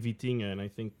between him and Vitinha, and I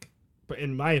think, but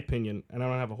in my opinion, and I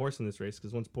don't have a horse in this race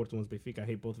because one's Porto, one's Benfica. I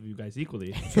hate both of you guys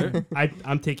equally. Sure.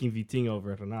 I'm taking Vitinha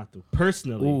over Renato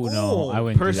personally. Ooh, no. Oh, I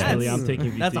wouldn't do Personally, that. I'm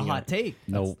taking Vitinha. That's a hot take.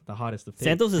 No. That's the hottest of takes.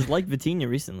 Santos is like Vitinha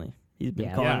recently. He's been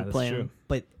Yeah. calling Yeah, that's playing. true.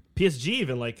 But PSG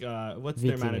even like what's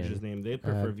their Vitinha. manager's name? They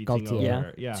prefer Vitinha Gaultier.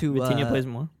 over. Yeah. Yeah. to Vitinha plays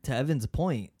more. to Evan's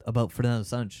point about Fernando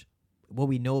Santos, what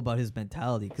we know about his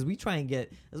mentality, because we try and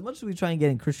get as much as we try and get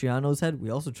in Cristiano's head, we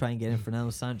also try and get in Fernando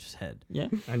Sanchez's head. Yeah.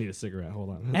 I need a cigarette. Hold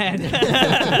on. And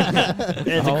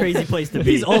It's a crazy place to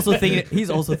be. he's also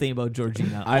thinking about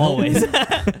Georgina I hope- always.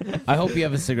 I hope you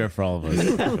have a cigarette for all of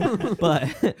us.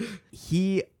 But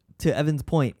to Evan's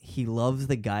point, he loves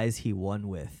the guys he won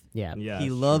with. Yeah. Yeah, he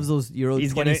it's loves those Euro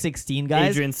He's gonna- 2016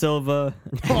 guys. Adrian Silva.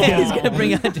 He's gonna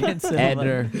bring Adrian Silva,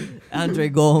 Eder. Andre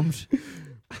Gomes.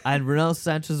 And Ronaldo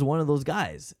Sanchez is one of those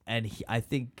guys, and I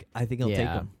think he'll take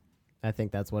Yeah. him. I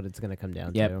think that's what it's gonna come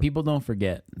down Yeah, to. people don't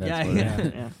forget. That's Yeah,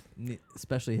 what yeah. Yeah.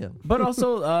 Especially him. But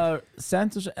also,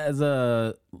 Santos as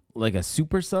a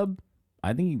super sub,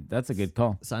 I think that's a good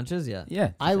call. Sanchez, yeah.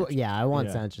 Yeah. I want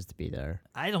Yeah. Sanchez to be there.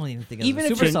 I don't even think Even as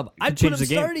a if super you- sub. you I'd put change him the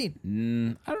game.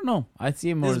 starting. I don't know. I see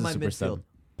him more This as is a my super midfield. sub.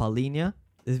 Paulinho.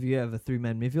 If you have a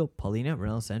 3-man midfield, Paulinho,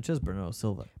 Ronaldo Sanchez, Bernardo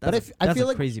Silva. That's I feel a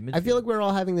like crazy midfield. I feel like we're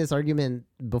all having this argument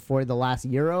before the last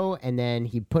Euro, and then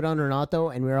he put on Renato,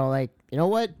 and we are all like, you know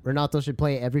what? Renato should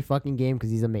play every fucking game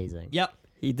because he's amazing. Yep.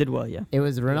 He did well, yeah. It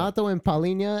was Renato and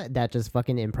Paulinho that just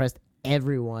fucking impressed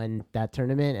everyone that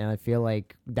tournament, and I feel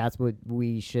like that's what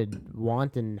we should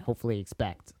want and hopefully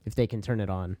expect if they can turn it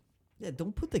on. Yeah,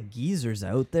 don't put the geezers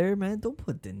out there, man. Don't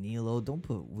put Danilo. Don't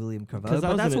put William Carvalho. 'Cause I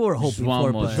But was that's gonna- what we're hoping João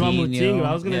for. But João Moutinho. Moutinho.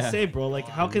 I was gonna Yeah. say, bro, like,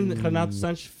 how can Renato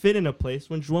Sanchez fit in a place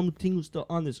when João Moutinho's still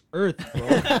on this earth, bro?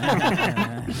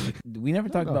 We never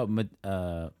talked about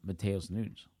Mateus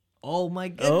Nunes. oh my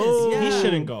goodness, Oh. yeah. He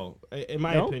shouldn't go. In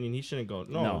my No? opinion, he shouldn't go.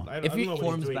 No, No. I If don't he know what he's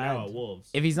forms doing now bad. at Wolves.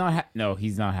 If he's not, no,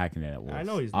 he's not hacking it at Wolves. I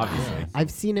know he's not. obviously. I've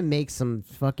seen him make some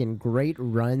fucking great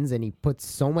runs, and he puts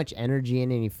so much energy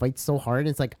in, and he fights so hard. And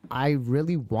it's like I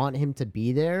really want him to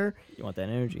be there. You want that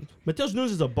energy. Mateus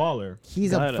Nunes is a baller. He's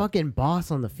Got a it. fucking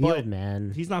boss on the field, But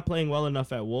man. He's not playing well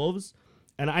enough at Wolves.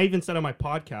 And I even said on my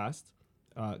podcast,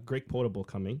 Greg Potable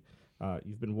coming.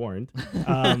 You've been warned.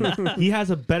 He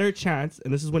has a better chance,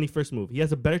 and this is when he first moved. He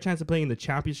has a better chance of playing in the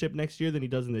championship next year than he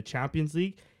does in the Champions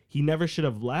League. He never should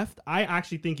have left. I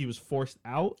actually think he was forced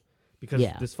out because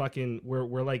Yeah. this fucking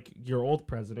we're like your old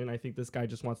president. I think this guy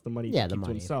just wants the money Yeah, to the keep to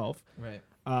money. himself. Right.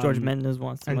 George Mendes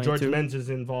wants some And money George too. Mendes is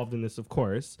involved in this, of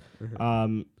course.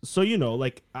 So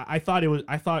like I thought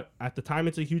at the time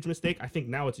it's a huge mistake. I think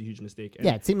now it's a huge mistake. And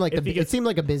Yeah, it seemed like if he it gets- seemed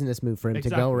like a business move for him to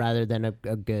Exactly. go rather than a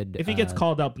good. If he gets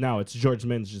called up now, it's George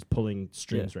Mendes just pulling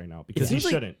strings right now because he seems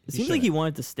like- shouldn't. It seems like he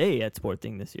wanted to stay at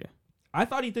Sporting this year. I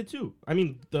thought he did too. I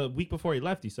mean, the week before he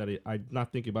left, he said, "I'm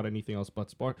not thinking about anything else but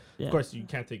sport." Yeah. Of course, you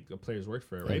can't take a player's word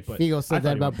for it, right? But Figo I said thought that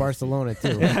he about wanted- Barcelona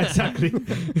too. Yeah, exactly.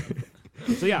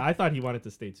 So yeah, I thought he wanted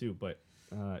to stay too, but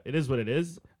it is what it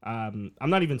is. I'm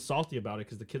not even salty about it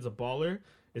because the kid's a baller.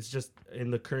 It's just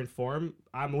in the current form.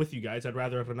 I'm with you guys. I'd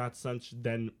rather have Renat Sanchez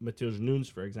than Mateus Nunes,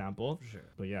 for example. For sure.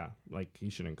 But yeah, like he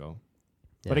shouldn't go.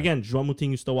 But Yeah. again, João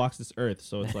Moutinho still walks this earth,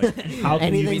 so it's like, how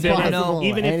can you Anything's fit in? possible.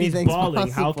 Even if he's Anything's balling,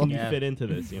 how can possible. you Yeah. fit into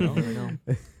this? You know,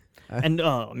 And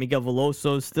Miguel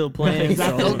Veloso's still playing.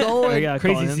 Exactly. So Still going. we gotta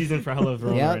call crazy him. season for Hella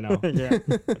Verona Yep. right now. Yeah.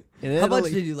 In How much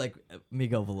Italy- did you like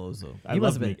Miguel Veloso? I He love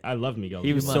must have been. I love Miguel.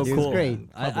 He was must. so He was cool. great.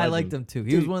 I liked him too.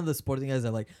 He was one of the Sporting guys I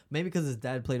like. Maybe because his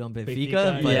dad played on Benfica.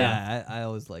 Benfica, But yeah. yeah, I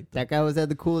always liked him. That guy always had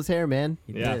the coolest hair, man.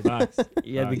 He Yeah, did. facts.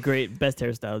 He had the great best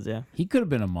hairstyles, yeah. He could have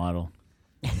been a model.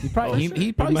 He probably,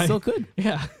 he probably might. still could.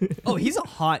 Yeah. Oh, he's a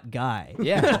hot guy.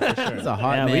 Yeah, he's a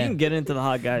hot Yeah, we man. can get into the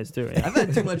hot guys too. Yeah. I've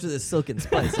had too much of this silk and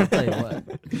spice. I'll tell you what.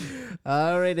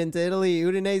 All right, into Italy,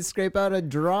 Udinese scrape out a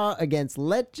draw against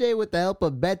Lecce with the help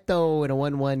of Beto in a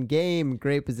 1-1 game.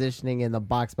 Great positioning in the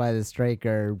box by the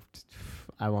striker.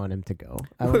 I want him to go.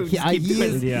 We'll just keep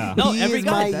doing it. Yeah. No, he every is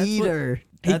guy, my that's what- eater.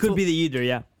 He That's could what- be the eater,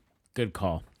 yeah. Good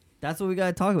call. That's what we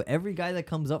gotta talk about. Every guy that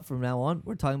comes up from now on,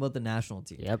 we're talking about the national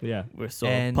team. Yep. Yeah. We're so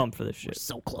And- pumped for this shit.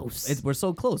 So close. We're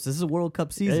so close. This is a World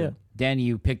Cup season. yeah. Danny,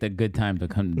 you picked a good time to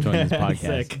come join this podcast.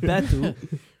 Sick. Betu,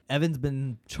 Evan's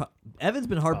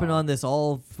been harping on this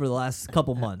all for the last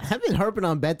couple months. I've been harping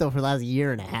on Beto for the last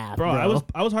year and a half, Bro,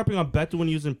 I was harping on Beto when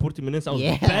he was in Portimonense. I was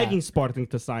Yeah. begging Sporting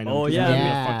to sign him. Oh, 'cause he yeah. was gonna be a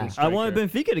Yeah. fucking I striker. wanted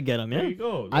Benfica to get him, There yeah. you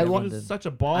go. I He wanted- was such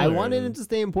a baller. I wanted him and- to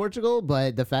stay in Portugal,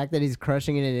 but the fact that he's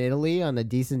crushing it in Italy on a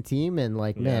decent team and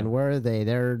man, Yeah. where are they?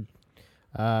 They're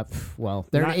they're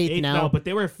Not in eighth now. but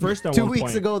they were first at 2 one weeks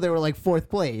point. ago they were like fourth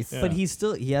place. Yeah. But he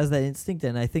has that instinct,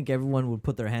 and I think everyone would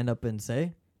put their hand up and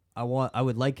say, I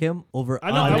would like him over.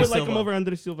 I know. I Andre would like Silva." him over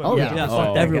Andre Silva. Oh, yeah. Yeah, Oh,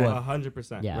 fuck everyone.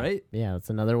 100%. Yeah, Right? Yeah, it's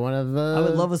another one of. I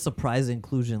would love a surprise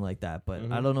inclusion like that, but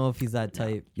I don't know if he's that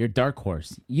type. Your dark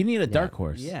horse. You need a dark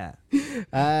horse. Yeah.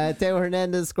 Teo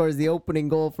Hernandez scores the opening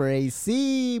goal for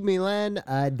AC Milan.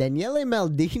 Daniele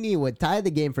Maldini would tie the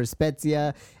game for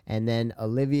Spezia, and then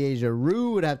Olivier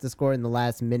Giroud would have to score in the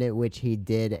last minute, which he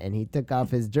did, and he took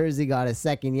off his jersey, got a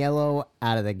second yellow,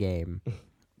 out of the game.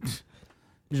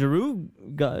 Giroud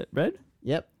got red?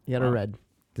 Yep, he had a red.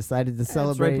 Decided to It's right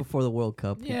celebrate. before the World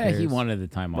Cup. Who Yeah, he cares? wanted the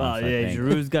time Well, off. I yeah, think.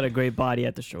 Giroud's got a great body.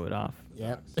 Had to show it off.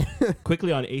 Yep.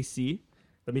 Quickly on AC,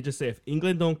 let me just say, if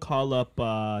England don't call up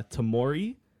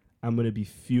Tamori, I'm going to be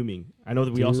fuming. I know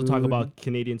that we also talk Dude. about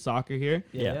Canadian soccer here.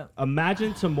 Yeah.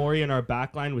 Imagine Tamori in our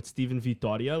backline with Steven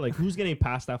Vittoria. Like, who's getting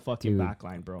past that fucking Dude,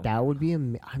 backline, bro? That would be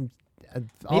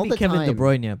all Maybe the Kevin De time.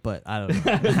 Bruyne, but I don't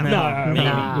know.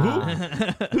 Nah.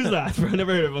 Who's that? I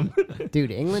never heard of him.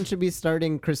 Dude, England should be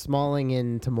starting Chris Smalling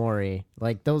and Tamori.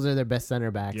 Like, those are their best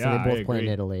center backs. Yeah, and they I both play in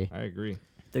agree. Italy. I agree.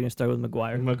 They're gonna start with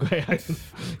Maguire. Maguire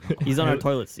He's on our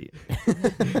toilet seat.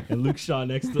 and Luke Shaw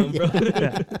next to him, bro.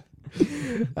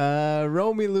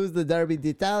 Roma lose the Derby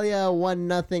d'Italia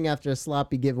 1-0 after a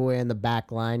sloppy giveaway on the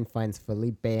back line. Finds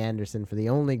Felipe Anderson for the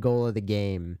only goal of the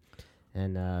game.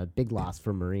 And big loss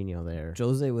for Mourinho there.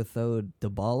 Jose without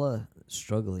Dybala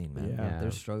struggling, man. Yeah.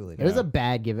 They're struggling. It was a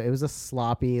bad give. It was a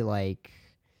sloppy, like,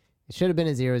 it should have been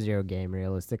a 0-0 game,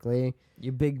 realistically.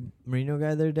 You big Mourinho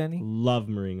guy there, Danny? Love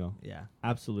Mourinho. Yeah.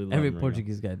 Absolutely love Every Mourinho.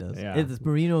 Portuguese guy does. Yeah. It's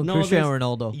Mourinho, No, Cristiano there's-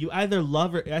 Ronaldo. You either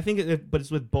love or I think, but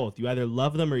it's with both. You either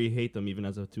love them or you hate them, even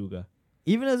as a Tuga.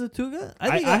 Even as a Tuga? I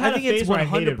think had think a phase it's where I 100%.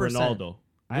 hated Ronaldo.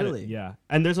 Really? Yeah.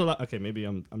 And there's a lot. Okay, maybe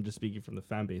I'm just speaking from the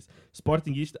fan base.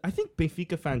 Sportingista. I think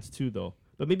Benfica fans too, though.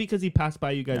 But maybe because he passed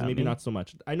by you guys, Yeah, maybe me. not so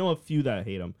much. I know a few that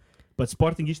hate him, but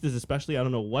Sportingistas especially. I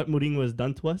don't know what Mourinho has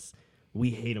done to us. We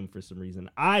hate him for some reason.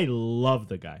 I love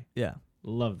the guy. Yeah.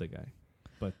 Love the guy.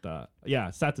 But yeah,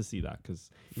 sad to see that because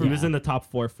he was in the top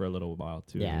 4 for a little while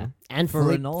too. Yeah. you know? And For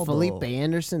Felipe, Ronaldo- Felipe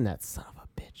Anderson, that son of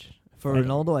a bitch. For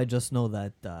Ronaldo, I just know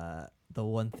that the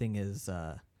one thing is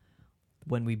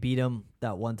when we beat him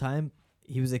that one time,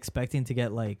 he was expecting to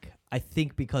get I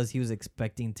think because he was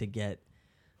expecting to get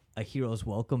a hero's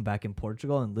welcome back in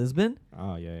Portugal and Lisbon,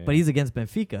 Oh yeah. but he's against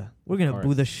Benfica. We're gonna boo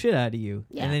course. the shit out of you.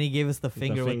 Yeah. And then he gave us the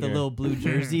finger with the finger. little blue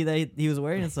jersey that he was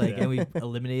wearing. It's like, Yeah. and we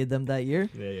eliminated them that year.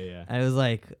 Yeah. And I was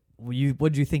like,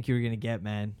 what'd you think you were gonna get,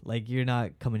 man? Like, you're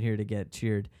not coming here to get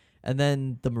cheered. And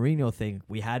then the Mourinho thing,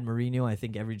 we had Mourinho. I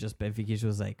think every just Benfica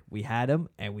was like, we had him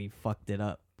and we fucked it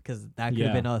up because that could have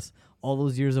Yeah. been us. All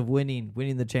those years of winning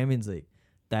the Champions League,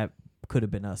 that could have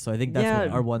been us. So I think that's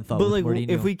what our one thought But with like, Mourinho.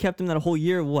 if we kept him that whole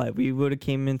year, what we would have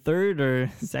came in third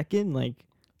or second,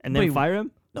 and then Wait, fire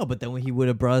him. no, but then he would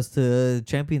have brought us to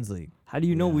Champions League. How do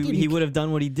you know Dude, he you would have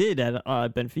done what he did at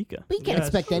Benfica? But you can't Yeah,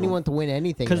 expect true. anyone to win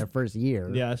anything in 'Cause- their first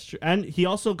year. Yeah, that's true. And he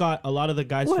also got a lot of the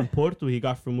guys What? from Porto. He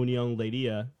got from União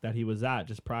Leiria that he was at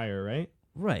just prior, right?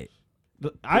 Right. He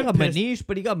I got Manish,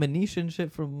 but he got Manish and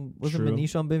shit from, wasn't True.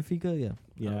 Manish on Benfica? Yeah.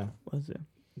 Yeah, Was it?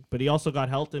 but he also got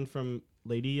Helton from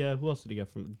Leiria. Who else did he get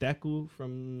from Deku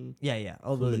from Yeah.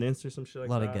 All the Fluminense or some shit like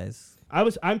a lot that? of guys.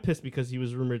 I'm pissed because he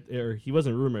was rumored, or he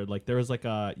wasn't rumored. Like there was like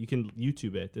you can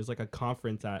YouTube it. There's like a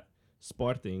conference at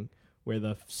Sporting where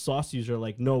the sauciers are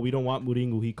like, no, we don't want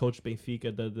Mourinho. He coached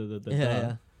Benfica.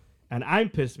 Yeah. And I'm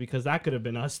pissed because that could have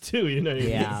been us too. You know what I mean?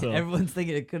 Yeah. So, Everyone's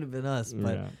thinking it could have been us,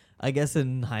 but yeah. I guess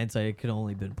in hindsight, it could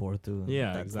only been Porto. and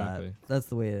Yeah, that's exactly. that. That's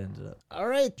the way it ended up. All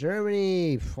right,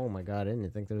 Germany. Oh my God, I didn't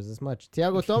think there was this much.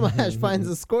 Thiago Tomas finds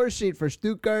the score sheet for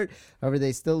Stuttgart. However,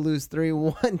 they still lose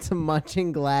 3-1 to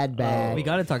Mönchengladbach. We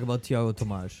got to talk about Thiago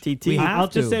Tomas. TT. We have I'll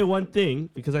just to. say one thing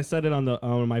because I said it on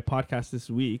my podcast this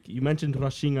week. You mentioned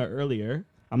Rashinga earlier.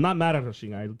 I'm not mad at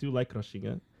Rashinga. I do like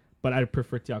Rashinga, but I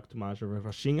prefer Thiago Tomas over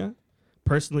Rashinga.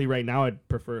 Personally, right now, I'd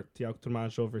prefer Thiago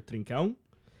Tomas over Trincão.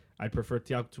 I'd prefer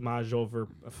Thiago Tomas over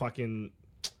a fucking.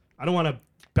 I don't want to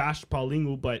bash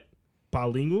Paulinho, but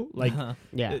Paulinho, like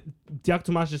Yeah. Thiago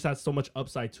Tomas just has so much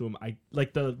upside to him. I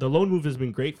like the loan move has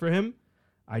been great for him.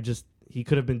 He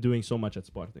could have been doing so much at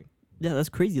Sporting. Yeah, that's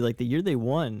crazy. Like the year they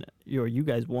won, or you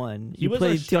guys won, He you was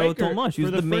played our Thiago striker Tomas. He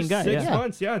for was the main first guy. 6 Yeah.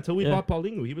 months, until we Yeah. bought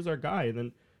Paulinho. He was our guy, and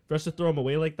then for us to throw him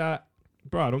away like that,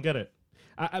 bro, I don't get it.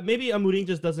 Maybe Amorim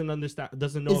just doesn't know Is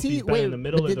if he's better in the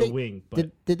middle but or did the wing.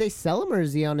 But Did they sell him or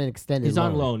is he on an extended he's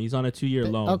on loan. He's on a 2-year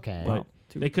loan. Okay. But Wow.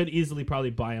 they could easily probably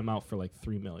buy him out for like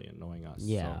 $3 million, knowing us.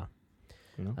 Yeah. So,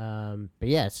 you know? But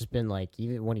yeah, it's just been like,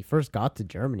 even when he first got to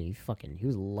Germany, he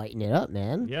was lighting it up,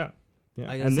 man. Yeah.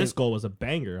 I gotta And this say- goal was a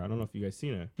banger. I don't know if you guys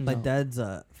seen it. My No. dad's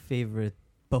favorite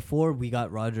before we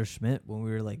got Roger Schmidt, when we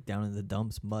were like down in the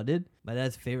dumps, mudded. My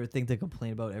dad's favorite thing to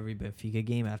complain about every Benfica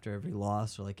game after every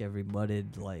loss or like every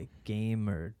mudded like game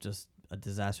or just a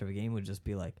disaster of a game would just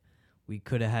be like, we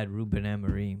could have had Ruben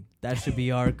Amorim. That should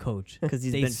be our coach 'Cause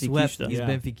he's They swept. Benfiquista. He's Yeah.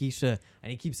 Benfiquista,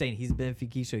 and he keeps saying he's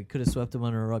Benfiquista. He could have swept him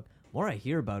under a rug. More I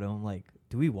hear about him, I'm like,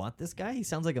 do we want this guy? He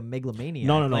sounds like a megalomaniac.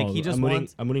 No. Like he just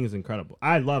wants. Amorim is incredible.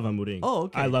 I love Amorim. Oh,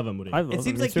 okay. I love Amorim. I love It him,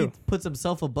 seems me like too. he puts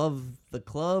himself above the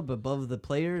club, above the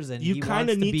players, and You he kinda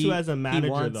wants need be, to as a manager,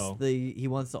 he wants though. he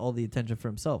wants all the attention for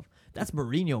himself. That's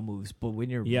Mourinho moves, but when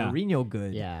you're Yeah. Mourinho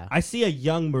good, Yeah. I see a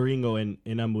young Mourinho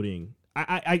in Amorim.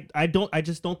 I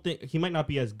just don't think he might not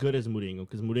be as good as Mourinho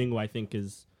because Mourinho I think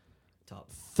is Top.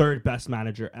 third best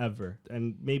manager ever,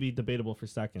 and maybe debatable for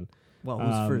second. Well,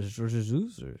 who's first? George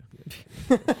Jesus or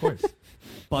Of course.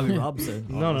 Bobby Robson?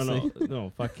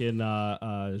 No. Fucking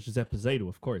Giuseppe Zaidu,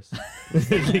 of course.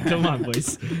 Come on,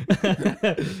 boys.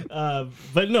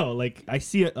 But no, like I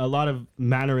see a lot of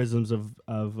mannerisms of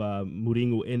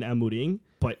Mourinho in Amorim.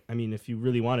 But I mean, if you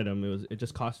really wanted him, it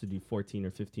just costed you 14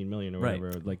 or 15 million or Right.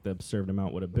 whatever, like the absurd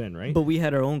amount would have been, right? But we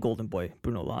had our own golden boy,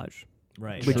 Bruno Lage,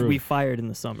 Right. which True. we fired in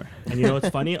the summer. And you know what's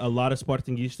funny? A lot of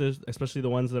Sportingistas, especially the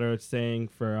ones that are saying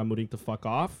for Amorim to fuck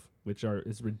off, which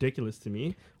is ridiculous to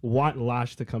me, want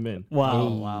Lash to come in. Wow.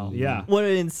 Oh, wow. Yeah. What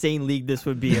an insane league this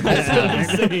would be. That's what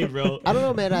I'm saying, bro. I don't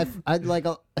know, man. I'd like,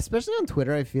 especially on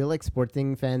Twitter, I feel like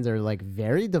Sporting fans are like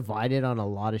very divided on a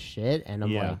lot of shit, and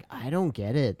I'm Yeah. like, I don't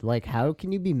get it. Like, how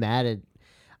can you be mad at?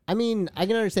 I mean, I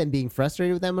can understand being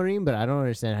frustrated with Amorim, but I don't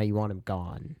understand how you want him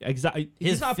gone. Exactly.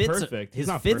 He's not perfect. His He's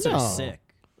not fits perfect. are No. sick.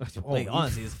 Oh, Like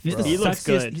honestly, his fits. He are looks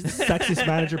sick. good. He's the sexiest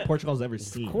manager Portugal's ever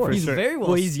seen. Of course. He's Sure. very well,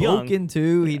 Well, he's young. spoken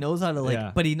too. He knows how to like,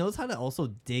 Yeah. but he knows how to also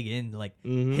dig in. Like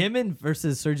Mhm. him and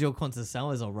versus Sergio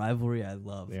Conceição is a rivalry I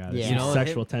love. Yeah, Yeah. there's You know,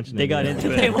 sexual tension. They in got there. into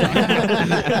They it.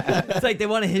 want- it's like they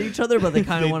want to hit each other, but they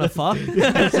kind of want to fuck.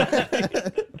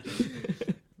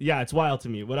 Yeah, it's wild to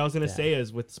me. What I was gonna say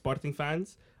is with Sporting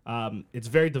fans, it's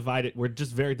very divided. We're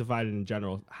just very divided in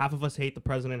general. Half of us hate the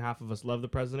president, half of us love the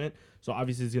president. So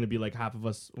obviously it's gonna be like half of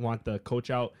us want the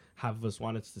coach out, half of us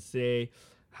want it to stay,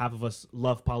 half of us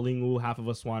love Paulinho, half of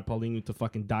us want Paulinho to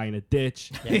fucking die in a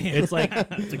ditch. It's like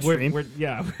we're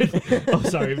yeah. Oh,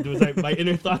 sorry, my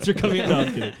inner thoughts are coming out. No,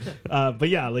 I'm kidding. But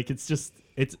yeah, like it's just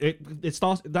it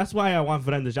starts. That's why I want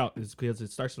Varandas out, is because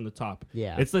it starts from the top.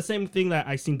 Yeah. It's the same thing that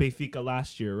I seen Benfica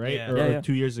last year, right, Yeah. or, Yeah, or yeah.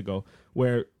 2 years ago,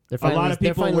 where They're a lot finally- of they're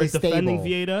people were finally defending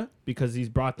stable. Vieira because he's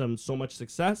brought them so much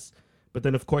success. But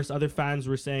then, of course, other fans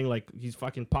were saying, like, he's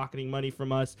fucking pocketing money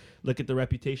from us. Look at the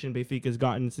reputation Benfica's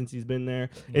gotten since he's been there.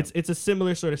 It's a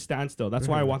similar sort of standstill. That's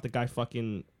why I want the guy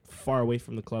fucking far away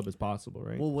from the club as possible,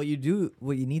 right? Well, what you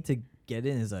need to get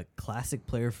in is a classic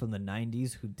player from the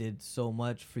 '90s who did so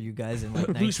much for you guys in like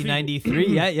 1993.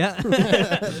 Yeah.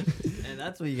 And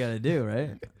that's what you got to do,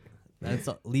 right? That's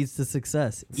leads to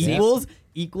success. Yeah.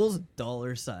 Equals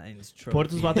dollar signs. Trophy.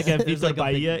 Porto's about to get There's Vitor like a big-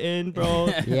 Bahia in, bro.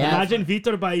 Yeah. Imagine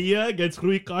Vitor Bahia against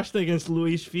Rui Costa against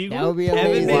Luis Figo. That would be Kevin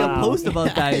amazing. made a Wow. post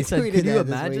about that. He I said, tweeted "Could you that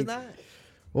this imagine week. that?"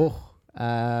 Oh,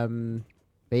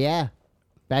 but yeah,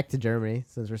 back to Germany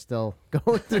since we're still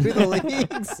going through the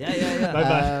leagues. Yeah.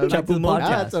 Bye-bye. Back to the Ah, podcast.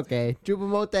 that's okay.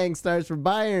 Choupo-Moting starts for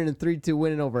Bayern and 3-2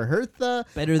 winning over Hertha.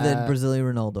 Better than Brazilian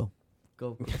Ronaldo.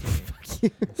 Go.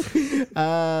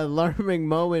 Alarming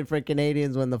moment for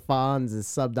Canadians when the Fonz is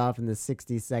subbed off in the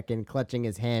 62nd, clutching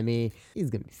his hammy. He's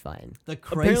gonna be fine, The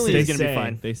Apparently crisis. he's gonna be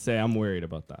fine. They say I'm worried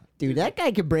about that. dude. That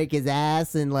guy could break his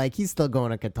ass and like he's still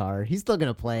going to Qatar. He's still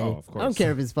gonna play. Oh, of I don't course.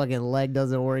 care if his fucking leg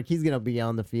doesn't work. He's gonna be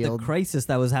on the The field. crisis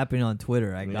that was happening on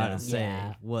Twitter, I gotta Yeah. say,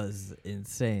 Yeah. was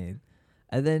insane.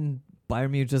 And then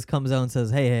Bayern Munich just comes out and says,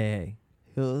 "Hey,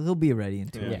 he'll be ready in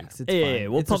 2 Yeah. weeks. It's Hey,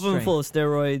 fine. we'll It's a pump him strain." full of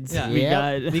steroids. Yeah.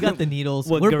 Yep. We got the needles.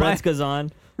 What we're, Goretzka's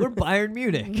on. we're Bayern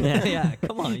Munich. Yeah. Yeah,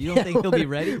 come on. You don't think he'll be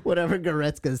ready? Whatever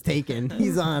Goretzka's taken,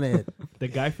 he's on it. The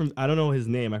guy from, I don't know his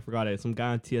name, I forgot it. Some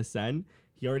guy on TSN.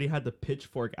 He already had the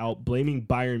pitchfork out blaming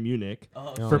Bayern Munich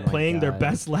Oh for my playing their God.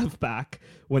 best left back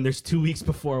when there's 2 weeks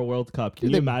before a World Cup. Can Dude,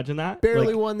 you they imagine that?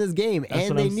 Barely Like, won this game, that's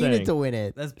and what they I'm needed saying. to win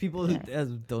it. That's people who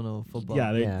don't know football.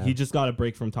 Yeah, Yeah. he just got a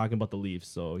break from talking about the Leafs,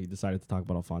 so he decided to talk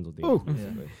about Alfonso Davies.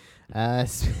 Ooh.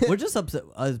 We're just upset.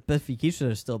 Benfica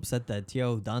are still upset that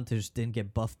Thiago Dantas didn't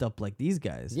get buffed up like these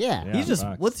guys. yeah. Yeah. He's just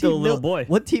facts. what's Still he a little boy.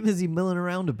 What team is he milling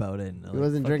around about in? He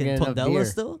wasn't drinking enough beer.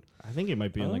 still. I think it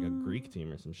might be in like a Greek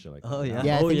team or some shit like that. Oh, yeah.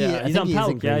 Yeah, I Oh think yeah, I he's think on he's in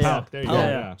Pauk. Yeah, Greece. yeah. Pauk, there you Pauk, go, yeah,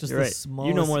 yeah. Just You're the right. smallest.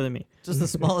 You know more than me. Just the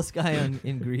smallest guy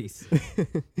in Greece.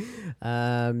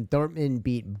 Dortmund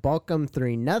beat Bochum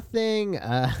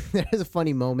 3-0. There's a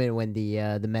funny moment when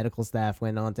the medical staff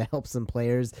went on to help some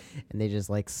players, and they just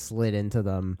like slid into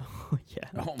them, Yeah.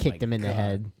 Oh kicked my him in the God.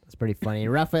 head. It's pretty funny.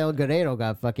 And Rafael Guerrero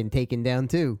got fucking taken down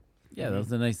too. Yeah, that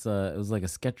was a nice. It was like a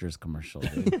Skechers commercial.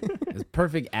 Dude. It was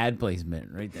perfect ad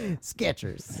placement right there.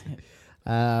 Skechers.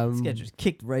 Skechers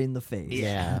kicked right in the face.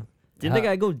 Yeah. Didn't the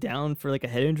guy go down for like a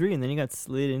head injury and then he got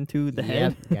slid into the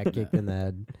head? Yep, got kicked in the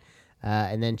head.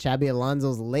 And then Xabi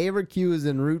Alonso's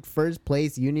Leverkusen route first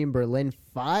place, Union Berlin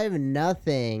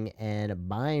 5-0, and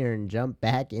Bayern jump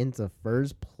back into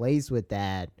first place with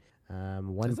that.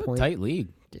 1 It's a point. tight league.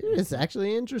 Dude, it's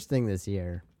actually interesting this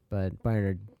year, but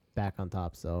Bayern are back on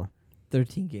top. So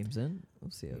 13 games in.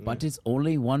 We'll see. But it's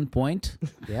only 1 point,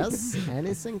 Yes,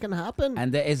 anything can happen.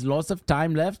 and there is lots of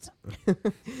time left.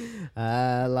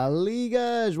 La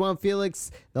Liga, João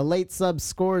Felix, the late sub,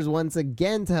 scores once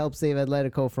again to help save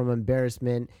Atletico from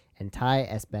embarrassment and tie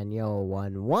Espanyol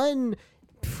 1-1.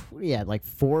 He had like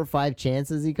 4 or 5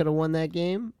 chances he could have won that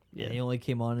game. Yeah, he only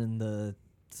came on in the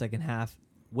second half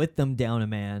with them down a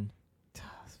man.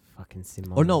 Fucking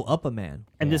Simon. Or no, up a man.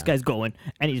 And this Yeah. guy's going,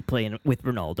 and he's playing with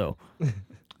Ronaldo.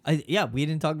 Yeah, we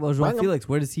didn't talk about Bring João him. Felix.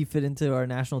 Where does he fit into our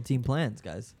national team plans,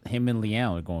 guys? Him and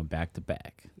Leão are going back to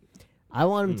back. I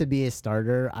want him to be a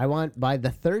starter. I want, by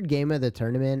the third game of the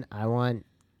tournament, I want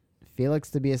Felix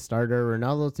to be a starter,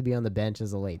 Ronaldo to be on the bench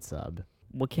as a late sub.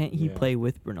 Well, can't he Yeah. play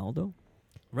with Ronaldo?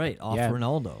 Right, off Yeah.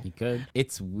 Ronaldo. He could.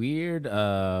 It's weird.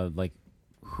 Like,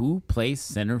 who plays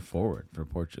center forward for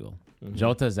Portugal?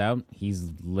 Jota's out. He's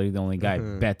literally the only guy.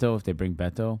 Beto, if they bring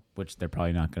Beto, which they're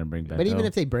probably not going to bring Beto. But even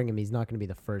if they bring him, he's not going to be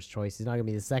the first choice. He's not going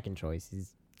to be the second choice.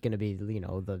 He's going to be,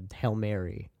 the Hail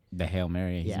Mary. the Hail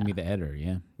Mary, he's Yeah. going to be the header.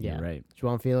 Yeah, Yeah. you're right.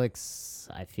 João Felix,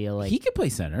 I feel like He could play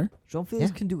center. João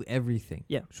Felix Yeah. can do everything.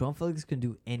 Yeah. João Felix can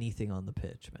do anything on the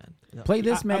pitch, man. Yeah. Play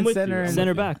this I'm man with center. you. and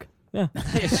Center back. Yeah.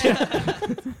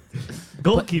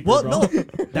 Goalkeeper, Well, bro.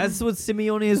 no, that's what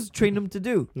Simeone has trained him to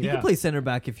do. He Yeah. can play center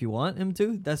back if you want him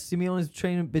to. That's Simeone's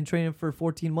been training for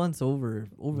 14 months over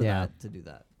Yeah. that to do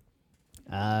that.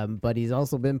 But he's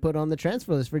also been put on the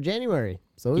transfer list for January.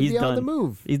 So he's He's on the done.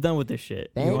 move. He's done with this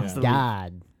shit. He Thank wants to leave.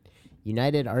 God.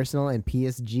 United, Arsenal, and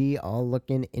PSG all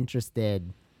looking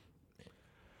interested.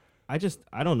 I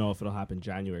don't know if it'll happen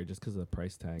January just because of the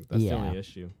price tag. That's the Yeah. only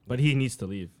issue. But he needs to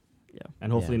leave. Yeah.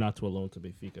 And hopefully Yeah. not to a loan to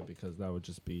Benfica because that would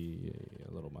just be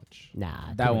a little much.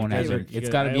 Nah. That won't guys happen. are- It's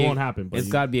got to it be. won't happen, but It's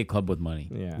you- got to be a club with money.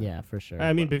 Yeah. Yeah, for sure.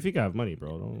 I mean, Benfica have money,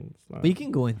 bro. It's not- But you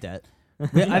can go in debt.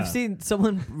 Yeah. I've seen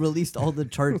someone released all the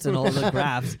charts and all the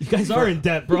graphs you guys are in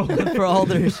debt, bro. for all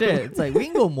their shit. It's like we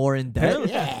can go more in debt.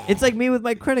 It's like me with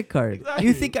my credit card. Exactly.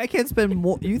 You think I can't spend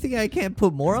more? You think I can't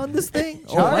put more on this thing?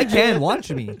 I Charge can. it.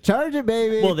 Watch me. Charge it,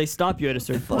 baby. Well, they stop you at a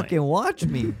certain point. Fucking watch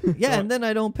me. Yeah, and then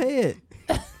I don't pay it.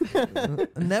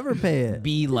 Never pay it.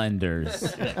 B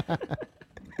lenders.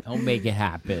 Don't make it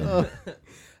happen.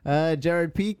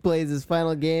 Gerard Pique plays his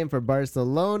final game for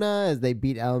Barcelona as they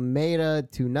beat Almeida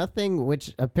 2-0,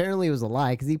 which apparently was a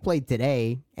lie because he played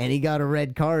today and he got a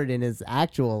red card in his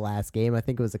actual last game. I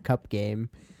think it was a cup game.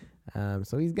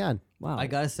 So he's gone. Wow. I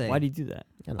gotta say, Why do you do that?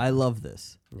 I love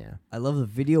this. Yeah. I love the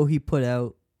video he put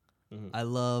out. Mhm. I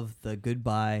love the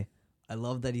goodbye. I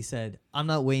love that he said, I'm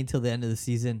not waiting till the end of the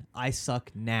season. I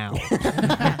suck now.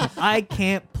 I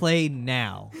can't play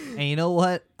now. And you know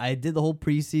what? I did the whole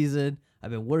preseason. I've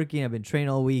been working. I've been training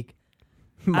all week.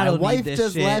 I My don't need wife this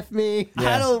just shit. left me.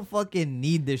 I don't fucking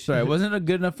need this Sorry, I shit. wasn't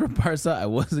good enough for Barca. I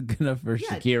wasn't good enough for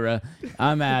Shakira.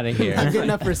 I'm out of Not here. good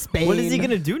enough for Spain. What is he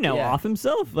gonna do now? Yeah. Off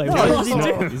himself? Like, No, what does he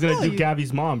no. do? He's gonna do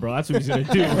Gabby's mom, bro. That's what he's gonna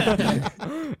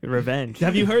do. Revenge.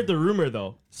 Have you heard the rumor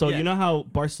though? So Yeah. you know how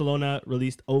Barcelona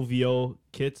released OVO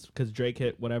kits because Drake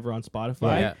hit whatever on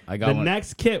Spotify. Yeah, I got the one.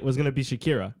 next kit was gonna be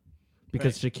Shakira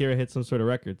because Shakira hit some sort of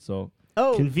record. So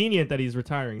Oh. convenient that he's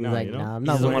retiring He's now. like, you know, nah, I'm He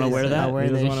not doesn't wearing wanna wear this. that? Not he wearing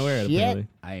doesn't this want to wear it. shit. Apparently.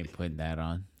 I ain't putting that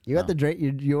on. You got No. the Drake.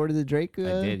 You ordered the Drake. I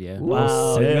did, yeah.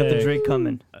 Wow, you got the sick. Drake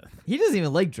coming. He doesn't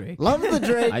even like Drake. Love the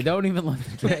Drake. I don't even love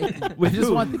the Drake. I just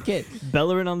who? want the kit.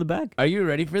 Bellerin on the back. Are you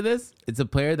ready for this? It's a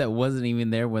player that wasn't even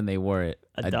there when they wore it.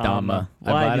 Adama.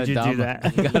 I Why bought did you do Adama. that?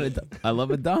 I got I love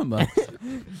Adama.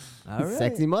 All right.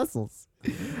 Sexy muscles.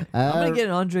 I'm going to get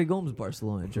an Andre Gomes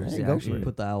Barcelona jersey. Yeah, go Actually, for it.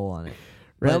 put the owl on it.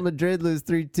 Real But- Madrid lose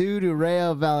 3-2 to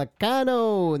Rayo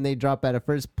Vallecano, and they drop out of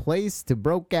first place to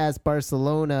broke-ass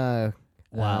Barcelona.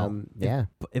 Wow. Yeah.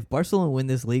 If Barcelona win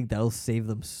this league, that'll save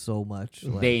them so much.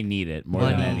 Like, They need it more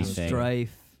money, than anything.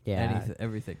 strife, Yeah.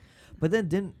 everything. But then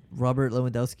didn't Robert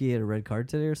Lewandowski get a red card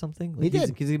today or something? He he's,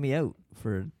 did. He's gonna be out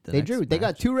for the They next drew. They got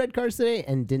match. 2 red cards today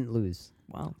and didn't lose.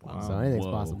 Wow. So anything's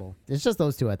Whoa. possible. It's just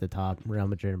those two at the top, Real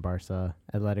Madrid and Barca.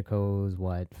 Atletico's,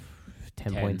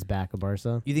 10 10. points back of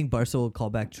Barca. You think Barca will call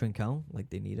back Trincão like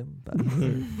they need him? But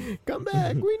Come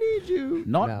back. We need you.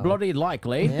 Not No. bloody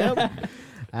likely. Yep.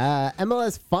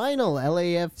 MLS final.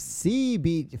 LAFC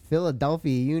beat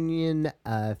Philadelphia Union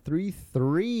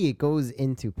 3-3. It goes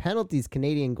into penalties.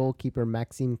 Canadian goalkeeper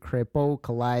Maxime Crépeau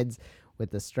collides with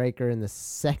the striker in the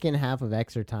second half of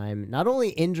extra time, not only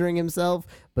injuring himself,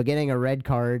 but getting a red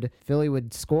card. Philly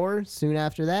would score soon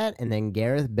after that, and then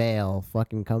Gareth Bale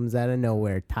fucking comes out of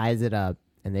nowhere, ties it up,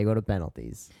 and they go to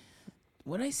penalties.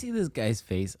 When I see this guy's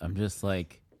face, I'm just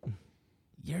like,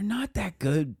 you're not that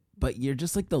good, but you're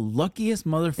just like the luckiest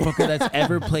motherfucker that's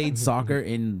ever played soccer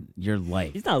in your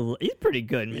life. He's not. He's pretty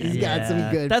good, man. He's got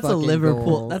some good That's a fucking Liverpool.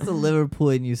 goals. That's a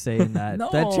Liverpoolian you saying that. No.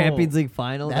 That Champions League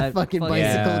final. That fucking bicycle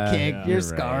Yeah, kick. yeah. You're Right.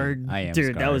 scarred. I am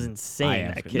Dude, that scarred. was insane, I am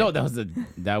that scarred. kick. No,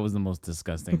 that was the most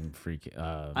disgusting freak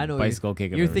I know bicycle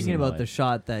kick. I've You're ever thinking seen in my about the life.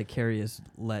 shot that Karius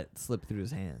let slip through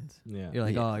his hands. Yeah. You're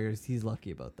like, Yeah. he's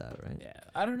lucky about that, right? Yeah,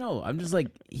 I don't know. I'm just like,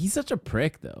 he's such a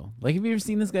prick though. Like, have you ever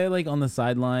seen this guy like on the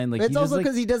sideline? Like, It's he's also just,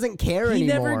 because he doesn't care he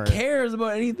anymore. never cares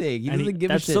about anything. He And doesn't give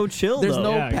a That's shit. so chill, There's though.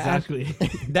 no Yeah, passion.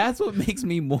 exactly. That's what makes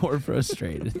me more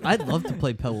frustrated. I'd love to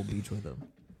play Pebble Beach with him.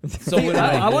 So would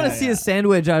I I. want to Yeah, see yeah. a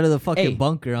sandwich out of the fucking Hey,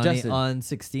 bunker on Justin. on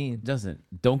 16. Justin,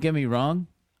 don't get me wrong.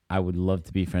 I would love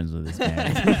to be friends with this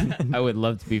man. I would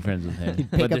love to be friends with him.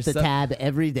 Pick up there's the some- tab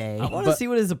every day. I want to But- see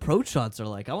what his approach shots are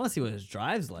like. I want to see what his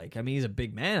drive's like. I mean, he's a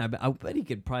big man. I bet he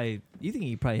could probably. You think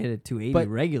he could probably hit it 280 But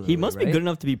regularly? He must be right? good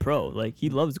enough to be pro. Like he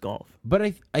loves golf. But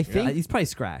I Yeah, think. he's probably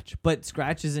scratch, but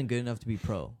scratch isn't good enough to be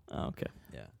pro. Oh, okay.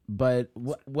 Yeah, But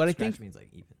what I scratch think means like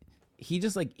even. he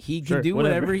just like he Sure, can do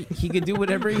whatever. whatever he could do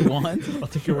whatever he wants. I'll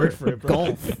take your word for it, bro.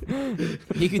 Golf.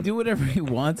 He could do whatever he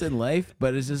wants in life,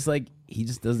 but it's just like he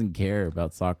just doesn't care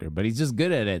about soccer. But he's just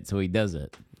good at it, so he does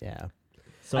it. Yeah.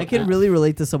 So I can really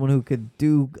relate to someone who could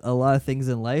do a lot of things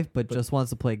in life, but just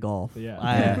wants to play golf. Yeah.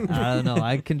 I don't know.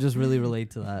 I can just really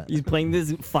relate to that. He's playing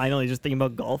this final. He's just thinking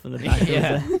about golf in the back.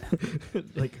 Yeah.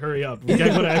 like hurry up. We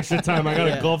gotta go to extra time. I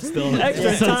got a golf still.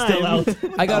 Extra Sun's still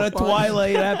time. out. I got a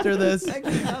Twilight after this.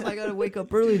 Actually, I gotta wake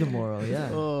up early tomorrow. Yeah.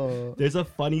 Oh. There's a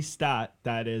funny stat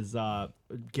that is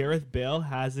Gareth Bale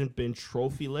hasn't been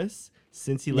trophyless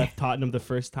since he left Tottenham the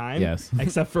first time. Yes.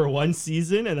 Except for one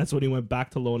season, and that's when he went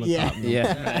back to loan at Yeah. Tottenham.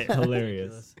 Yeah.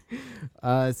 Hilarious.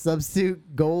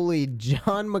 Substitute goalie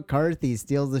John McCarthy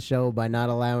steals the show by not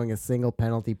allowing a single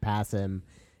penalty pass him.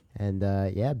 And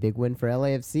yeah, big win for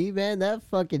LAFC, man. That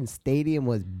fucking stadium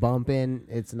was bumping.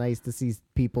 It's nice to see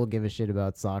people give a shit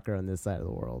about soccer on this side of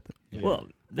the world. Well,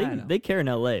 I know. they care in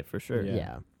LA for sure.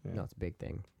 Yeah. Yeah. No, it's a big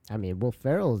thing. I mean, Will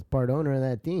Ferrell is part owner of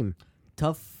that team.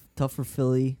 Tough for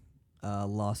Philly.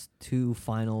 Lost 2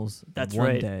 finals. in That's one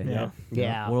right. day. Yeah.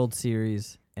 Yeah. World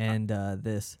Series and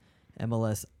this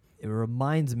MLS. It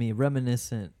reminds me,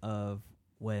 reminiscent of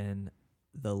when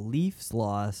the Leafs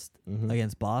lost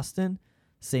against Boston.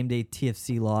 Same day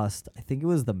TFC lost. I think it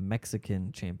was the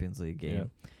Mexican Champions League game.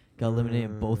 Got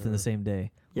eliminated both in the same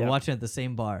day. Yeah. We're watching at the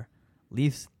same bar.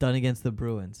 Leafs done against the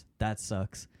Bruins. That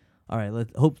sucks. All right,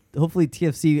 hopefully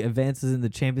TFC advances in the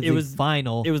Champions League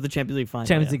final. It was the Champions League final.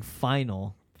 Champions yeah. League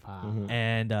final,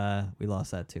 and we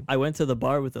lost that too. I went to the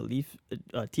bar with a Leaf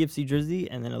TFC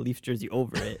jersey and then a Leafs jersey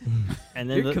over it. And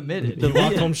then You're committed. The, He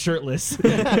walked home shirtless.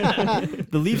 the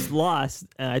Leafs lost,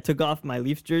 and I took off my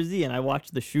Leafs jersey and I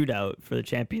watched the shootout for the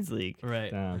Champions League.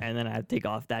 Right. Damn. And then I had to take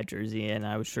off that jersey and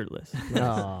I was shirtless.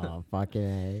 Oh, fucking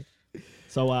A.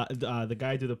 So the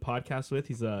guy I do the podcast with,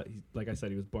 he's like I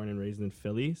said, he was born and raised in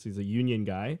Philly, so he's a Union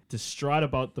guy. Distraught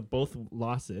about the both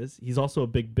losses. He's also a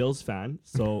big Bills fan,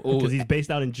 so because he's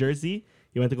based out in Jersey,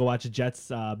 he went to go watch the Jets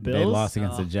Bills. They lost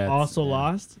against the Jets. Also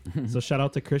lost. So shout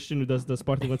out to Christian who does the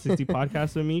Sporting 160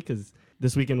 podcast with me because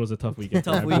this weekend was a tough weekend.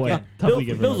 Tough for my boy. weekend. Tough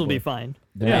weekend. for Bills my will be boy. fine.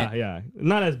 Yeah.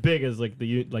 Not as big as like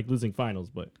like losing finals,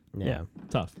 but Yeah.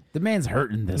 tough. The man's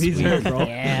hurting this He's week. hurt, bro.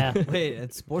 Yeah. Wait,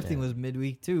 and Sporting was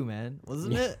midweek too, man,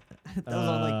 wasn't it? That was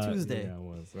on like Tuesday. Yeah, it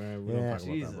was. All right, we Yeah. don't talk about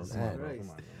that, Jesus bro. Come on, bro. Christ. Come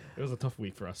on, bro. It was a tough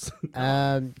week for us.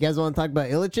 You guys want to talk about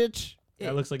Ilicic?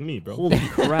 That looks like me, bro. Holy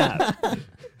crap.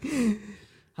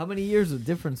 How many years of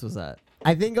difference was that?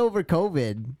 I think over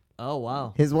COVID, Oh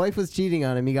wow. his wife was cheating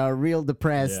on him. He got real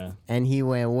depressed Yeah. and he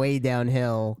went way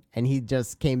downhill. And he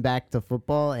just came back to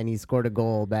football and he scored a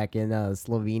goal back in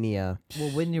Slovenia. Well,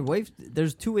 when your wife,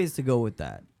 there's 2 ways to go with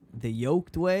that: the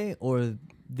yolked way or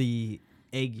the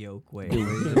egg yolk way. where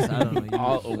you just, I don't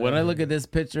know. When I look at this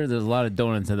picture, there's a lot of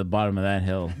donuts at the bottom of that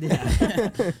hill.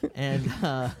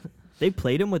 and They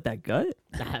played him with that gut?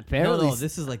 Apparently, no,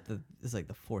 this is like the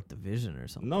 4th division or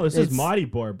something. No, this is It's-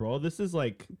 Maribor, bro. This is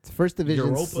like first division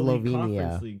Europa League Slovenia.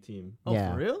 Conference League team. Oh,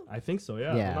 yeah. for real? I think so,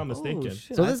 yeah. Yeah. If I'm not mistaken. Oh,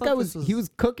 shit. So I this thought guy he was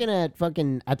cooking at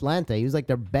fucking Atlanta. He was like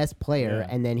their best player,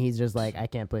 Yeah. and then he's just like, I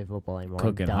can't play football anymore. I'm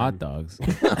Cooking done." hot dogs.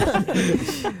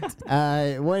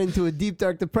 Went into a deep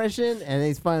dark depression, and then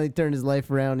he's finally turned his life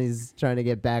around. He's trying to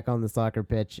get back on the soccer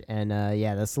pitch, and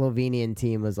yeah, the Slovenian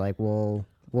team was like, we'll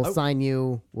sign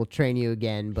you, we'll train you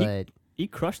again, but He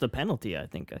crushed the penalty, I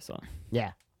think I saw.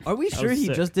 yeah. Are we sure was he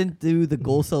sick. just didn't do the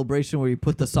goal celebration where you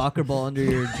put the soccer ball under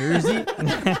your jersey and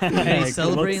It he's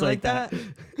celebrating looks like that?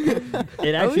 It Are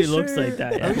we actually looks sure? like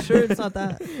that. Are Yeah. we sure it's not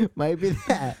that? Might be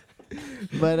that.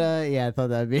 But yeah, I thought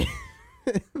that'd be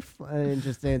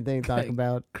Interesting thing to talk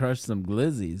about. Crush some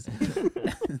glizzies.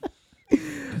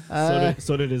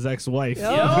 So did his ex-wife.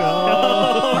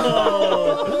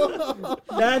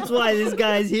 That's why this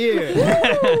guy's here.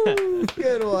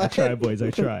 Good one. I try, boys.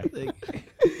 I try.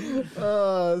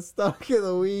 Stock of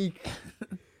the week.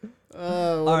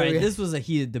 All right, this was a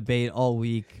heated debate all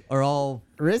week or all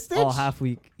Ristich? half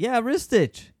week. Yeah,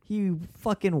 Ristich. He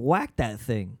fucking whacked that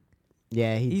thing.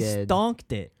 Yeah, he did.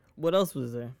 Stonked it. What else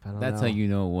was there? I don't That's know. how you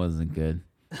know it wasn't good.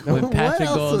 What When Patrick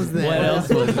else goes, was there? what else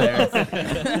was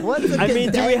there? What's a I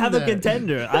mean, do we have a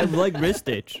contender? contender? I like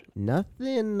Ristich.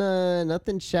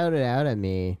 Nothing shouted out at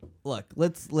me. Look,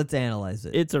 let's analyze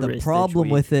it. It's a the Ristich problem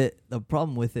week. with it. The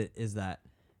problem with it is that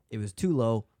it was too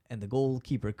low, and the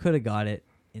goalkeeper could have got it.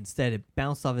 Instead, it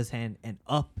bounced off his hand and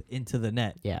up into the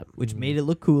net. Yeah. Which made it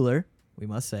look cooler, we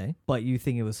must say. But you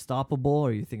think it was stoppable,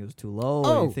 or you think it was too low, or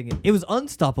Oh. you think it was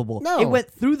unstoppable? No. It went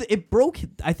through it broke.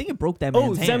 I think it broke that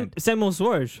Oh, man's hand. Samuel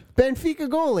Suarez. Benfica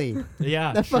goalie.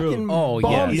 Yeah, That true. fucking Oh, yeah.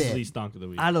 bombed Easily it. stonk of the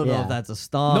week. I don't know Yeah. if that's a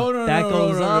stomp. No, that no,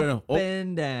 goes no, up no. Oh.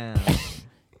 and down.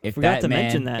 If Forgot that to man,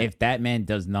 mention that. if that man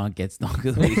does not get stunk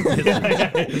of the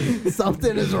week,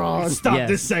 Something is wrong. Stop Yes.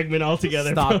 this segment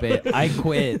altogether. stop it. I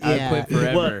quit. I Yeah. quit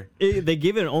forever. They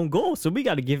gave it an own goal, so we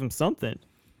got to give him something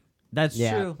That's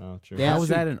Yeah. true. Oh, true. Yeah. How was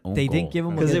that an own They goal? didn't give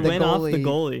him because Yeah, it the went off the goalie-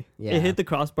 goalie. Yeah. It hit the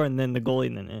crossbar and then the goalie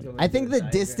and then it. I think the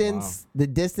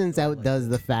distance outdoes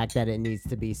the fact that it needs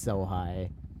to be so high.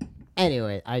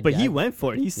 Anyway, But he went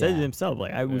for it. He said Yeah. it himself.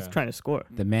 Like I was Yeah. trying to score.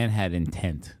 The man had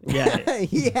intent. Yeah.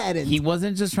 he had it. He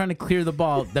wasn't just trying to clear the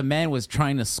ball. The man was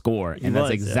trying to score, and that's was,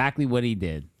 yeah. exactly what he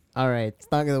did. All right,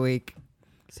 stock of the week.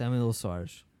 Samuel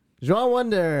Sarge. Joao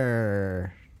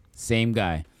Wonder. Same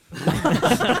guy.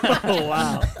 Oh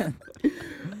wow.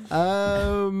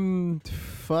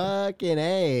 Fucking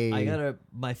A. I got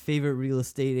my favorite real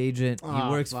estate agent. He Oh,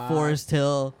 works fuck. Forest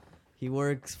Hill. He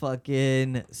works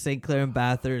fucking St. Clair and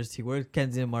Bathurst. He works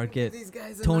Kensington Market. These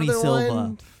guys Tony another Silva.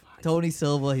 one. Tony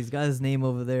Silva. He's got his name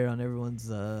over there on everyone's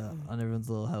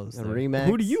little house. A there. Remax.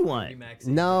 Who do you want? Remax.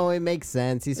 No, it makes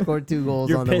sense. He scored 2 goals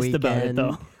You're on the pissed weekend. about it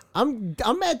though. I'm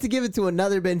mad to give it to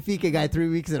another Benfica guy 3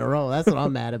 weeks in a row. That's what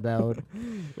I'm mad about.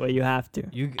 Well, you have to.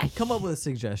 You come up with a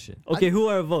suggestion. Okay, who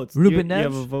are our votes? Ruben you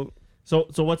have Neves? a vote. So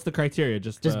what's the criteria?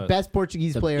 Just Best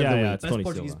Portuguese player of the week. it's Best Tony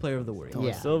Portuguese Silva. player of the week.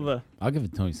 Yeah. Silva. I'll give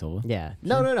it to Tony Silva. Yeah.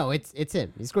 No. It's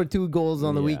him. He scored 2 goals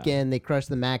on the Yeah. weekend. They crushed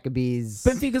the Maccabees.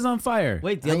 Benfica's on fire.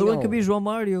 Wait, the I other one know. could be João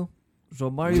Mario.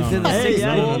 João Mario No, did no. the Hey, 6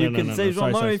 yeah, goal. you can say Jean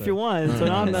Sorry, Mario if sorry. you want. So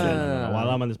I'm no. While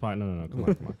I'm on this part, no. Come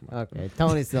on. Okay,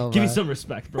 Tony Silva. Give me some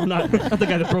respect, bro. Not the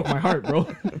guy that broke my heart, bro.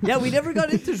 Yeah, we never got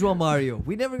into João Mario.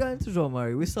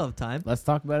 We still have time. Let's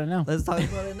talk about it now. Let's talk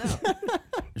about it now.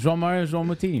 João Mario, João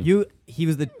Moutinho. He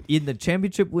was in the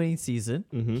championship winning season.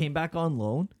 Mhm. Came back on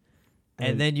loan, and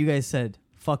And- then you guys said,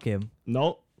 "Fuck him."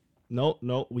 No.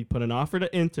 We put an offer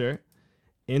to Inter.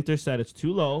 Inter said it's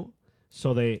too low,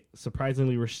 so they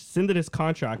surprisingly rescinded his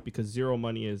contract because zero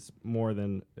money is more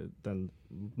than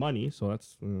money. So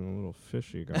that's a little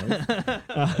fishy, guys.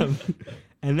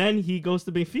 And then he goes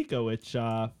to Benfica, which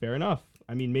fair enough.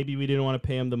 I mean, maybe we didn't want to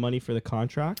pay him the money for the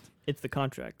contract. It's the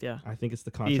contract, yeah. I think it's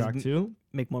the contract too.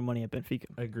 Make more money at Benfica.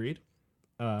 Agreed.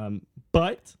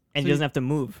 But And So he doesn't have to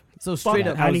move. So fuck, straight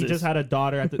up, and he houses. just had a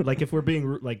daughter at the like. If we're being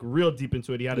real deep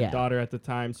into it, he had Yeah. a daughter at the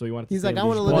time, so he wanted. He's to like, stay I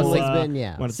want to live in Lisboa, Lisbon.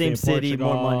 Yeah. wanted to stay Same in city,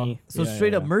 more Portugal. money. so Yeah,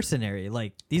 straight yeah. up mercenary.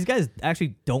 Like these guys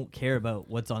actually don't care about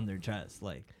what's on their chest.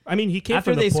 Like I mean, he came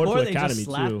After from the they Porto score, they just Academy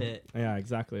slap too. it. Yeah,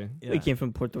 exactly. yeah. He came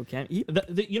from Porto Can. He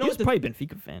You know was what? probably a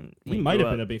Benfica fan. He when might grew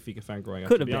have been up. a Benfica fan growing up.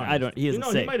 Could to have be been. I honest. don't- he doesn't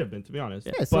He say. might have been, to be honest.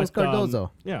 Yeah, so is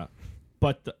Cardozo. Yeah,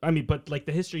 but like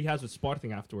the history he has with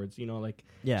Sporting afterwards, like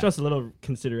Yeah. just a little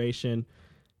consideration.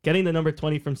 Getting the number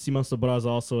 20 from Simon Sobraz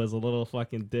also is a little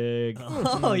fucking dig.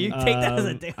 Oh, you take that as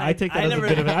a dig. I take that as never, a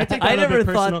bit of it. I take that I a never bit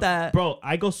thought personal. that. Bro,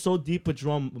 I go so deep with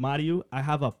João Mario. I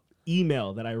have a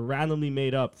email that I randomly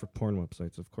made up for porn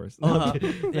websites, of course. No, Uh-huh.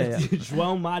 Yeah.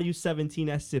 João Mario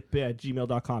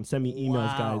 17scp@gmail.com. Send me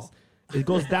emails, Wow. guys. It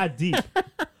goes that deep.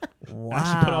 Wow. I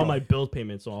actually put all my bill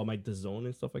payments, so all my DAZN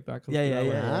and stuff like that. comes Yeah, through yeah, that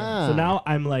way. yeah. So now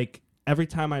I'm like, every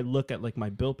time I look at like my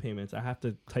bill payments, I have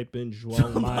to type in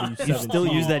João Mario You 17. still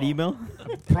use that email?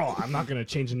 Bro, I'm not gonna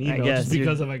change an email guess just you're-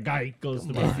 because of a guy who goes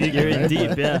to my You're in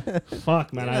deep, yeah.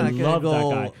 Fuck, man, You're I not gonna love go-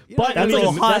 that guy. you're But not That's gonna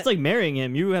like, go hot. that's like marrying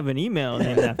him. You have an email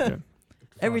named after him.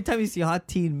 Every time you see Hot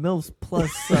Teen MILFs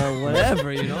plus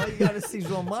whatever, you gotta see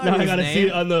João Mario's now I gotta name. see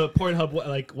it on the Pornhub,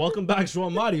 like, welcome back,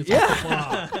 João Mario. It's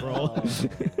like, fuck, bro.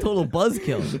 Total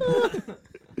buzzkill.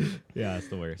 Yeah, it's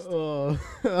the worst. Oh.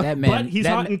 That man. But he's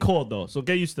that hot ma- and cold though, so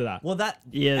get used to that. Well, that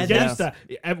Yeah, and Get yeah. used to that.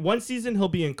 At one season he'll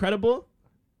be incredible.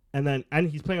 and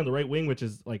he's playing on the right wing, which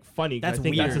is like funny. 'Cause That's I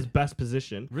think that's weird. his best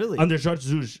position. Really? Under George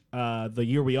Jesus, the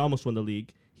year we almost won the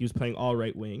league, he was playing all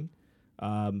right wing.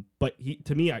 But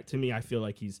to me, I feel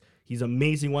like he's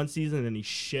amazing one season and then he's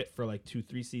shit for like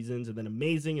 2-3 seasons and then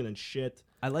amazing and then shit.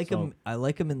 I like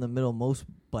him in the middle most,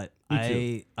 but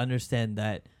I understand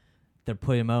that they're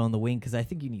putting him out on the wing because I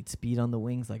think you need speed on the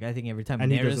wings. Like I think every time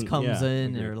And he Neres doesn't- comes yeah,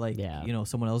 in agree. or like Yeah.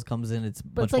 someone else comes in, it's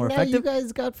But much it's like more now effective. you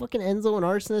guys got fucking Enzo and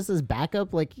Arsenis as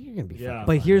backup. Like you're gonna be. Yeah,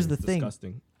 But here's the it's thing.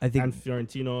 disgusting. I think And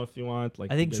Fiorentino, if you want,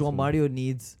 like I think you guys João can- Mario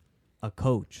needs a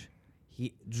coach.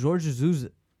 George Jesus,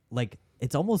 like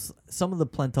it's almost some of the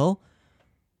plantel.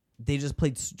 They just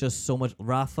played just so much.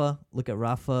 Look at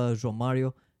Rafa, João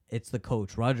Mario. It's the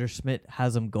coach. Roger Schmidt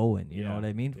has them going. You know Yeah, what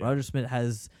I mean? yeah. Roger Schmidt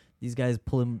has these guys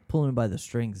pulling him by the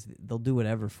strings. They'll do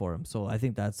whatever for him. So I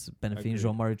think that's benefiting Agreed.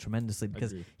 João Mario tremendously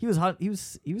because Agreed. he was hot. He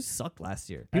was sucked last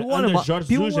year. And People want under him. George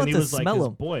People Jesus, want he to was like smell his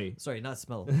him. boy. Sorry, not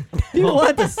smell him. People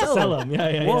want to sell Sell him. him,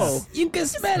 yeah. Whoa. You can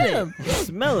smell him.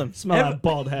 Smell him. Smell that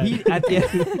bald head. At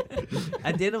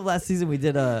the end of last season,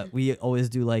 we always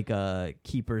do like a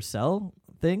keeper sell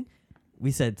thing. We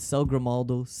said sell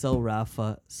Grimaldo, sell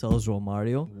Rafa, sell João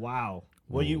Mario. Wow.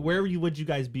 Well, would you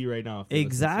guys be right now? if they listened to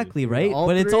Exactly you? right, All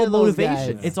but it's three all of those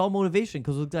motivation. guys. It's all motivation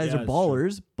because those guys Yeah, are it's true.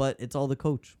 ballers, but it's all the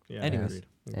coach. Yeah, Anyways,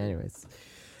 agreed. Anyways.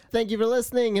 Thank you for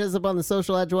listening. Hit us up on the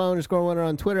social at Joao_Winner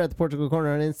on Twitter, at the Portugal Corner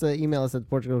on Insta. Email us at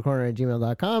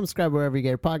theportugalcorner@gmail.com. Subscribe wherever you get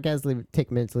your podcast.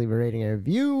 Take a minute to leave a rating and a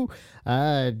review.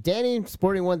 Danny,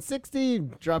 Sporting 160.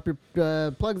 Drop your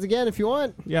plugs again if you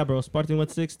want. Yeah, bro. Spartan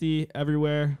 160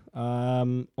 everywhere.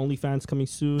 OnlyFans coming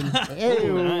soon. Hey,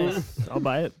 Nice. I'll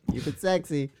buy it. keep it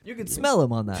sexy. you can smell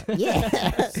him on that. Yeah.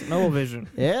 Smell vision.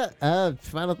 Yeah.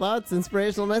 Final thoughts,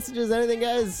 inspirational messages, anything,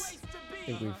 guys? I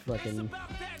think we fucking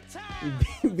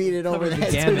beat it over the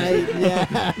Covered the head gamut. tonight.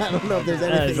 Yeah. I don't know if there's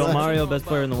anything João left. Mario, best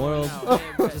player in the world.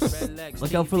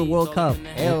 Look out for the World Cup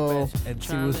Ayo. and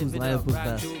see who's lineup was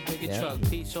best. Yeah.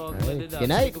 All right. Good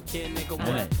night.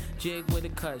 night. Jig with a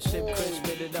cut, sip crisp,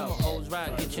 spit it up. Hoes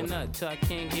rock, get your nut till I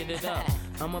can't get it up.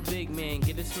 I'm a big man,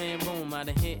 get this man room. I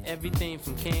done hit everything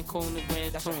from Cancun to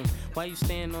Grand Tune. Why you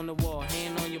stand on the wall,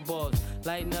 hand on your balls,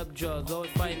 lighting up drugs, always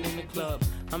fighting in the club.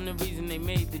 I'm the reason they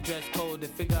made the dress code. They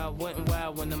figure out what and why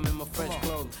when I'm in my fresh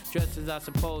clothes. Dresses, I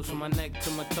suppose, from my neck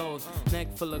to my toes.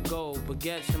 Neck full of gold,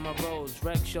 baguettes in my rolls.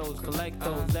 Rec shows, collect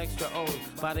those extra O's.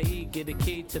 By the E, get a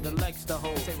key to the Lex to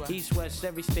hold. East, west,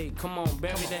 every state, come on,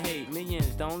 bury the hate.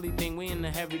 Millions, the only thing we in the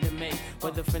hurry to make.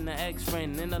 Whether from the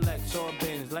ex-friend, intellect, or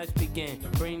bins. Let's begin,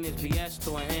 bring this BS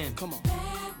to an end. Come on.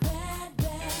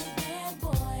 Bad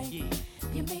boy.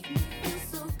 You make me